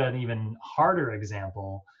let's look at an even harder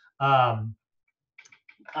example.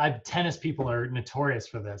 Tennis people are notorious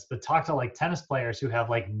for this, but talk to like tennis players who have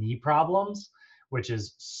like knee problems, which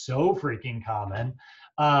is so freaking common.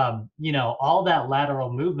 You know, all that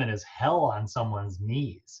lateral movement is hell on someone's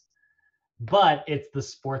knees, but it's the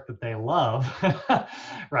sport that they love,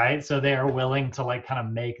 right? So they are willing to like kind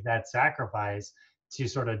of make that sacrifice to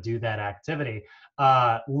sort of do that activity.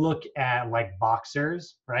 Look at like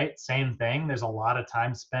boxers, right? Same thing. There's a lot of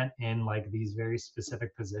time spent in like these very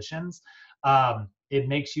specific positions. It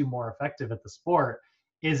makes you more effective at the sport.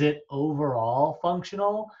 Is it overall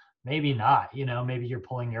functional? maybe not, you know, maybe you're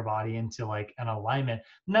pulling your body into like an alignment.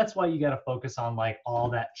 And that's why you got to focus on like all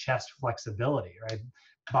that chest flexibility, right?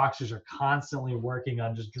 Boxers are constantly working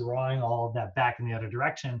on just drawing all of that back in the other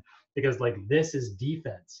direction, because like this is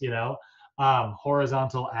defense, you know.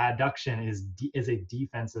 Horizontal adduction is a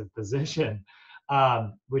defensive position,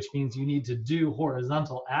 which means you need to do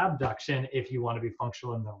horizontal abduction if you want to be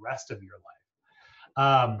functional in the rest of your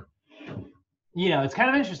life. You know, it's kind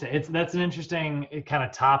of interesting. That's an interesting kind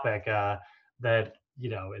of topic that, you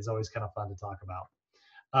know, is always kind of fun to talk about.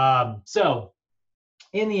 So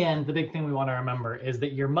in the end, the big thing we want to remember is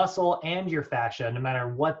that your muscle and your fascia, no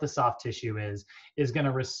matter what the soft tissue is going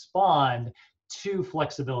to respond to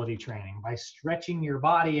flexibility training. By stretching your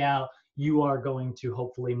body out, you are going to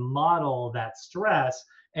hopefully model that stress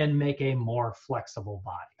and make a more flexible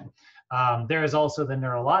body. There is also the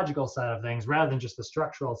neurological side of things rather than just the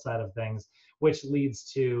structural side of things, which leads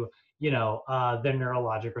to, you know, the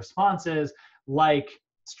neurologic responses like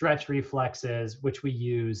stretch reflexes, which we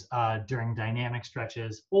use during dynamic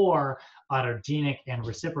stretches, or autogenic and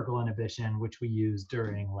reciprocal inhibition, which we use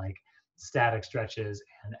during like static stretches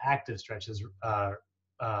and active stretches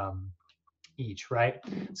each, right?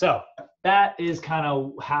 So that is kind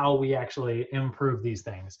of how we actually improve these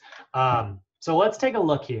things. So let's take a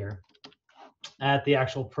look here at the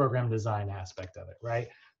actual program design aspect of it, right?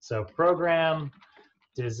 So program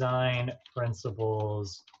design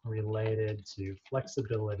principles related to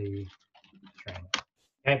flexibility training.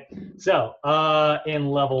 Okay, so in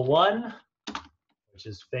level 1, which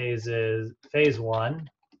is phase 1,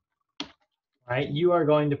 right, you are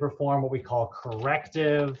going to perform what we call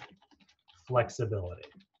corrective flexibility,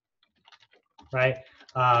 right?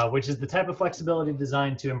 Which is the type of flexibility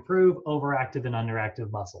designed to improve overactive and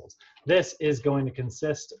underactive muscles. This is going to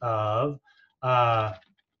consist of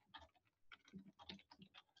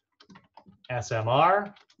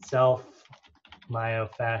SMR,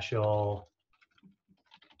 self-myofascial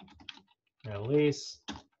release,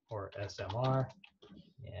 or SMR.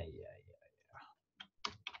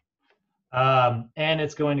 And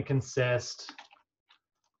it's going to consist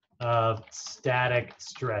of static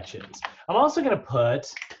stretches. I'm also going to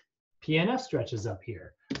put PNF stretches up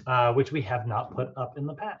here, which we have not put up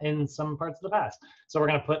in some parts of the past. So we're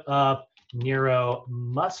going to put up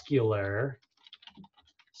neuromuscular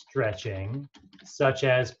stretching, such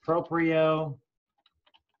as proprioceptive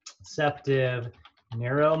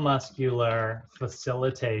neuromuscular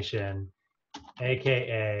facilitation,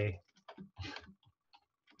 aka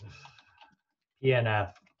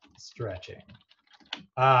PNF stretching.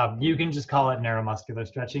 You can just call it neuromuscular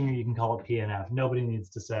stretching, or you can call it PNF. Nobody needs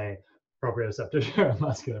to say proprioceptive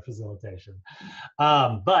neuromuscular facilitation.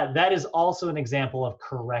 But that is also an example of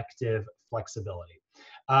corrective flexibility.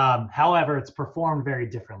 However, it's performed very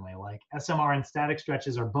differently. Like SMR and static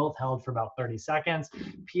stretches are both held for about 30 seconds.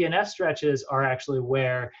 PNF stretches are actually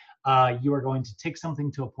where you are going to take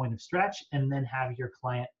something to a point of stretch and then have your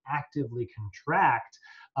client actively contract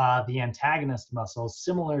the antagonist muscles,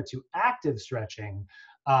 similar to active stretching,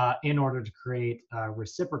 in order to create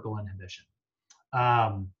reciprocal inhibition.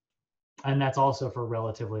 And that's also for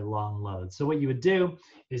relatively long loads. So what you would do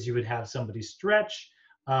is you would have somebody stretch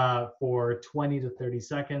for 20 to 30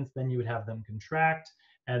 seconds, then you would have them contract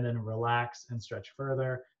and then relax and stretch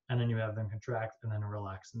further, and then you have them contract and then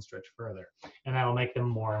relax and stretch further. And that'll make them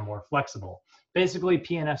more and more flexible. Basically,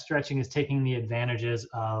 PNF stretching is taking the advantages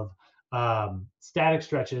of static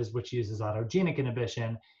stretches, which uses autogenic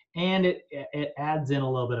inhibition, and it adds in a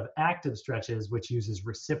little bit of active stretches, which uses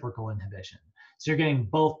reciprocal inhibition. So you're getting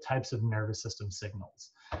both types of nervous system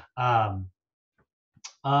signals.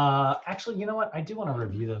 Actually, you know what? I do want to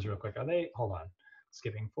review those real quick. Are they? Hold on.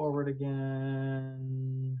 Skipping forward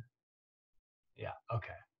again. Yeah,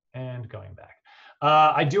 okay. And going back.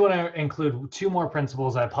 I do want to include 2 more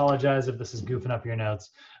principles. I apologize if this is goofing up your notes,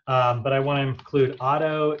 but I want to include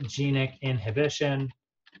autogenic inhibition.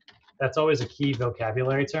 That's always a key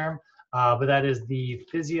vocabulary term, but that is the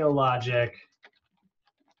physiologic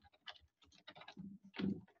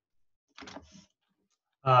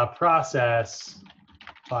process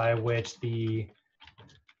by which the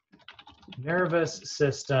nervous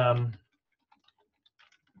system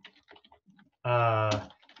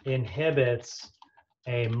inhibits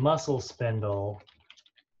a muscle spindle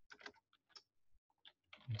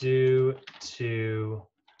due to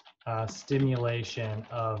stimulation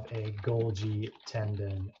of a Golgi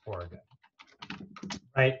tendon organ,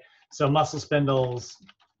 right? So muscle spindles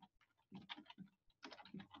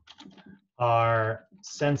are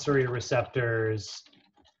sensory receptors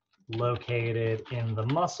located in the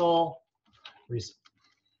muscle,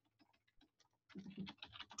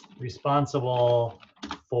 responsible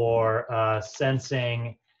for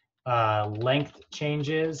sensing length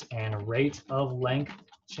changes and rate of length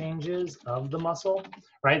changes of the muscle,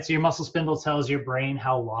 right? So your muscle spindle tells your brain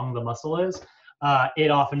how long the muscle is. It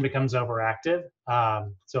often becomes overactive,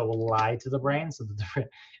 so it will lie to the brain so that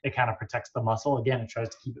it kind of protects the muscle. Again, it tries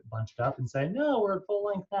to keep it bunched up and say, no, we're at full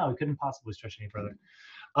length now. We couldn't possibly stretch any further.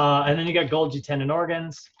 And then you got Golgi tendon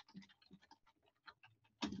organs,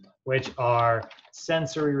 which are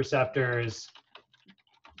sensory receptors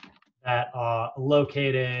that are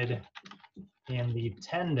located in the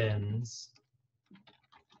tendons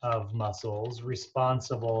of muscles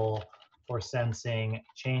responsible for sensing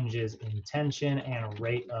changes in tension and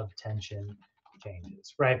rate of tension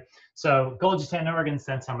changes, right? So Golgi tendon organs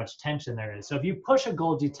sense how much tension there is. So if you push a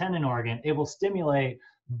Golgi tendon organ, it will stimulate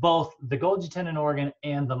both the Golgi tendon organ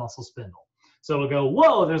and the muscle spindle. So it'll go,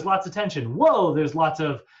 whoa, there's lots of tension. Whoa, there's lots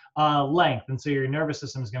of length. And so your nervous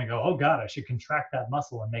system is going to go, oh God, I should contract that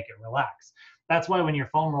muscle and make it relax. That's why when you're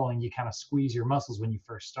foam rolling, you kind of squeeze your muscles when you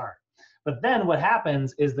first start. But then what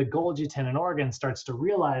happens is the Golgi tendon organ starts to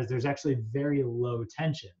realize there's actually very low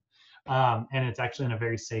tension. And it's actually in a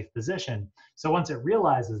very safe position. So once it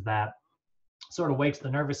realizes that, sort of wakes the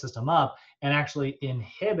nervous system up and actually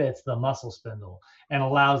inhibits the muscle spindle and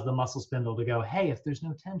allows the muscle spindle to go, hey, if there's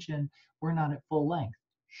no tension, we're not at full length.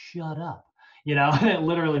 Shut up. You know, and it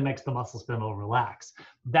literally makes the muscle spindle relax.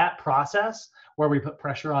 That process where we put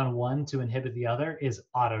pressure on one to inhibit the other is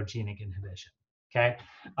autogenic inhibition. Okay,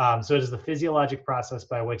 so it is the physiologic process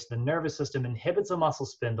by which the nervous system inhibits a muscle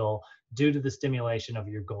spindle due to the stimulation of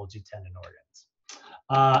your Golgi tendon organs.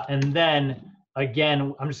 And then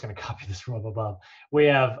again, I'm just going to copy this from up above. We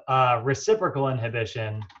have reciprocal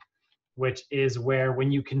inhibition, which is where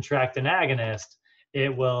when you contract an agonist,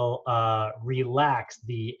 it will relax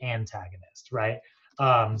the antagonist, right?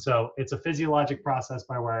 So it's a physiologic process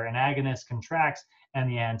by where an agonist contracts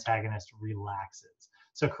and the antagonist relaxes.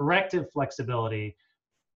 So corrective flexibility,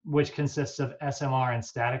 which consists of SMR and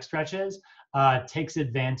static stretches, takes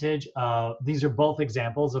advantage of, these are both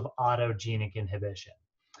examples of autogenic inhibition.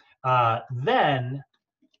 And then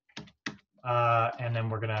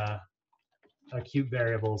we're gonna acute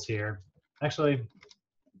variables here. Actually,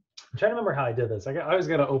 I'm trying to remember how I did this. I always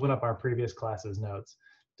got to open up our previous classes notes.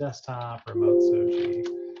 Desktop, remote Sochi,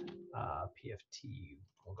 PFT.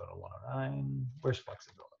 We'll go to 109. Where's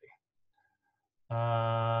flexibility?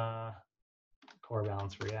 Core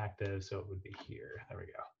balance reactive. So it would be here. There we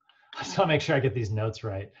go. I just want to make sure I get these notes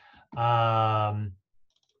right. 109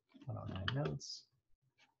 notes.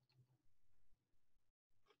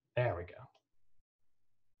 There we go.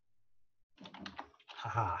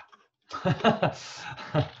 Haha.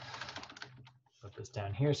 Put this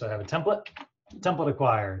down here so I have a template. Template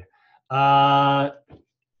acquired.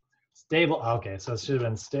 Stable. Okay, so it should have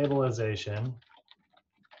been stabilization.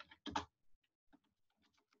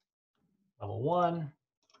 Level 1,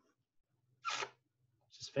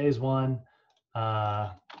 which is phase 1,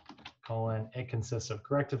 colon, it consists of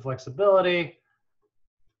corrective flexibility,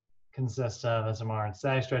 consists of SMR and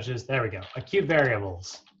static stretches. There we go. Acute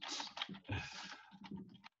variables.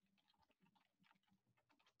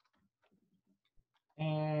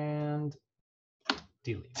 And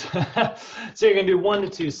delete. So you're going to do 1 to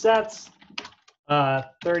 2 sets,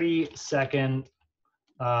 30-second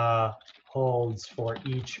holds for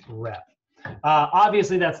each rep.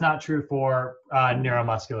 Obviously, that's not true for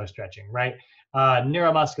neuromuscular stretching, right?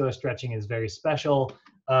 Neuromuscular stretching is very special.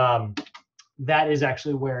 That is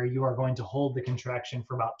actually where you are going to hold the contraction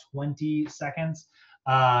for about 20 seconds.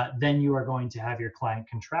 Then you are going to have your client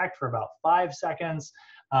contract for about 5 seconds,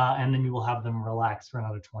 and then you will have them relax for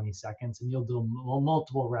another 20 seconds, and you'll do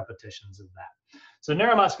multiple repetitions of that. So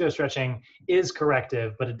neuromuscular stretching is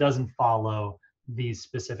corrective, but it doesn't follow these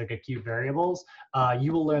specific acute variables.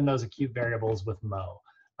 You will learn those acute variables with Mo,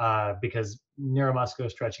 because neuromuscular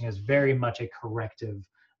stretching is very much a corrective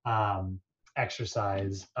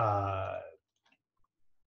exercise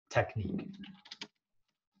technique.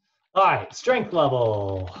 All right, strength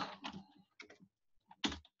level,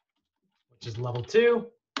 which is level 2,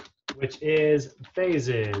 which is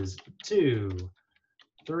phases 2,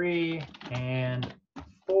 3, and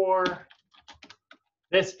 4.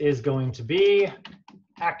 This is going to be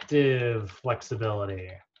active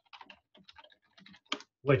flexibility,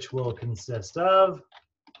 which will consist of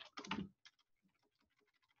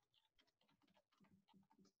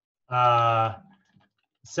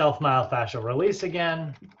self-myofascial release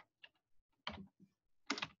again,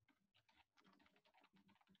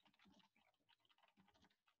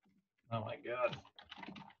 oh my God,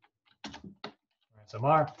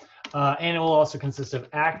 SMR. And it will also consist of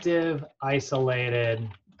active, isolated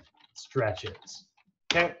stretches.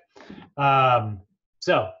 Okay.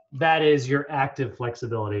 So that is your active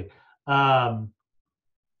flexibility.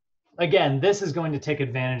 Again, this is going to take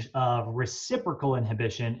advantage of reciprocal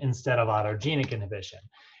inhibition instead of autogenic inhibition.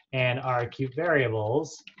 And our acute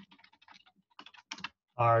variables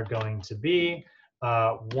are going to be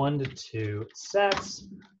 1 to 2 sets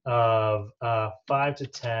of 5 to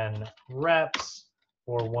 10 reps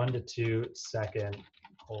or 1 to 2 second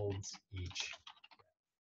holds each.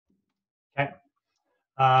 Okay.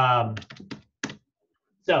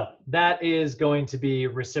 So that is going to be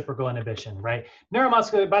reciprocal inhibition, right?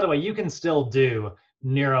 Neuromuscular, by the way, you can still do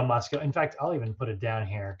neuromuscular. In fact, I'll even put it down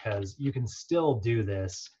here because you can still do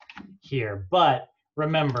this here. But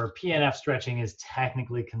remember, PNF stretching is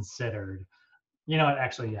technically considered, you know what,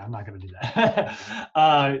 actually, yeah, I'm not going to do that.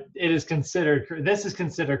 It is considered, this is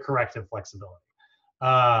considered corrective flexibility.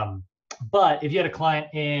 But if you had a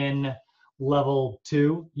client in level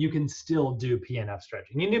 2, you can still do PNF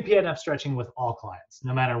stretching. You can do PNF stretching with all clients,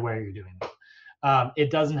 no matter where you're doing it. It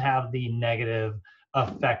doesn't have the negative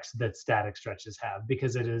effects that static stretches have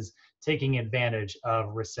because it is taking advantage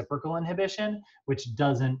of reciprocal inhibition, which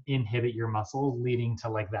doesn't inhibit your muscles, leading to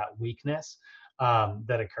like that weakness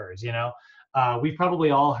that occurs, you know? We've probably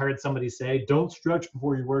all heard somebody say, don't stretch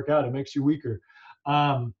before you work out, it makes you weaker.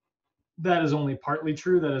 That is only partly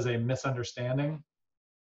true. That is a misunderstanding.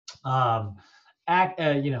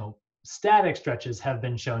 You know, static stretches have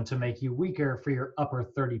been shown to make you weaker for your upper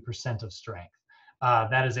 30% of strength.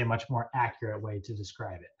 That is a much more accurate way to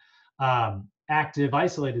describe it. Active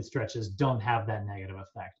isolated stretches don't have that negative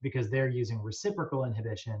effect because they're using reciprocal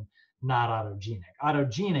inhibition, not autogenic.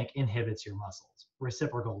 Autogenic inhibits your muscles.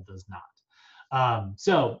 Reciprocal does not.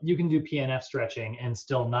 So you can do PNF stretching and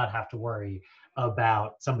still not have to worry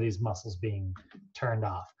about somebody's muscles being turned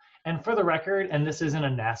off. And for the record, and this isn't a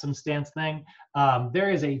NASM stance thing,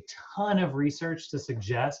 there is a ton of research to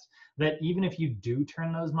suggest that even if you do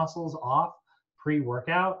turn those muscles off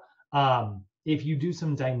pre-workout, if you do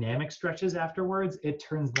some dynamic stretches afterwards, it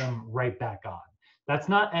turns them right back on. That's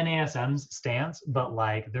not NASM's stance, but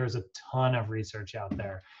like there's a ton of research out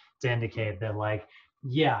there to indicate that like,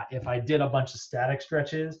 yeah, if I did a bunch of static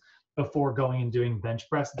stretches before going and doing bench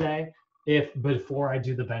press day, if before I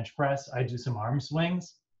do the bench press, I do some arm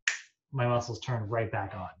swings, my muscles turn right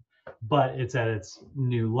back on, but it's at its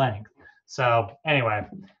new length. So anyway,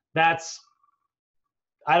 that's,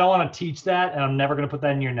 I don't want to teach that, and I'm never going to put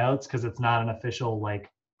that in your notes because it's not an official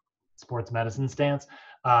like sports medicine stance,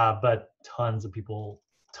 but tons of people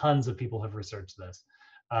have researched this.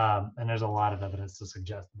 And there's a lot of evidence to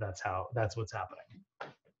suggest that's what's happening.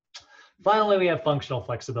 Finally, we have functional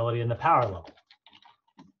flexibility in the power level.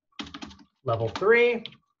 Level 3,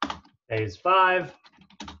 phase 5.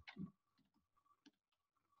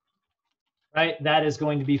 Right, that is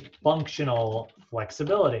going to be functional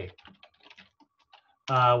flexibility,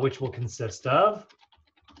 which will consist of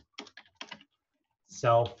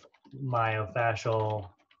self-myofascial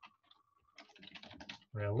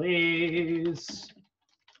release,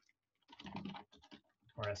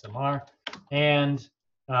 or SMR, and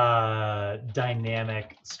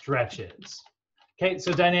dynamic stretches. Okay,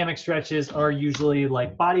 so dynamic stretches are usually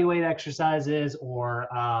like body weight exercises or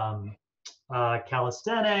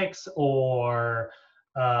calisthenics or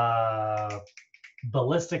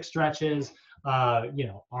ballistic stretches, you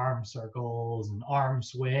know, arm circles and arm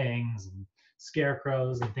swings and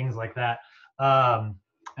scarecrows and things like that.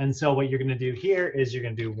 And so what you're going to do here is you're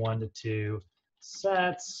going to do 1 to 2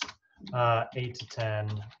 sets, 8 to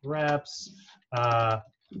 10 reps.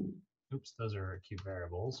 Oops, those are acute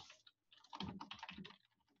variables.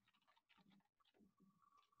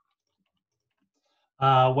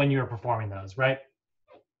 When you're performing those, right?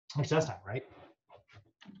 Which that's not right.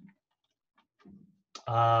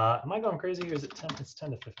 Am I going crazy or is it 10? It's 10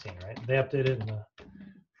 to 15, right? They updated in the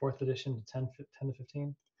 4th edition to 10 to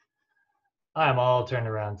 15. I'm all turned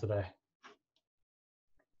around today.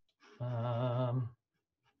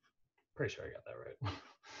 Pretty sure I got that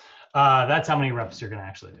right. That's how many reps you're going to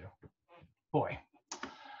actually do. Boy,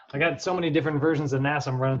 I got so many different versions of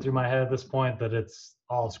NASM running through my head at this point that it's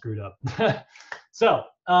all screwed up. So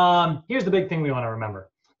here's the big thing we want to remember.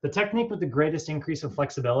 The technique with the greatest increase of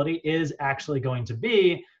flexibility is actually going to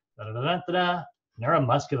be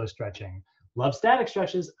neuromuscular stretching. Love static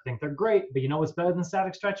stretches. I think they're great, but you know what's better than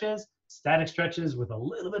static stretches? Static stretches with a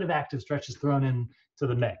little bit of active stretches thrown into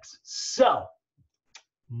the mix. So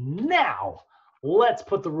now let's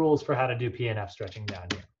put the rules for how to do PNF stretching down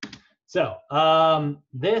here. So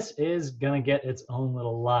this is going to get its own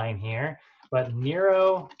little line here, but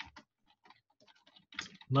neuromuscular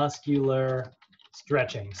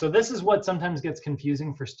stretching. So this is what sometimes gets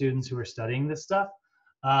confusing for students who are studying this stuff.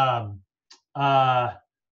 Oh, God.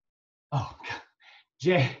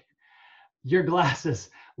 Jay, your glasses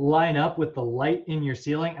line up with the light in your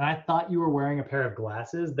ceiling, and I thought you were wearing a pair of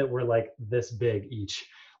glasses that were like this big each.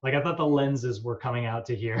 Like I thought the lenses were coming out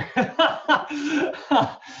to here.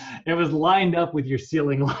 It was lined up with your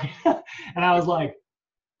ceiling light. And I was like,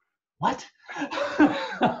 what?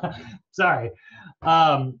 Sorry.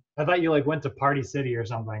 I thought you like went to Party City or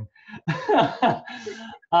something.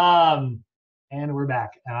 And we're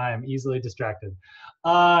back, and I am easily distracted.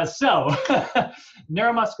 So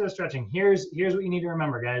neuromuscular stretching. Here's what you need to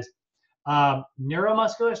remember, guys.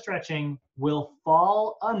 Neuromuscular stretching will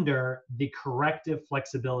fall under the corrective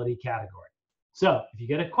flexibility category. So if you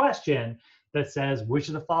get a question that says, which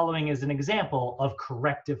of the following is an example of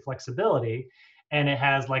corrective flexibility, and it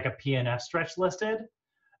has like a PNF stretch listed,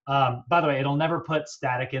 by the way, it'll never put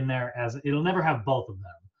static in there, as it'll never have both of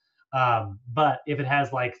them. But if it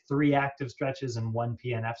has like 3 active stretches and 1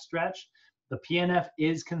 PNF stretch, the PNF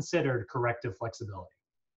is considered corrective flexibility.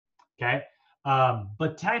 Okay.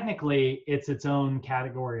 But technically, it's its own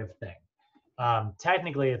category of thing.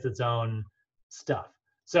 Technically, it's its own stuff.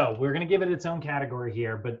 So we're going to give it its own category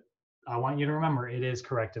here, but I want you to remember it is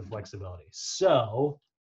corrective flexibility. So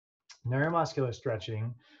neuromuscular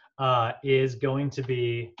stretching is going to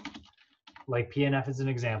be, like PNF is an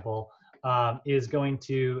example, is going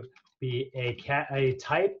to be a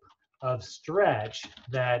type of stretch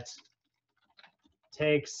that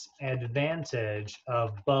takes advantage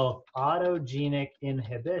of both autogenic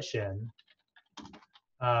inhibition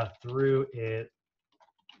through it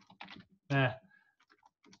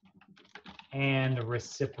and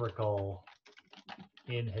reciprocal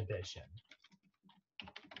inhibition,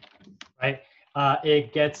 right?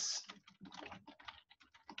 It gets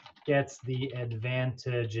the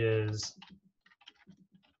advantages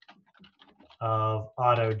of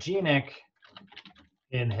autogenic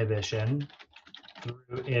inhibition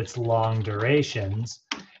through its long durations,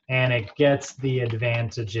 and it gets the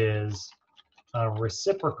advantages of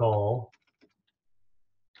reciprocal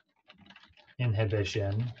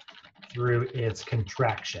inhibition through its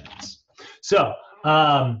contractions. So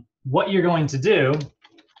what you're going to do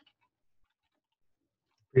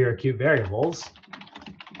for your acute variables,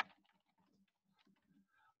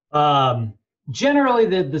 generally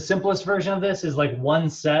the simplest version of this is like one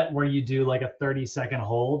set where you do like a 30-second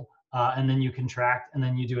hold, and then you contract, and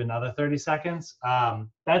then you do another 30 seconds.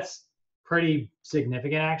 That's pretty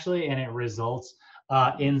significant actually, and it results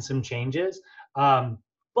in some changes.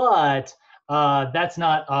 But that's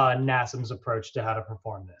not NASM's approach to how to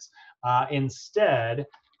perform this. Instead,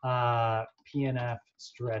 PNF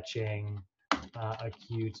stretching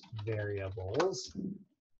acute variables.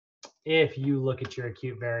 If you look at your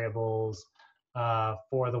acute variables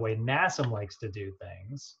for the way NASM likes to do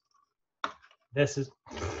things, this is,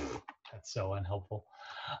 that's so unhelpful.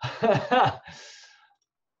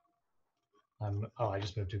 Oh, I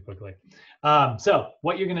just moved too quickly. So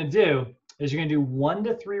what you're gonna do is you're gonna do 1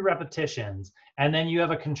 to 3 repetitions, and then you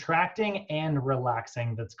have a contracting and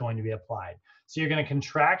relaxing that's going to be applied. So you're gonna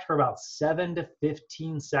contract for about 7 to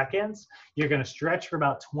 15 seconds. You're gonna stretch for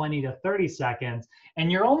about 20 to 30 seconds, and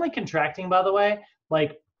you're only contracting, by the way,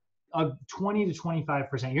 like 20 to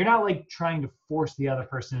 25%. You're not like trying to force the other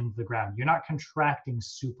person into the ground. You're not contracting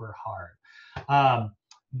super hard.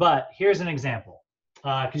 But here's an example.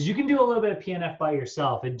 Because you can do a little bit of PNF by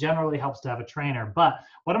yourself. It generally helps to have a trainer. But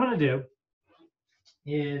what I'm going to do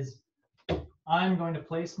is I'm going to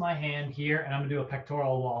place my hand here, and I'm going to do a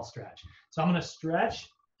pectoral wall stretch. So I'm going to stretch,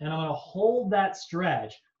 and I'm going to hold that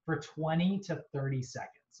stretch for 20 to 30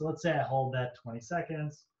 seconds. So let's say I hold that 20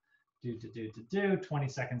 seconds. 20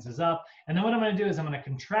 seconds is up. And then what I'm going to do is I'm going to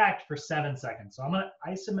contract for 7 seconds. So I'm going to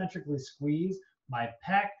isometrically squeeze my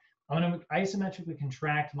pec. I'm going to isometrically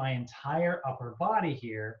contract my entire upper body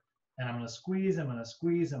here, and I'm going to squeeze, I'm going to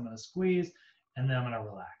squeeze, I'm going to squeeze, and then I'm going to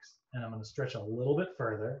relax. And I'm going to stretch a little bit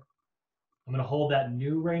further. I'm going to hold that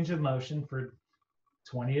new range of motion for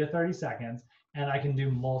 20 to 30 seconds, and I can do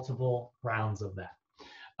multiple rounds of that.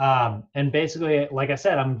 And basically, like I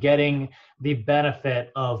said, I'm getting the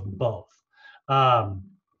benefit of both.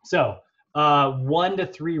 So 1 to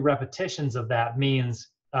 3 repetitions of that means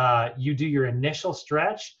you do your initial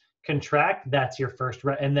stretch, contract, that's your first,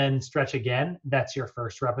 and then stretch again, that's your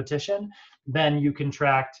first repetition. Then you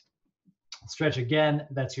contract, stretch again,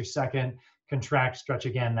 that's your second, contract, stretch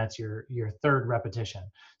again, that's your third repetition.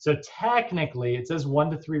 So technically, it says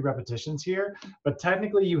 1 to 3 repetitions here, but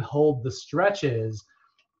technically you hold the stretches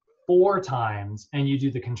 4 times and you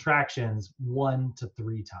do the contractions 1 to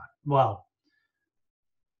 3 times. Well,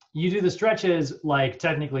 you do the stretches like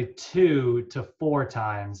technically 2 to 4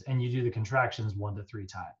 times, and you do the contractions 1 to 3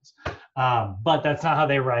 times. But that's not how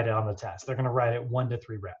they write it on the test. They're going to write it 1 to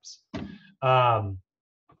 3 reps,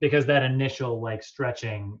 because that initial like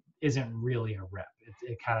stretching isn't really a rep.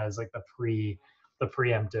 It kind of is like the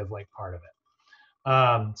preemptive like part of it.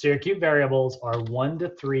 So your acute variables are 1 to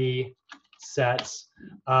 3 sets,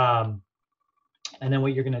 and then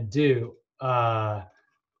what you're going to do.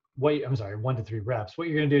 I'm sorry, 1 to 3 reps. What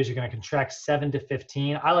you're going to do is you're going to contract 7 to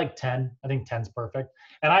 15. I like 10. I think 10's perfect.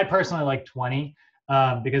 And I personally like 20,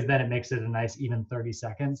 because then it makes it a nice even 30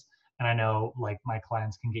 seconds. And I know like my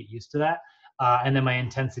clients can get used to that. And then my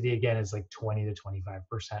intensity again is like 20 to 25%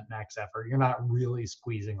 max effort. You're not really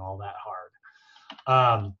squeezing all that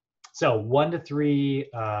hard. So 1 to 3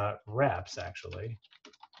 reps actually.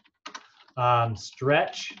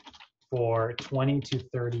 Stretch for 20 to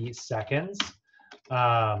 30 seconds.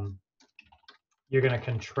 You're going to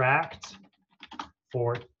contract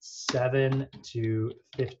for 7 to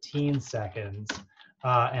 15 seconds,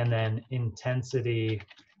 and then intensity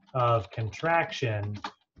of contraction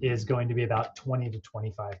is going to be about 20 to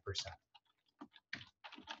 25%.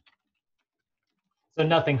 So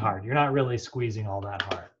nothing hard. You're not really squeezing all that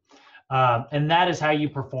hard. And that is how you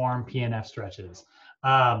perform PNF stretches.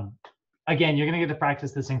 Again, you're going to get to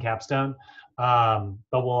practice this in capstone, but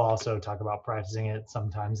we'll also talk about practicing it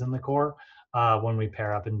sometimes in the core when we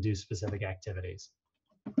pair up and do specific activities.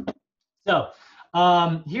 So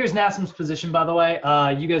here's Nassim's position, by the way.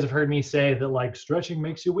 You guys have heard me say that like stretching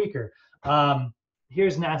makes you weaker.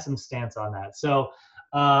 Here's Nassim's stance on that. So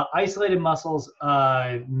isolated muscles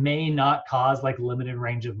may not cause like limited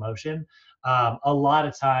range of motion. A lot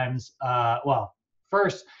of times, well,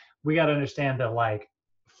 first we got to understand that like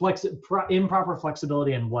improper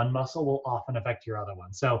flexibility in one muscle will often affect your other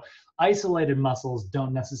one. So isolated muscles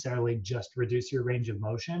don't necessarily just reduce your range of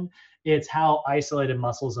motion. It's how isolated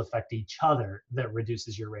muscles affect each other that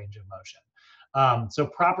reduces your range of motion. So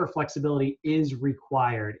proper flexibility is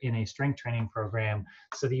required in a strength training program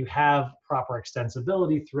so that you have proper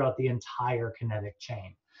extensibility throughout the entire kinetic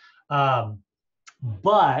chain.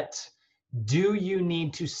 But do you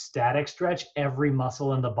need to static stretch every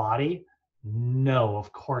muscle in the body? No,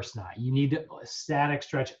 of course not. You need to static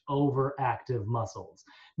stretch overactive muscles.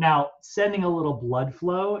 Now, sending a little blood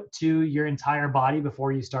flow to your entire body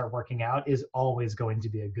before you start working out is always going to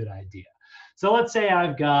be a good idea. So let's say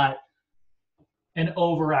I've got an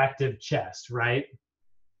overactive chest, right?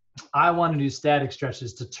 I want to do static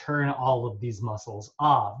stretches to turn all of these muscles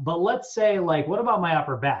off. But let's say, like, what about my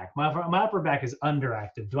upper back? My upper back is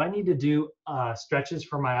underactive. Do I need to do stretches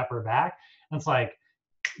for my upper back? And it's like,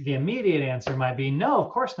 the immediate answer might be no, of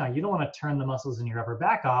course not. You don't want to turn the muscles in your upper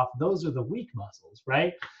back off. Those are the weak muscles,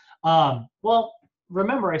 right? Well,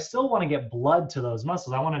 remember, I still want to get blood to those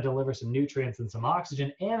muscles. I want to deliver some nutrients and some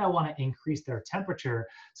oxygen, and I want to increase their temperature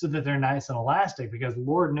so that they're nice and elastic, because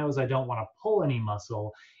Lord knows I don't want to pull any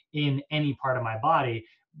muscle in any part of my body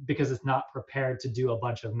because it's not prepared to do a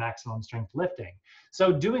bunch of maximum strength lifting.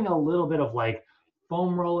 So doing a little bit of like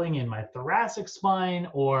foam rolling in my thoracic spine,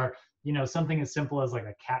 or something as simple as like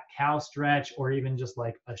a cat-cow stretch, or even just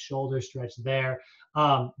like a shoulder stretch there.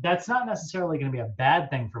 That's not necessarily going to be a bad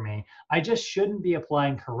thing for me. I just shouldn't be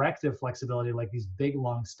applying corrective flexibility like these big,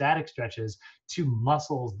 long static stretches to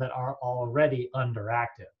muscles that are already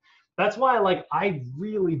underactive. That's why I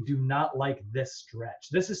really do not like this stretch.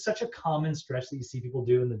 This is such a common stretch that you see people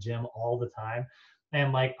do in the gym all the time.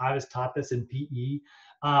 And like I was taught this in PE,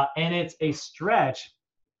 and it's a stretch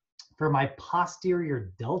for my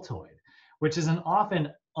posterior deltoid, which is an often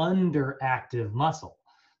underactive muscle.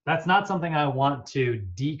 That's not something I want to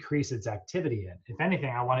decrease its activity in. If anything,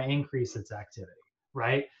 I want to increase its activity,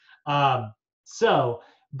 right? But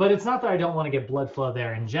it's not that I don't want to get blood flow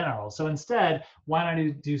there in general. So instead, why don't I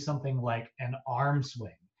do something like an arm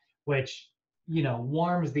swing, which,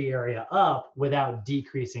 warms the area up without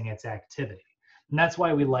decreasing its activity. And that's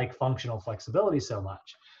why we like functional flexibility so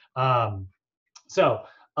much.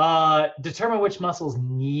 Determine which muscles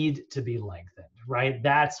need to be lengthened, right?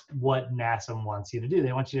 That's what NASM wants you to do.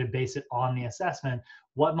 They want you to base it on the assessment.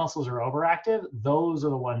 What muscles are overactive? Those are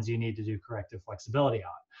the ones you need to do corrective flexibility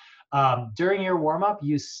on. During your warm-up,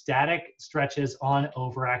 use static stretches on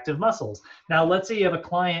overactive muscles. Now, let's say you have a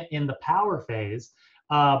client in the power phase,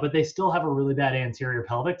 but they still have a really bad anterior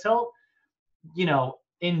pelvic tilt.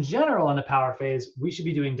 In general, in the power phase, we should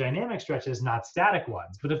be doing dynamic stretches, not static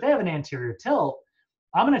ones. But if they have an anterior tilt,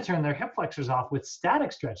 I'm going to turn their hip flexors off with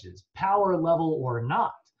static stretches, power level or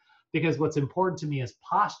not, because what's important to me is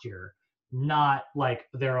posture, not like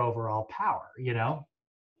their overall power,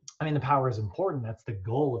 I mean, the power is important. That's the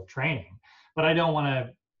goal of training, but I don't want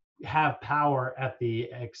to have power at the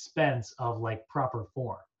expense of like proper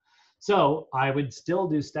form. So I would still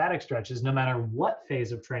do static stretches no matter what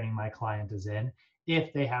phase of training my client is in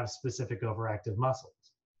if they have specific overactive muscles.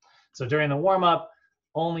 So during the warm up,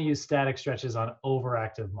 only use static stretches on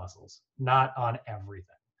overactive muscles, not on everything.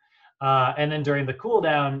 And then during the cool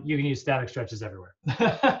down, you can use static stretches everywhere.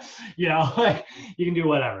 You know, like you can do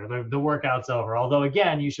whatever. The workout's over. Although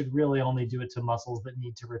again, you should really only do it to muscles that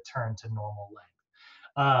need to return to normal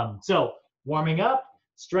length. So warming up,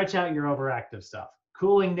 stretch out your overactive stuff.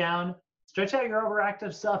 Cooling down, stretch out your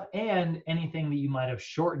overactive stuff and anything that you might have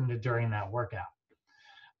shortened during that workout.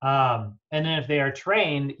 And then if they are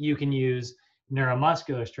trained, you can use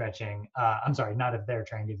neuromuscular stretching. I'm sorry, not if they're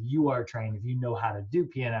trained. If you are trained, if you know how to do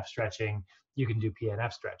PNF stretching, you can do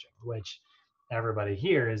PNF stretching, which everybody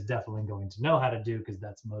here is definitely going to know how to do because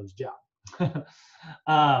that's Mo's job.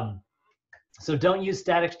 So don't use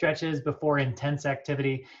static stretches before intense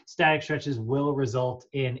activity. Static stretches will result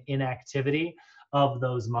in inactivity of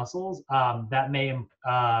those muscles. That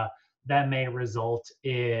may result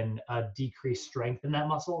in a decreased strength in that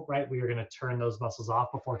muscle, right? We are going to turn those muscles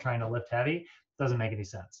off before trying to lift heavy. Doesn't make any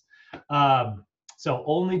sense. So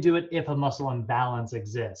only do it if a muscle imbalance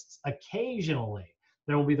exists. Occasionally,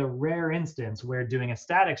 there will be the rare instance where doing a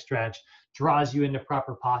static stretch draws you into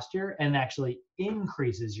proper posture and actually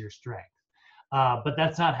increases your strength. But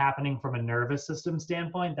that's not happening from a nervous system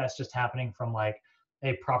standpoint. That's just happening from like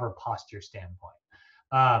a proper posture standpoint.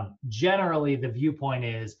 Generally, the viewpoint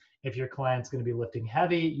is if your client's going to be lifting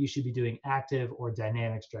heavy, you should be doing active or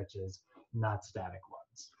dynamic stretches, not static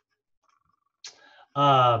ones.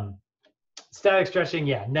 Static stretching,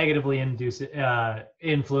 yeah, negatively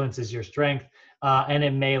influences your strength, and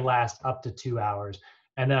it may last up to 2 hours.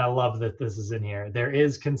 And then I love that this is in here. There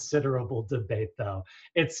is considerable debate, though.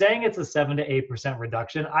 It's saying it's a 7 to 8%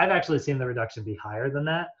 reduction. I've actually seen the reduction be higher than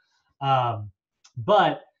that.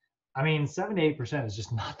 But I mean, 7 to 8% is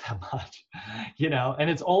just not that much, you know, and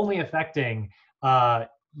it's only affecting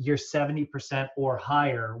your 70% or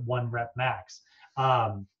higher 1 rep max.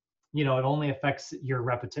 You know, it only affects your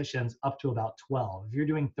repetitions up to about 12. If you're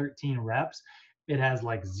doing 13 reps, it has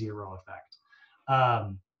like 0 effect.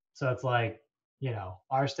 So it's like, you know,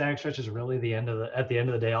 our static stretch is really at the end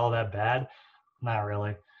of the day all that bad? Not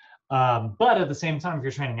really. But at the same time, if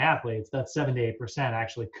you're training athletes, that 7 to 8%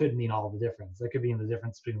 actually could mean all the difference. That could be in the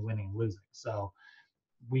difference between winning and losing. So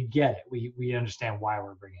we get it. We understand why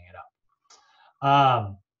we're bringing it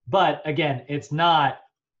up. But again, it's not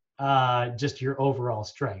just your overall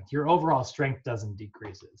strength. Your overall strength doesn't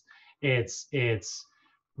decreases. It's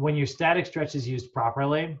when your static stretch is used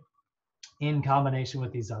properly in combination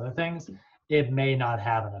with these other things, it may not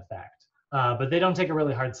have an effect. But they don't take a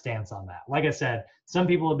really hard stance on that. Like I said, some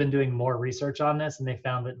people have been doing more research on this and they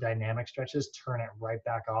found that dynamic stretches turn it right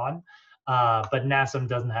back on. But NASM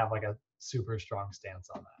doesn't have like a super strong stance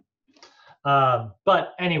on that.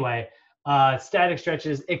 But anyway, static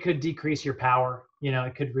stretches, it could decrease your power. You know,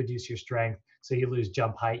 it could reduce your strength. So you lose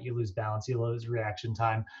jump height, you lose balance, you lose reaction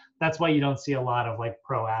time. That's why you don't see a lot of like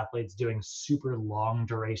pro athletes doing super long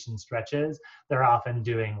duration stretches. They're often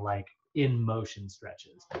doing like in motion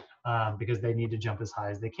stretches because they need to jump as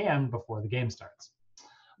high as they can before the game starts.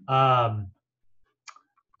 And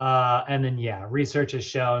then, yeah, research has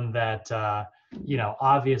shown that, you know,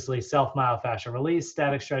 obviously self-myofascial release,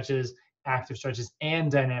 static stretches, active stretches,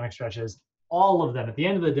 and dynamic stretches, all of them, at the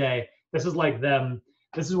end of the day, this is like them.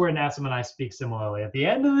 This is where NASM and I speak similarly. At the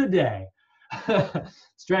end of the day,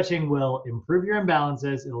 stretching will improve your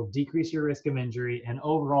imbalances, it'll decrease your risk of injury, and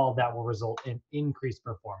overall that will result in increased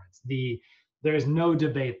performance. There's no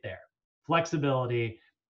debate there. Flexibility,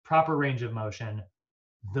 proper range of motion,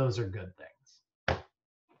 those are good things.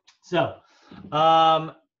 So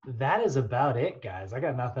that is about it, guys. I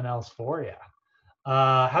got nothing else for you.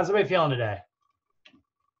 How's everybody feeling today?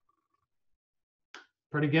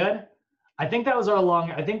 Pretty good? I think that was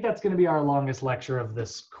I think that's going to be our longest lecture of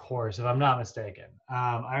this course, if I'm not mistaken.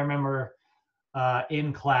 I remember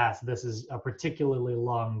in class, this is a particularly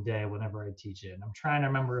long day whenever I teach it. And I'm trying to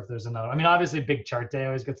remember if there's another. I mean, obviously, big chart day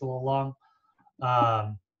always gets a little long.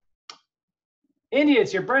 Indy,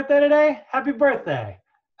 it's your birthday today? Happy birthday.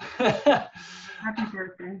 Happy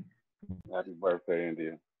birthday. Happy birthday,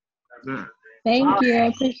 India. Thank you. I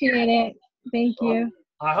appreciate it. Thank you.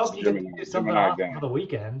 I hope you can do something awesome for the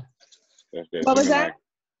weekend. What was that?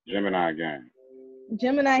 Gemini gang.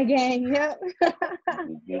 Gemini gang, yep.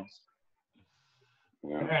 Yeah.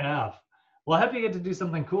 Fair enough. Well, I hope you get to do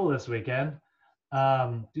something cool this weekend.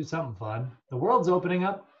 Do something fun. The world's opening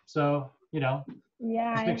up, so, you know,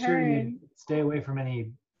 yeah, just make sure you stay away from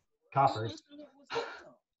any coppers.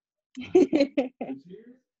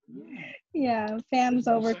 Yeah, fam's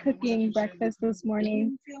over cooking breakfast this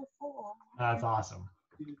morning. That's awesome.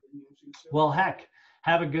 Well, heck,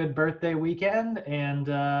 have a good birthday weekend, and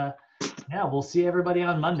yeah, we'll see everybody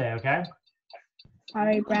on Monday, okay? All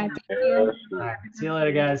right, Brad. Thank you. All right, see you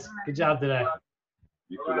later, guys. Good job today.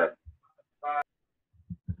 You too.